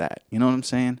after that. You know what I'm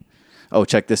saying? Oh,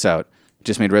 check this out.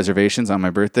 Just made reservations on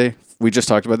my birthday. We just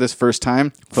talked about this. First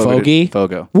time. Fogo.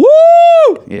 Fogo.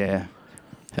 Woo! Yeah.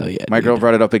 Hell yeah. My girl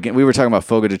brought it up again. We were talking about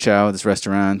Fogo de Chao, this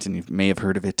restaurant, and you may have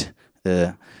heard of it.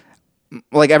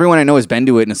 Like everyone I know has been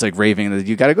to it, and it's like raving that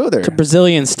you got to go there. It's a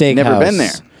Brazilian steakhouse. Never been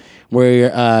there.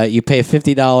 Where you pay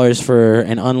 $50 for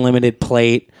an unlimited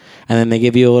plate, and then they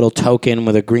give you a little token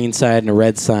with a green side and a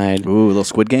red side. Ooh, a little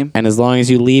Squid Game. And as long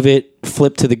as you leave it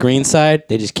flipped to the green side,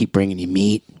 they just keep bringing you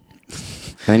meat.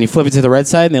 And then you flip it to the red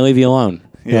side, and they leave you alone.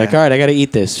 You're like, all right, I got to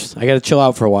eat this. I got to chill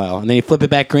out for a while. And then you flip it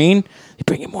back green, they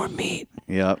bring you more meat.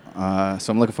 Yep.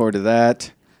 So I'm looking forward to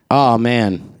that. Oh,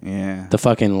 man. Yeah. The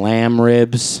fucking lamb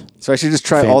ribs. So I should just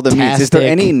try all the meats. Is there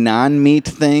any non-meat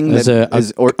thing There's that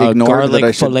is ignored garlic that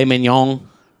I should... filet mignon.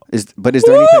 But is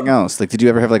there anything else? Like, did you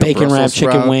ever have like bacon a Brussels wrapped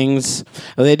chicken sprout? wings?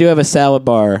 Oh, they do have a salad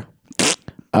bar.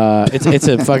 It's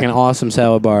a fucking awesome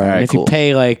salad bar. right, and if cool. you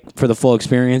pay like for the full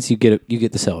experience, you get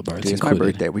the salad bar. Dude, it's my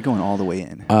birthday. We're going all the way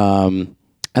in.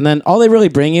 And then all they really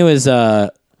bring you is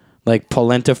like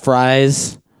polenta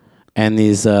fries and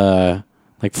these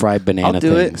like fried banana I'll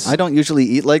do things. it. I don't usually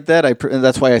eat like that.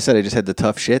 That's why I said I just had the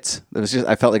tough shits. It was just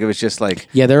I felt like it was just like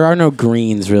Yeah, there are no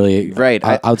greens really. Right,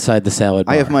 outside the salad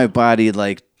bar. I have my body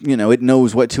like it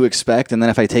knows what to expect, and then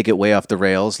if I take it way off the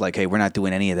rails, like hey, we're not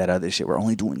doing any of that other shit. We're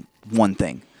only doing one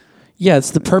thing. Yeah,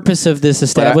 it's the purpose of this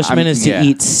establishment is to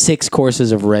eat 6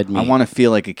 courses of red meat. I want to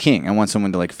feel like a king. I want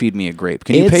someone to like feed me a grape.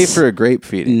 Can you pay for a grape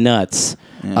feeding? Nuts.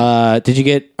 Yeah.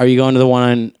 Are you going to the one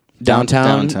on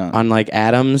downtown? Downtown. On like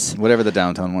Adams? Whatever the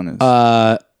downtown one is.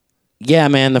 Yeah,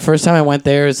 man. The first time I went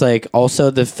there is like also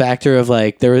the factor of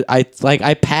like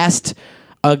I passed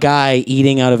a guy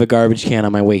eating out of a garbage can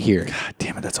on my way here. God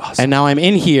damn it, that's awesome. And now I'm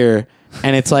in here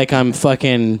and it's like I'm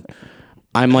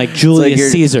like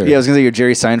Julius Caesar. Yeah, I was gonna say you're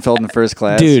Jerry Seinfeld in first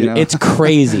class. Dude, it's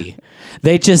crazy.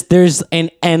 There's an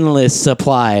endless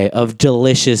supply of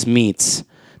delicious meats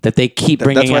that they keep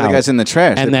bringing out. That's why the guy's in the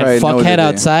trash. And They that probably know fuckhead that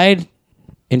outside,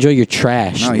 enjoy your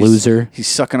trash, No, loser. He's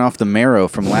sucking off the marrow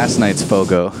from last night's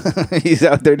Fogo. He's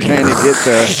out there trying to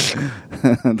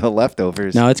get the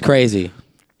leftovers. No, it's crazy.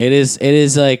 It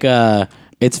is like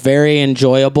it's very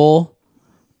enjoyable.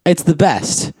 It's the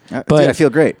best. Dude, But I feel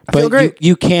great. I feel great.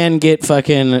 You can get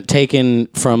fucking taken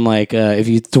from like if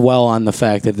you dwell on the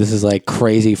fact that this is like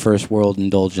crazy first world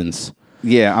indulgence.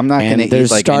 Yeah, I'm not And gonna eat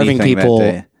there's like starving anything people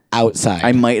that day. outside.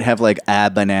 I might have like a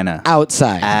banana.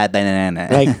 Outside. A banana.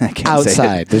 Like I can't say it.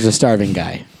 outside. There's a starving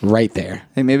guy right there.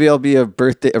 Hey, maybe I'll be a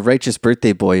righteous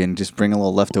birthday boy and just bring a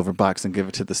little leftover box and give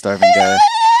it to the starving guy.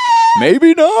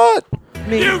 Maybe not.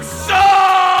 You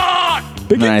suck!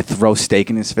 And then I throw steak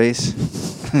in his face,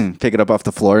 pick it up off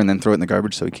the floor, and then throw it in the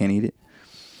garbage so he can't eat it.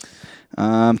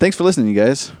 Thanks for listening, you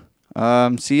guys.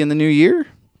 See you in the new year.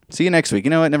 See you next week. You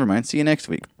know what? Never mind. See you next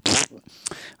week.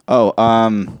 Oh,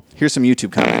 here's some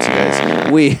YouTube comments, you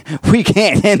guys. We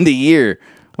can't end the year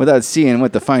without seeing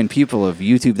what the fine people of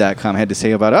YouTube.com had to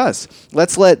say about us.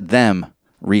 Let's let them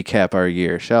recap our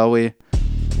year, shall we?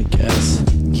 I guess.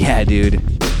 Yeah, dude.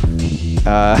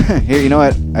 Here, you know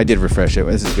what? I did refresh it.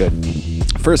 This is good.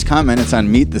 First comment, it's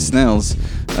on Meet the Snells.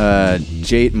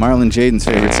 Marlon Jaden's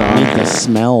favorite song. Meet the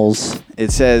Smells.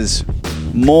 It says,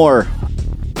 more.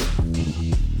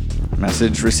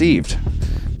 Message received.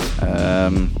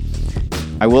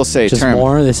 I will say, Just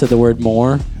more? They said the word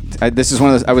more? This is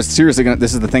one of those. I was seriously going to.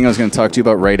 This is the thing I was going to talk to you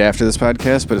about right after this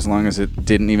podcast, but as long as it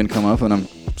didn't even come up and I'm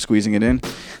squeezing it in,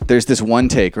 there's this one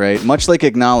take, right? Much like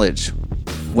Acknowledge.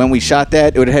 When we shot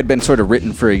that, it had been sort of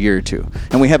written for a year or two.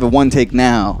 And we have a one take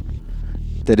now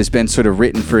that has been sort of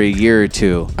written for a year or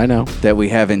two. I know. That we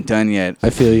haven't done yet.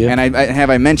 I feel you. And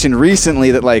I mentioned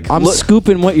recently that like... I'm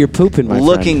scooping what you're pooping, my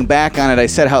Looking friend. back on it, I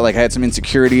said how like I had some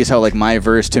insecurities, how like my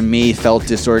verse to me felt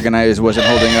disorganized, wasn't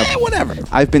holding up. Whatever.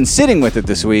 I've been sitting with it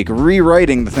this week,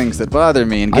 rewriting the things that bother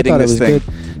me and getting this thing.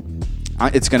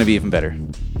 It's going to be even better.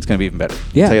 It's going to be even better.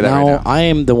 Yeah, I'll tell you that now, right now. I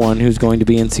am the one who's going to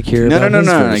be insecure about his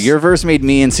No. verse. Your verse made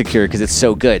me insecure because it's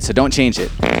so good, so don't change it.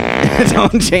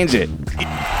 Don't change it.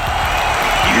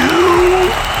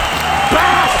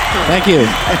 Thank you.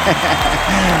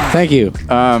 Thank you.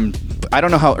 I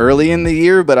don't know how early in the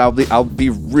year, but I'll be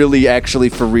really actually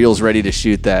for reals ready to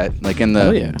shoot that like in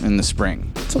the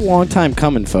spring. It's a long time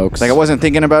coming, folks. Like I wasn't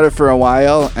thinking about it for a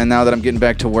while, and now that I'm getting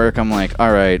back to work, I'm like,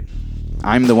 all right,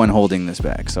 I'm the one holding this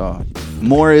back. So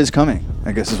more is coming,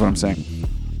 I guess is what I'm saying.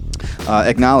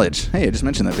 Acknowledge. Hey, I just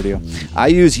mentioned that video. I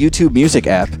use YouTube Music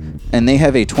app, and they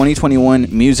have a 2021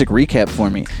 music recap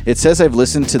for me. It says I've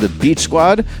listened to the Beach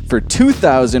Squad for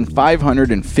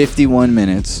 2,551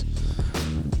 minutes.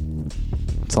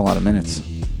 That's a lot of minutes.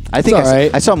 I think all right.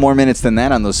 I saw more minutes than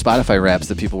that on those Spotify raps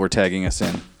that people were tagging us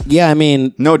in. Yeah, I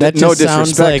mean, No that no just sounds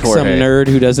disrespect, like some Jorge. nerd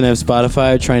who doesn't have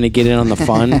Spotify trying to get in on the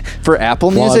fun. For Apple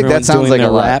While Music, that everyone's sounds doing like a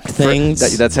their lot. rap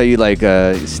things. That's how you like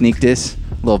sneak diss,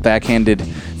 a little backhanded.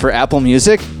 For Apple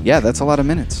Music, yeah, that's a lot of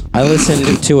minutes. I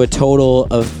listened to a total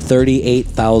of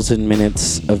 38,000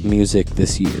 minutes of music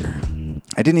this year.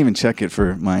 I didn't even check it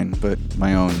for mine, but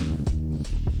my own.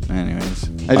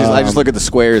 Anyways, I just look at the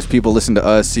squares. People listen to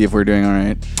us, see if we're doing all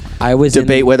right. I was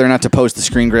debate whether or not to post the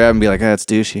screen grab and be like, it's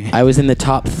douchey. I was in the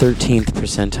top 13th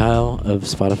percentile of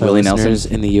Spotify Willie listeners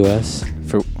Nelson? in the U.S.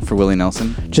 For Willie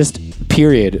Nelson? Just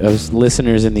period of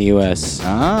listeners in the U.S.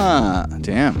 Ah,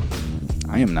 damn.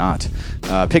 I am not.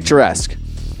 Picturesque.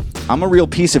 I'm a real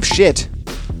piece of shit.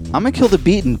 I'm gonna kill the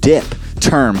beat and dip.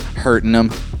 Term, hurting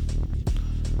them.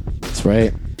 That's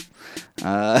right.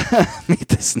 Meet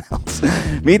the Snells.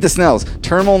 Meet the Snells.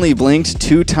 Term only blinked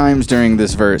 2 times during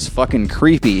this verse. Fucking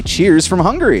creepy. Cheers from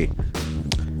Hungary.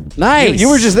 Nice. You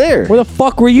were just there. Where the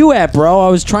fuck were you at, bro? I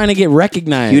was trying to get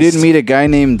recognized. You didn't meet a guy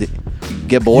named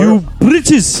Gabor? You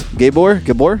bitches.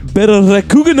 Gabor? Better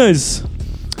recognize.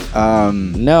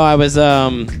 No, I was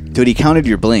Dude, he counted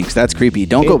your blinks. That's creepy.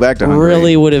 Don't go back to Hungary.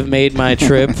 Really would have made my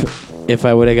trip if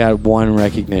I would have got one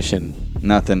recognition.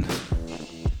 Nothing.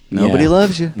 Nobody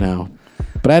loves you. No.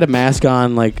 But I had a mask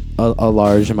on like a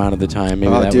large amount of the time.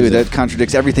 Maybe that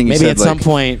contradicts everything you said. Maybe at some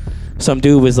point, some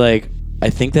dude was like, I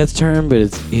think that's Term,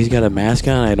 but he's got a mask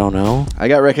on. I don't know. I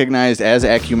got recognized as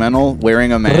Ecumenal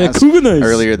wearing a mask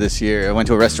earlier this year. I went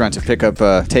to a restaurant to pick up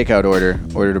a takeout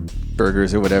ordered a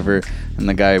burgers or whatever, and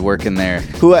the guy working there,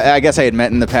 who I guess I had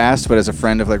met in the past, but as a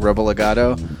friend of like Rebel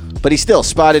Legato, but he still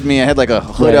spotted me. I had like a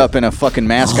hood up and a fucking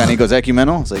mask on. He goes,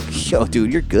 Ecumenal? I was like, yo,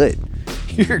 dude, you're good.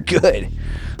 You're good.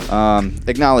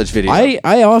 Acknowledge video.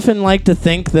 I often like to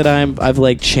think that I've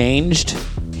like changed,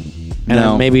 and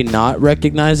I'm maybe not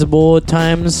recognizable at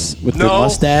times with the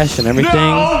mustache and everything.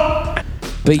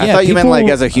 But yeah, I thought you meant like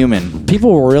as a human.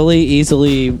 People really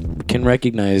easily can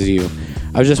recognize you.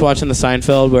 I was just watching the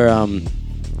Seinfeld where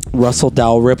Russell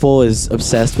Dalrymple is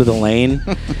obsessed with Elaine,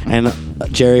 and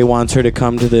Jerry wants her to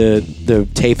come to the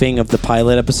taping of the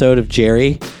pilot episode of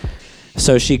Jerry.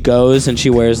 So she goes and she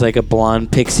wears like a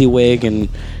blonde pixie wig and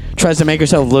tries to make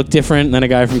herself look different. And then a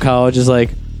guy from college is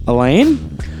like,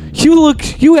 Elaine,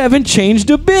 you haven't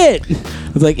changed a bit.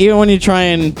 It's like, even when you try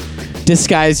and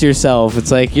disguise yourself,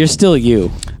 it's like, you're still you.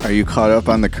 Are you caught up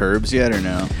on the Curbs yet or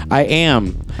no? I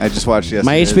am. I just watched yesterday.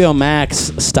 My HBO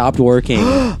Max stopped working.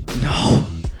 No.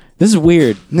 This is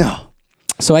weird. No.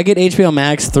 So I get HBO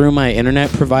Max through my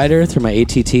internet provider, through my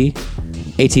ATT.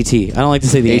 I don't like to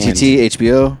say the ATT, and.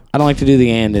 HBO. I don't like to do the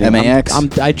and. MAX.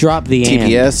 I dropped the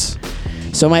TPS.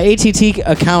 and. So my ATT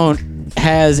account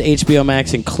has HBO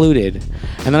Max included,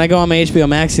 and then I go on my HBO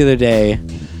Max the other day,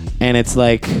 and it's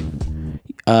like,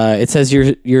 it says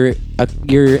your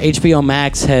HBO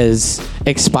Max has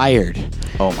expired.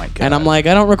 Oh my god! And I'm like,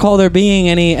 I don't recall there being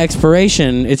any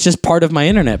expiration. It's just part of my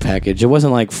internet package. It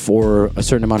wasn't like for a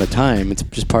certain amount of time. It's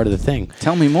just part of the thing.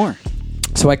 Tell me more.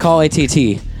 So I call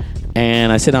ATT,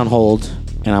 and I sit on hold,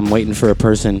 and I'm waiting for a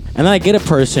person. And then I get a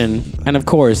person, and of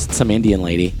course, it's some Indian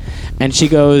lady. And she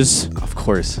goes, of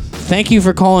course, thank you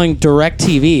for calling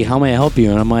DirecTV. How may I help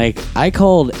you? And I'm like, I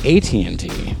called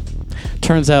AT&T.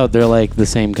 Turns out they're like the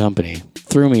same company.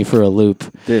 Threw me for a loop.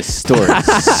 This story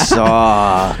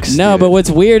sucks. No, dude. but what's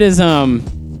weird is,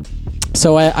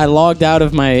 so I logged out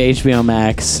of my HBO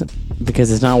Max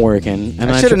because it's not working.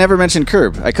 And I should have never mentioned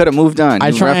Curb. I could have moved on.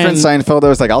 You referenced Seinfeld. I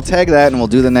was like, I'll tag that and we'll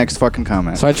do the next fucking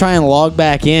comment. So I try and log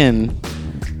back in,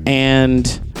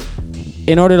 and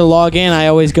in order to log in, I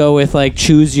always go with like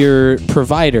choose your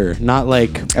provider, not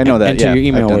like I know that. enter your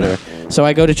email or whatever. So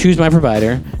I go to choose my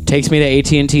provider, takes me to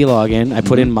AT&T login. I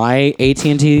put in my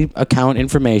AT&T account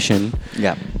information.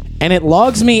 Yeah. And it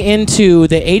logs me into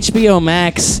the HBO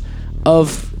Max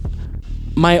of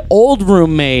my old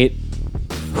roommate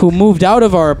who moved out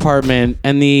of our apartment,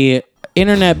 and the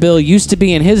internet bill used to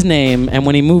be in his name, and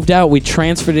when he moved out, we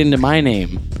transferred it into my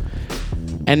name.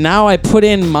 And now I put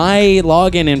in my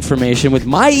login information with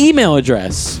my email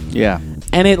address. Yeah.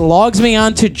 And it logs me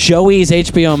onto Joey's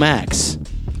HBO Max.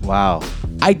 Wow.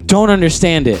 I don't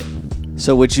understand it.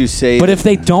 So would you say... But if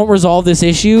they don't resolve this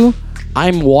issue,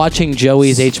 I'm watching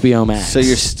Joey's HBO Max. So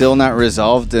you're still not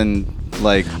resolved, and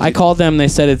like... I called them. They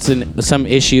said it's some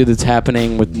issue that's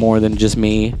happening with more than just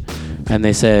me. And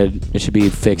they said it should be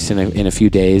fixed in a few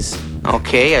days.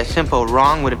 Okay, a simple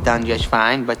wrong would have done just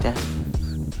fine, but...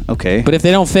 Okay. But if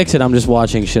they don't fix it, I'm just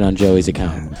watching shit on Joey's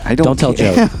account. I don't tell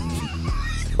Joey. I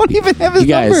don't even have his You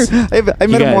guys, number. I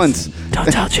met him once.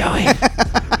 Don't tell Joey.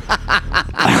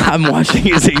 I'm watching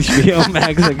his HBO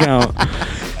Max account.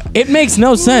 It makes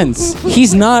no sense.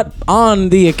 He's not on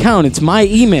the account. It's my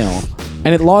email.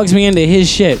 And it logs me into his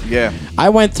shit. Yeah. I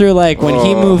went through like when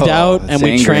he moved out and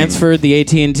we angering. transferred the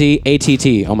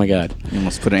ATT. Oh my God. You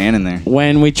almost put an N in there.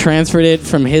 When we transferred it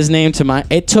from his name to mine,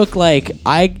 it took like,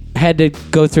 I had to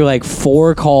go through like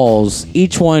 4 calls.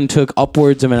 Each one took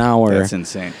upwards of an hour. That's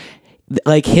insane.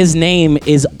 Like his name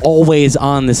is always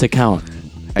on this account.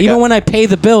 Even when I pay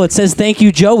the bill, it says, "Thank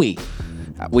you, Joey."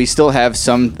 We still have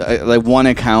some, like one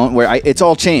account where it's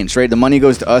all changed, right? The money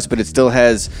goes to us, but it still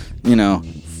has,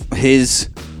 his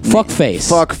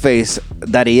fuckface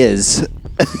that he is.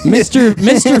 Mr.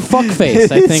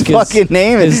 Fuckface, I think his fucking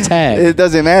name is tag. It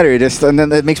doesn't matter. And then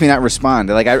that makes me not respond.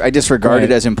 Like I disregard it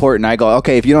as important. I go,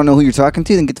 okay, if you don't know who you're talking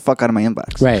to, then get the fuck out of my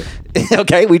inbox. Right.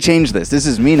 Okay, we changed this. This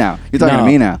is me now. You're talking to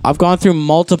me now. I've gone through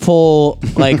multiple,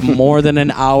 like more than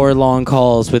an hour long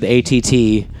calls with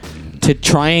ATT to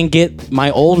try and get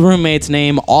my old roommate's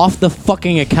name off the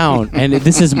fucking account, and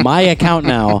this is my account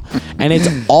now, and it's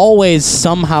always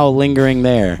somehow lingering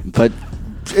there. But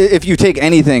if you take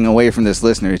anything away from this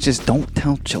listener, it's just don't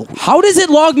tell Joe. How does it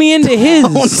log me into his?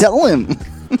 Don't tell him.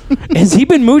 Has he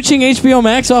been mooching HBO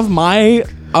Max off my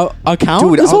account?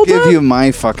 Dude, this I'll whole give time? you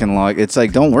my fucking log. It's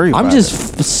like, don't worry about it. I'm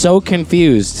just so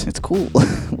confused. It's cool.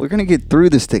 We're going to get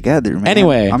through this together, man.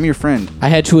 Anyway. I'm your friend. I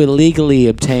had to illegally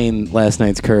obtain last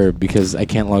night's Curb because I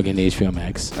can't log into HBO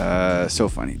Max. So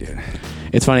funny, dude.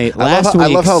 It's funny. I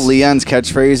love how Leon's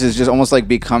catchphase is just almost like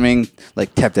becoming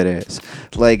like tap that ass.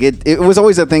 Like it was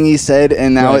always a thing he said,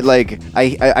 and now it like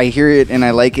I hear it and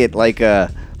I like it like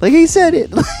he said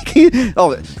it.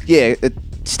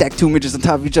 Stack 2 images on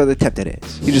top of each other, tap that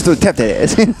ass. You just tap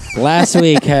that ass. Last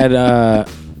week had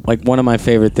like one of my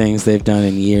favorite things they've done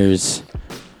in years.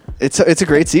 It's a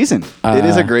great season. It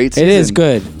is a great season. It is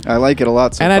good. I like it a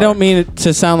lot. I don't mean it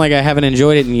to sound like I haven't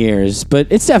enjoyed it in years, but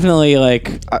it's definitely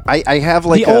like I have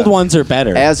like the old ones are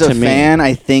better. As a to me. fan,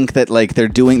 I think that like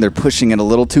they're pushing it a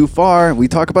little too far. We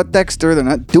talk about Dexter, they're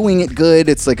not doing it good.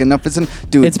 It's like enough isn't.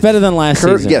 Dude, it's better than last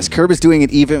season. Yes, Curb is doing it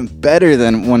even better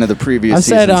than one of the previous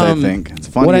seasons. I think. It's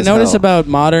funny what I as notice hell. about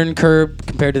modern Curb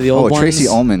compared to the old ones. Tracy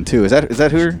Ullman too. Is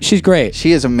that her? She's great.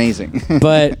 She is amazing.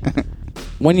 But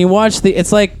when you watch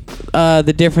it's like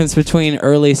the difference between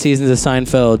early seasons of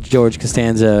Seinfeld, George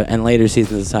Costanza, and later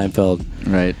seasons of Seinfeld.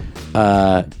 Right.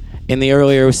 In the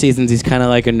earlier seasons, he's kind of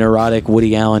like a neurotic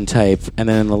Woody Allen type, and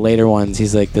then in the later ones,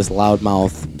 he's like this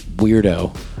loudmouth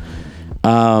weirdo.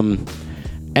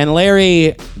 And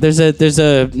Larry, there's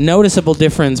a noticeable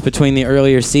difference between the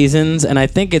earlier seasons, and I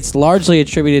think it's largely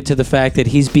attributed to the fact that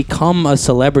he's become a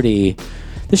celebrity.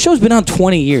 The show's been on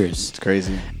 20 years. It's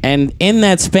crazy. And in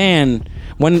that span,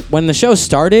 when the show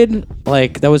started,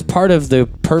 like that was part of the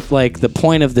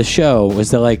point of the show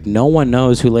was that like no one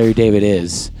knows who Larry David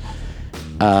is,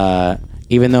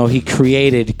 even though he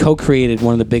co-created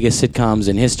one of the biggest sitcoms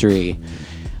in history.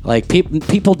 Like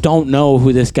people don't know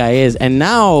who this guy is, and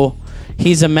now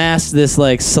he's amassed this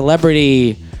like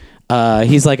celebrity.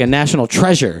 He's like a national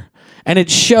treasure. And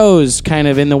it shows kind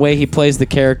of in the way he plays the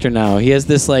character now. He has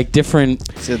this like different...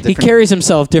 He carries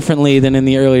himself differently than in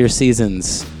the earlier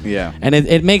seasons. Yeah. And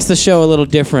it makes the show a little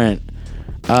different.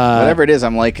 Whatever it is,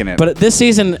 I'm liking it. But this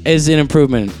season is an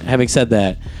improvement, having said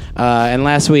that. And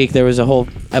last week there was a whole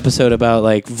episode about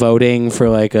like voting for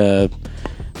like a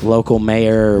local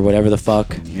mayor or whatever the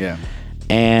fuck. Yeah.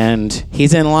 And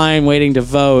he's in line waiting to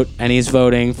vote, and he's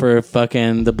voting for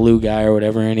fucking the blue guy or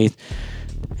whatever, and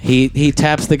he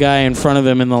taps the guy in front of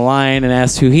him in the line and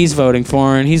asks who he's voting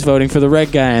for, and he's voting for the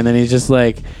red guy. And then he's just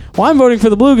like, well, I'm voting for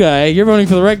the blue guy. You're voting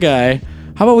for the red guy.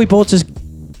 How about we both just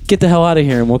get the hell out of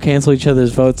here and we'll cancel each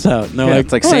other's votes out? And they're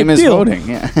it's like same as voting.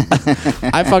 Yeah.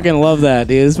 I fucking love that,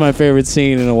 dude. This is my favorite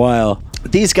scene in a while.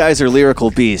 These guys are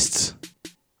lyrical beasts,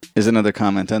 is another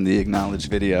comment on the acknowledged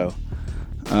video.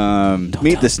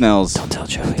 Meet the Snells. Don't tell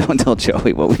Joey. Don't tell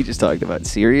Joey what we just talked about.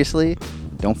 Seriously?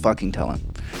 Don't fucking tell him.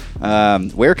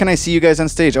 Where can I see you guys on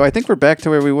stage? Oh, I think we're back to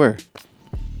where we were.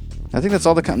 I think that's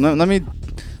all the...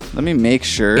 Let me make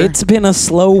sure. It's been a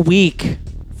slow week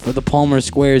for the Palmer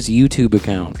Squares YouTube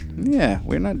account. Yeah,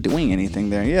 we're not doing anything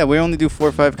there. Yeah, we only do 4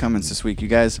 or 5 comments this week, you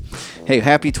guys. Hey,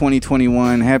 happy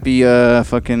 2021. Happy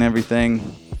fucking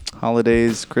everything.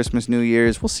 Holidays, Christmas, New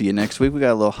Year's. We'll see you next week. We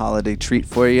got a little holiday treat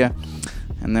for you.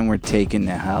 And then we're taking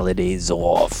the holidays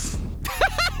off.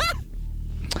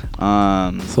 It's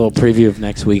a little preview of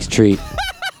next week's treat.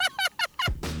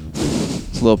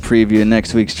 It's a little preview of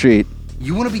next week's treat.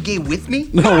 You want to be gay with me?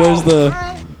 No, where's the...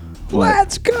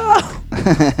 Let's go!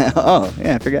 Oh,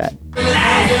 yeah, I forgot.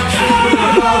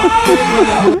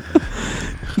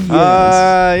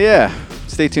 Yeah.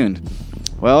 Stay tuned.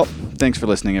 Well, thanks for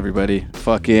listening, everybody.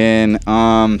 Fucking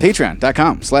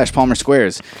patreon.com/Palmer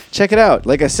Squares. Check it out.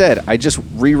 Like I said, I just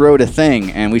rewrote a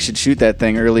thing, and we should shoot that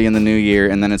thing early in the new year,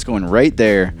 and then it's going right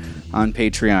there on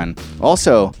Patreon.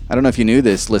 Also, I don't know if you knew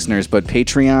this, listeners, but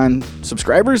Patreon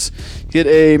subscribers get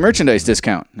a merchandise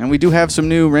discount. And we do have some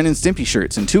new Ren and Stimpy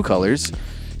shirts in 2 colors.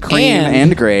 Cream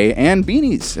and gray, and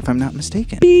beanies, if I'm not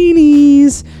mistaken.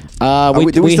 Beanies.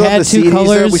 We still had have the 2 CDs,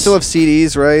 colors. though? We still have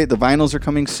CDs, right? The vinyls are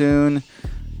coming soon.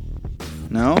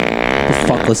 No? Who the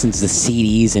fuck listens to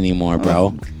CDs anymore,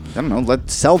 bro? I don't know.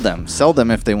 Let's sell them. Sell them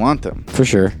if they want them. For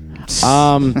sure.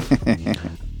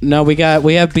 No, we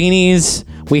have beanies.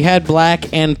 We had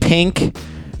black and pink.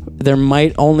 There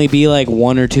might only be like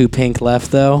 1 or 2 pink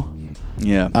left, though.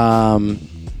 Yeah. And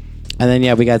then,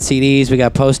 we got CDs, we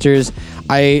got posters.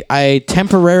 I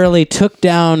temporarily took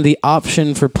down the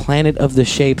option for Planet of the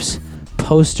Shapes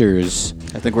posters.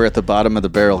 I think we're at the bottom of the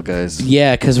barrel, guys.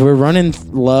 Yeah, because we're running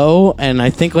low, and I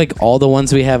think like all the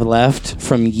ones we have left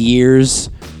from years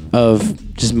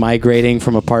of just migrating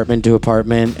from apartment to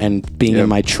apartment and being in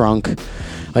my trunk,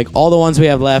 like all the ones we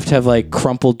have left have like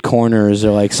crumpled corners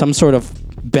or like some sort of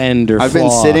bend or I've flaw.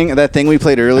 been sitting that thing we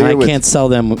played earlier. And I with can't sell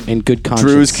them in good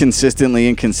conscience. Drew's consistently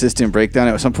inconsistent breakdown.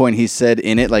 At some point, he said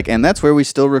in it, like, and that's where we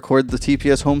still record the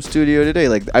TPS home studio today.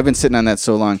 Like, I've been sitting on that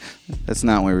so long. That's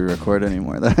not where we record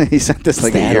anymore. He sent this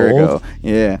like a year ago.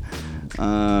 Yeah.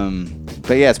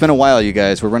 But yeah, it's been a while, you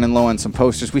guys. We're running low on some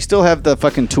posters. We still have the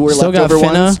fucking tour leftover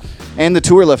ones. And the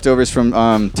tour leftovers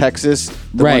from Texas.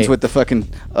 The ones with the fucking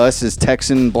us as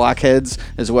Texan blockheads,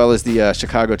 as well as the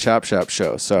Chicago Chop Shop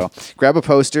show. So grab a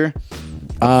poster.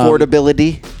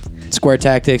 Affordability. Square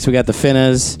Tactics. We got the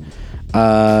Finnas.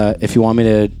 If you want me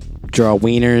to draw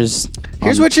wieners.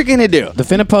 Here's what you're going to do. The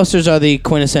Finna posters are the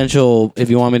quintessential, if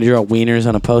you want me to draw wieners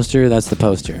on a poster, that's the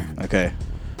poster. Okay.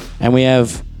 And we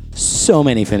have so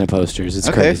many Finna posters. It's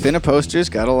crazy. Finna posters.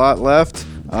 Got a lot left.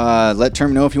 Let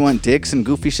Term know if you want dicks and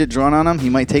goofy shit drawn on them. He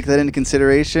might take that into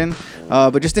consideration.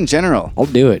 But just in general. I'll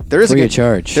do it. There is free of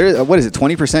charge. What is it,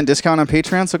 20% discount on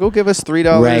Patreon? So go give us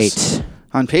 $3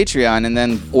 on Patreon and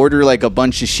then order like a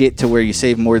bunch of shit to where you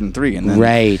save more than $3. And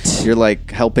then you're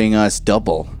like helping us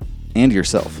double and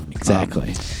yourself.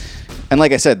 Exactly. And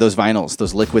like I said, those vinyls,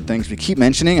 those liquid things we keep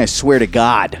mentioning, I swear to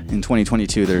God, in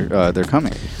 2022 they're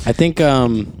coming. I think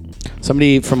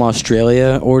somebody from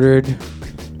Australia ordered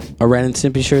a Ren and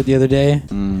Stimpy shirt the other day,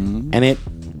 and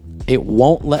it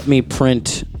won't let me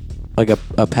print like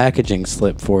a packaging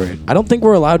slip for it. I don't think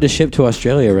we're allowed to ship to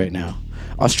Australia right now.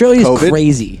 Australia's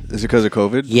crazy. Is it because of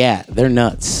COVID? Yeah, they're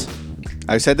nuts.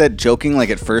 I said that joking like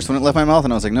at first when it left my mouth,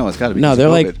 and I was like, no, it's got to be. No, they're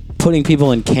like putting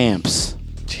people in camps.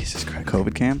 Jesus Christ,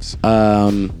 COVID camps.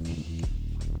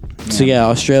 So yeah,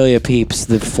 Australia peeps,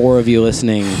 the 4 of you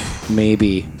listening,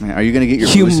 maybe. Man, are you gonna get your?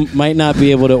 You might not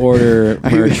be able to order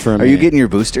merch from. Are you getting your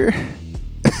booster?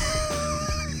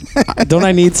 Don't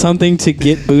I need something to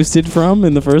get boosted from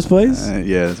in the first place?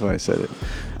 Yeah, that's why I said it.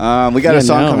 We got a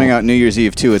song coming out New Year's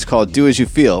Eve too. It's called "Do As You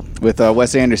Feel" with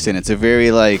Wes Anderson. It's a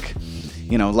very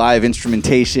live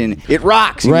instrumentation. It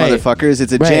rocks, you motherfuckers.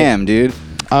 It's a jam, dude.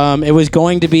 It was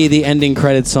going to be the ending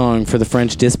credit song for the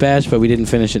French Dispatch, but we didn't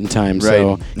finish it in time.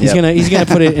 So he's gonna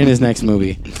put it in his next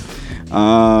movie.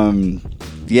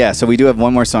 Yeah, so we do have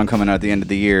one more song coming out at the end of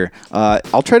the year.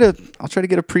 I'll try to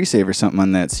get a pre-save or something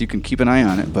on that, so you can keep an eye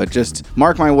on it. But just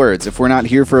mark my words: if we're not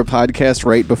here for a podcast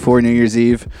right before New Year's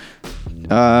Eve,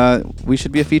 we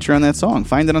should be a feature on that song.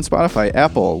 Find it on Spotify,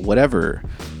 Apple, whatever.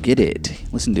 Get it,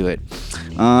 listen to it.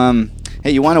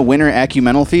 Hey, you want a winter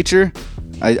Acumental feature?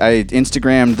 I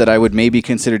Instagrammed that I would maybe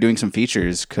consider doing some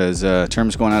features because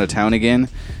Term's going out of town again,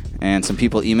 and some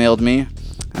people emailed me,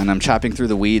 and I'm chopping through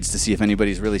the weeds to see if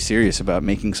anybody's really serious about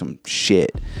making some shit.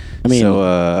 I mean,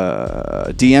 so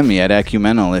DM me at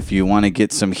Acumental if you want to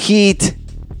get some heat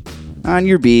on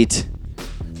your beat.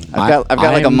 I've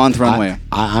got like a month runway.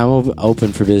 I'm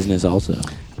open for business also.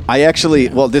 I actually,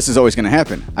 well, this is always going to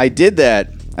happen. I did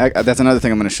that. That's another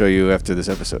thing I'm going to show you after this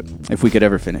episode, if we could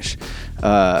ever finish.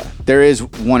 There is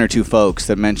 1 or 2 folks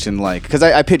that mentioned, because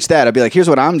I pitched that. I'd be like, here's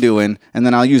what I'm doing, and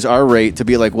then I'll use our rate to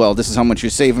be like, well, this is how much you're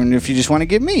saving if you just want to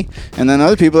give me. And then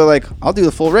other people are like, I'll do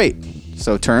the full rate.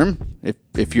 So, Term,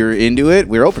 if you're into it,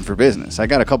 we're open for business. I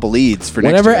got a couple leads for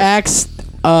next year. Whatever acts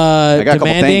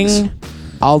demanding,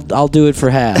 I'll do it for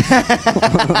half.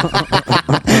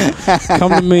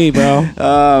 Come to me, bro.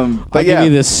 I'll give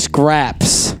you the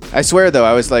scraps. I swear, though,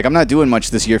 I was like, I'm not doing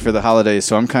much this year for the holidays,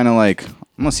 so I'm kind of like, I'm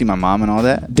going to see my mom and all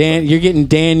that. Dan, you're getting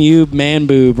Dan-Ube man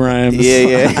boob rhymes.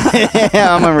 Yeah.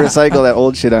 I'm going to recycle that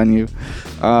old shit on you.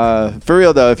 For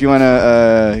real, though, if you want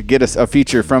to get a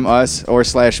feature from us or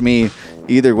 / me,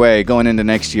 either way, going into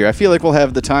next year, I feel like we'll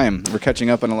have the time. We're catching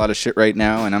up on a lot of shit right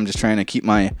now, and I'm just trying to keep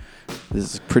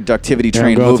this productivity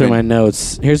train moving. Go through my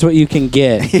notes. Here's what you can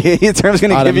get. Term's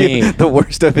going to give you the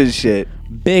worst of his shit.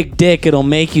 Big dick, it'll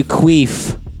make you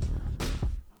queef.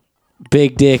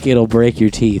 Big dick, it'll break your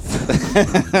teeth.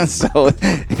 So,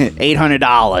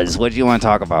 $800. What do you want to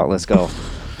talk about? Let's go.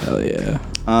 Hell yeah.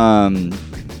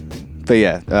 But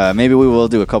yeah, maybe we will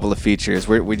do a couple of features.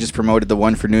 We just promoted the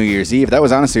one for New Year's Eve. That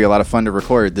was honestly a lot of fun to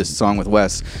record, this song with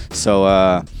Wes.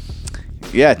 So,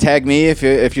 yeah, tag me if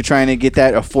you're trying to get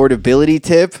that affordability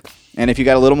tip. And if you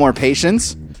got a little more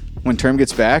patience, when Term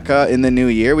gets back in the new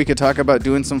year, we could talk about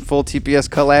doing some full TPS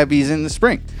collabs in the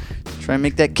spring. Try and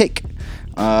make that cake.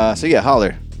 So yeah,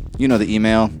 holler. You know the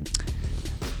email.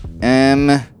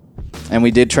 And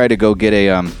we did try to go get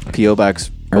a P.O.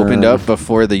 box opened up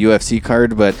before the UFC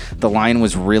card, but the line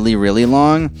was really, really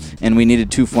long, and we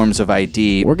needed 2 forms of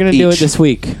ID. We're going to do it this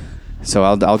week. So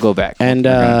I'll go back. And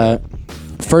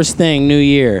first thing, New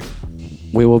Year,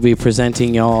 we will be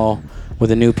presenting y'all with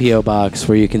a new P.O. box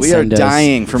where you can send us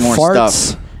dying for more farts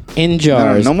stuff. In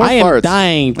jars. No more I am farts.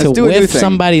 dying Let's to whiff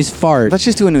somebody's fart. Let's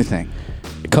just do a new thing.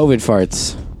 COVID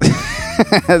farts.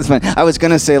 That's fine. I was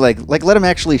going to say, like let them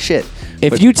actually shit.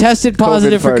 If you tested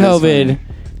positive for COVID,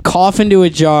 cough into a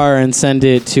jar and send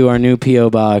it to our new P.O.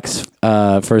 box.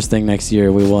 First thing next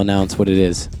year, we will announce what it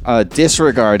is.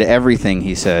 Disregard everything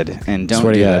he said, and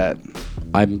don't do that.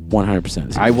 I'm 100%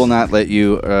 serious. I will not let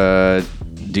you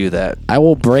do that. I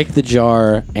will break the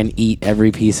jar and eat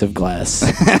every piece of glass.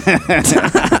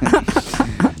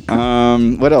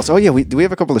 What else? Oh, yeah, we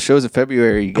have a couple of shows in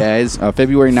February, guys.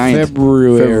 February 9th.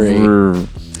 February.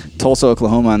 Tulsa,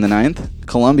 Oklahoma on the 9th.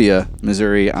 Columbia,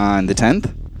 Missouri on the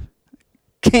 10th.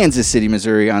 Kansas City,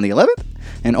 Missouri on the 11th.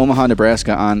 And Omaha,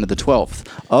 Nebraska on the 12th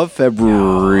of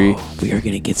February. We are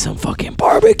going to get some fucking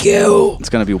barbecue. It's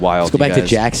going to be wild. Let's go back to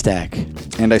Jack Stack.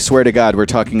 And I swear to God, we're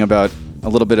talking about a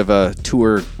little bit of a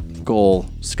tour goal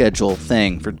schedule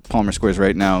thing for Palmer Squares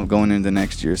right now going into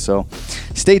next year. So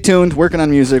stay tuned. Working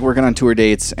on music, working on tour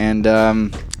dates. And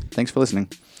thanks for listening.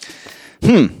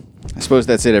 I suppose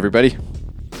that's it, everybody.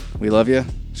 We love you.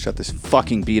 Shut this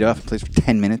fucking beat up. It plays for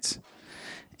 10 minutes.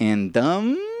 And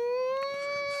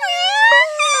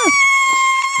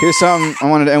here's something I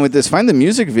wanted to end with this. Find the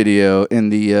music video in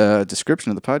the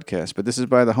description of the podcast. But this is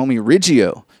by the homie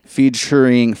Riggio,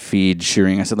 featuring.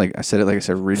 I said it like I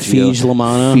said Riggio. Feege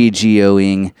Lamana.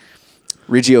 Riggioing.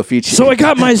 Riggio featuring. So I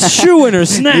got my shoe in her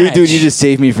snatch. Dude, you just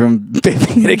saved me from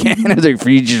bipping it again. I was like,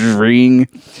 featuring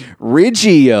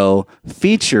Riggio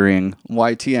featuring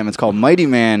YTM. It's called Mighty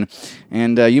Man.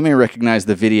 And you may recognize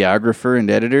the videographer and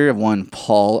editor of one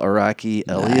Paul Araki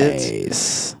Elliott.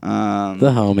 Nice.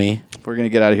 The homie. We're going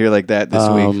to get out of here like that this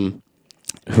week.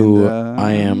 Who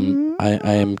I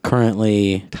am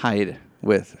currently tied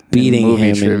with beating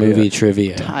him in movie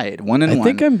trivia. Tied 1-1. I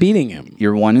think I'm beating him.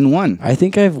 You're 1-1. I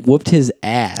think I've whooped his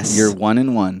ass. You're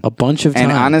 1-1 a bunch of times.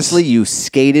 And honestly, you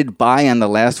skated by on the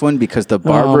last one because the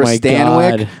Barbara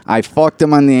Stanwyck. God. I fucked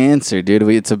him on the answer, dude.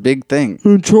 It's a big thing.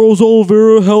 And Charles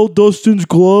Oliveira held Dustin's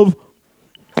glove.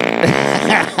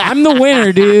 I'm the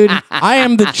winner, dude. I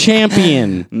am the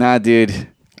champion. Nah, dude.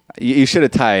 You should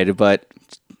have tied, but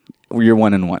you're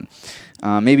 1-1.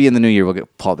 Maybe in the new year we'll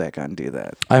get Paul back on and do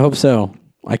that. I hope so.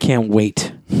 I can't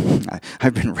wait.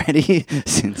 I've been ready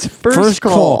since first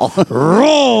call.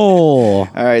 Roll!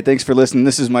 All right, thanks for listening.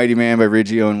 This is Mighty Man by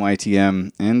Riggio and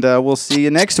YTM. And we'll see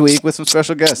you next week with some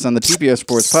special guests on the TPS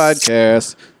Sports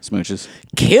Podcast. Smooches.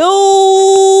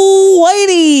 Kill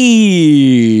Whitey!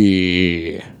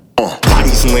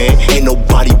 Bodies land, ain't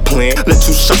nobody playing. Let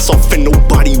 2 shots off and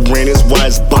nobody ran. That's why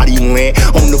his body land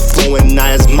on the floor and now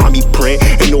his mommy praying.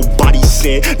 Ain't nobody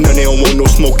saying none, they don't want no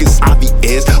smoke. It's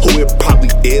obvious who it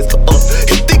probably is.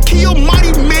 He think he a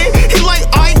mighty man. He like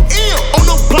I am on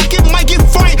the block. It might get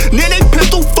fired. Then they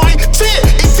pistol fight 10.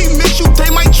 If he miss you,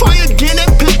 they might try again.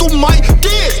 That pistol might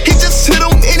dead. He just hit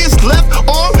him in his left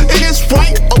arm and his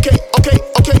right. Okay.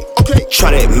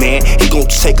 Try that, man. He gon'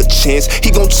 take a chance. He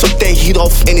gon' tuck that heat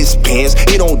off in his pants.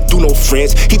 He don't do no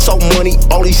friends. He talk money,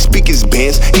 all he speak is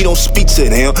bands. He don't speak to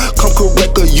them. Come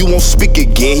correct or you won't speak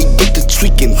again. He get the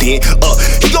tweaking then.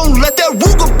 He gon' let that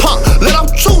Ruger pop. Let out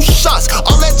 2 shots.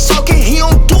 All that talking, he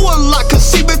don't do a lot.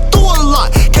 Cause he been through a lot.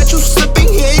 Catch you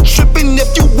slipping, he ain't tripping if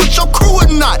you with your crew or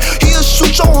not. He'll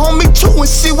shoot your homie too and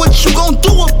see what you gon'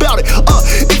 do about it.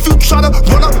 If you try to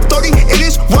run up 30 in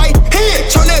his right hand,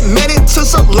 turn that man into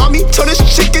salami. Turn this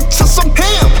chicken to some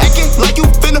ham. Acting like you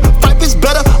finna fight is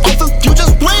better off if you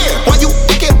just ran. Why you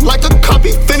acting like a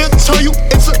copy finna turn you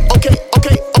into okay.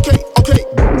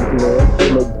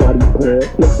 Nobody plan.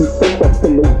 Let you step up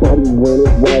and nobody win.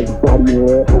 It was body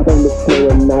land on the floor.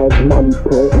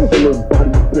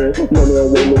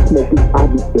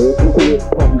 Bodies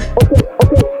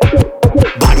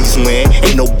land,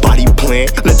 ain't nobody plan.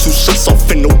 Let 2 shots off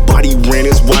and nobody ran.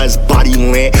 That's why his body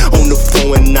land on the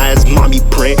floor and now his mommy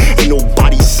praying. Ain't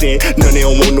nobody saying none, they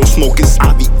don't want no smoke. It's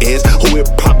obvious who it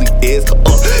probably is.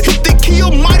 He think he a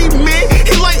mighty man.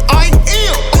 He like I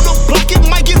am. On the block it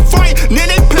might get fired. Then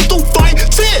they pistol fight.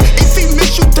 If he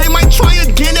miss you, they might try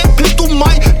again. That pistol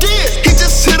might dead. He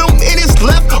just hit him in his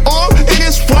left arm and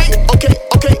his right. Okay.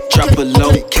 Drop a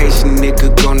location,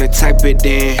 nigga, gonna type it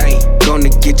in. Gonna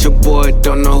get your boy,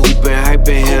 don't know who been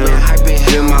hyping him.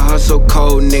 Been my hustle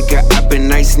cold, nigga, I been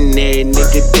nice in it.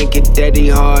 Nigga thinking daddy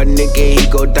hard, nigga, he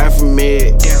gon' die from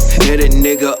it. Hit a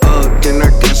nigga up, then I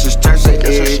got some stripes for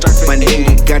it. My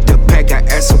nigga got the pack, I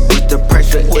asked him what the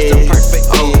price for it.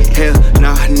 Oh, hell,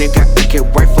 nah, nigga, I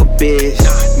can't wait for bitch.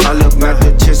 All about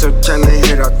the chicks, I'm tryna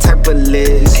hit all type of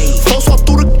list. Folks walk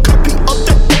through the copy up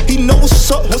there, he know what's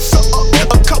up.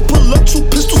 A couple of 2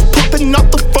 pistols popping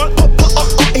out the front.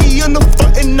 He in the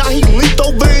front and now he leaned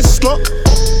over his slump.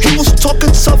 He was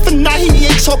talking tough and now he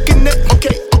ain't talking that.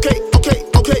 Okay.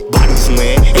 Bodies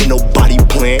land, ain't nobody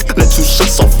plan. Let 2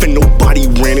 shots off and nobody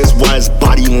ran. That's why his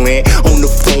body land on the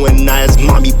floor and now his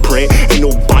mommy praying. Ain't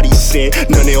nobody saying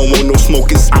none, they don't want no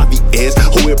smoke. It's obvious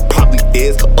who it probably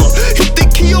is. He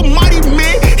think he a mighty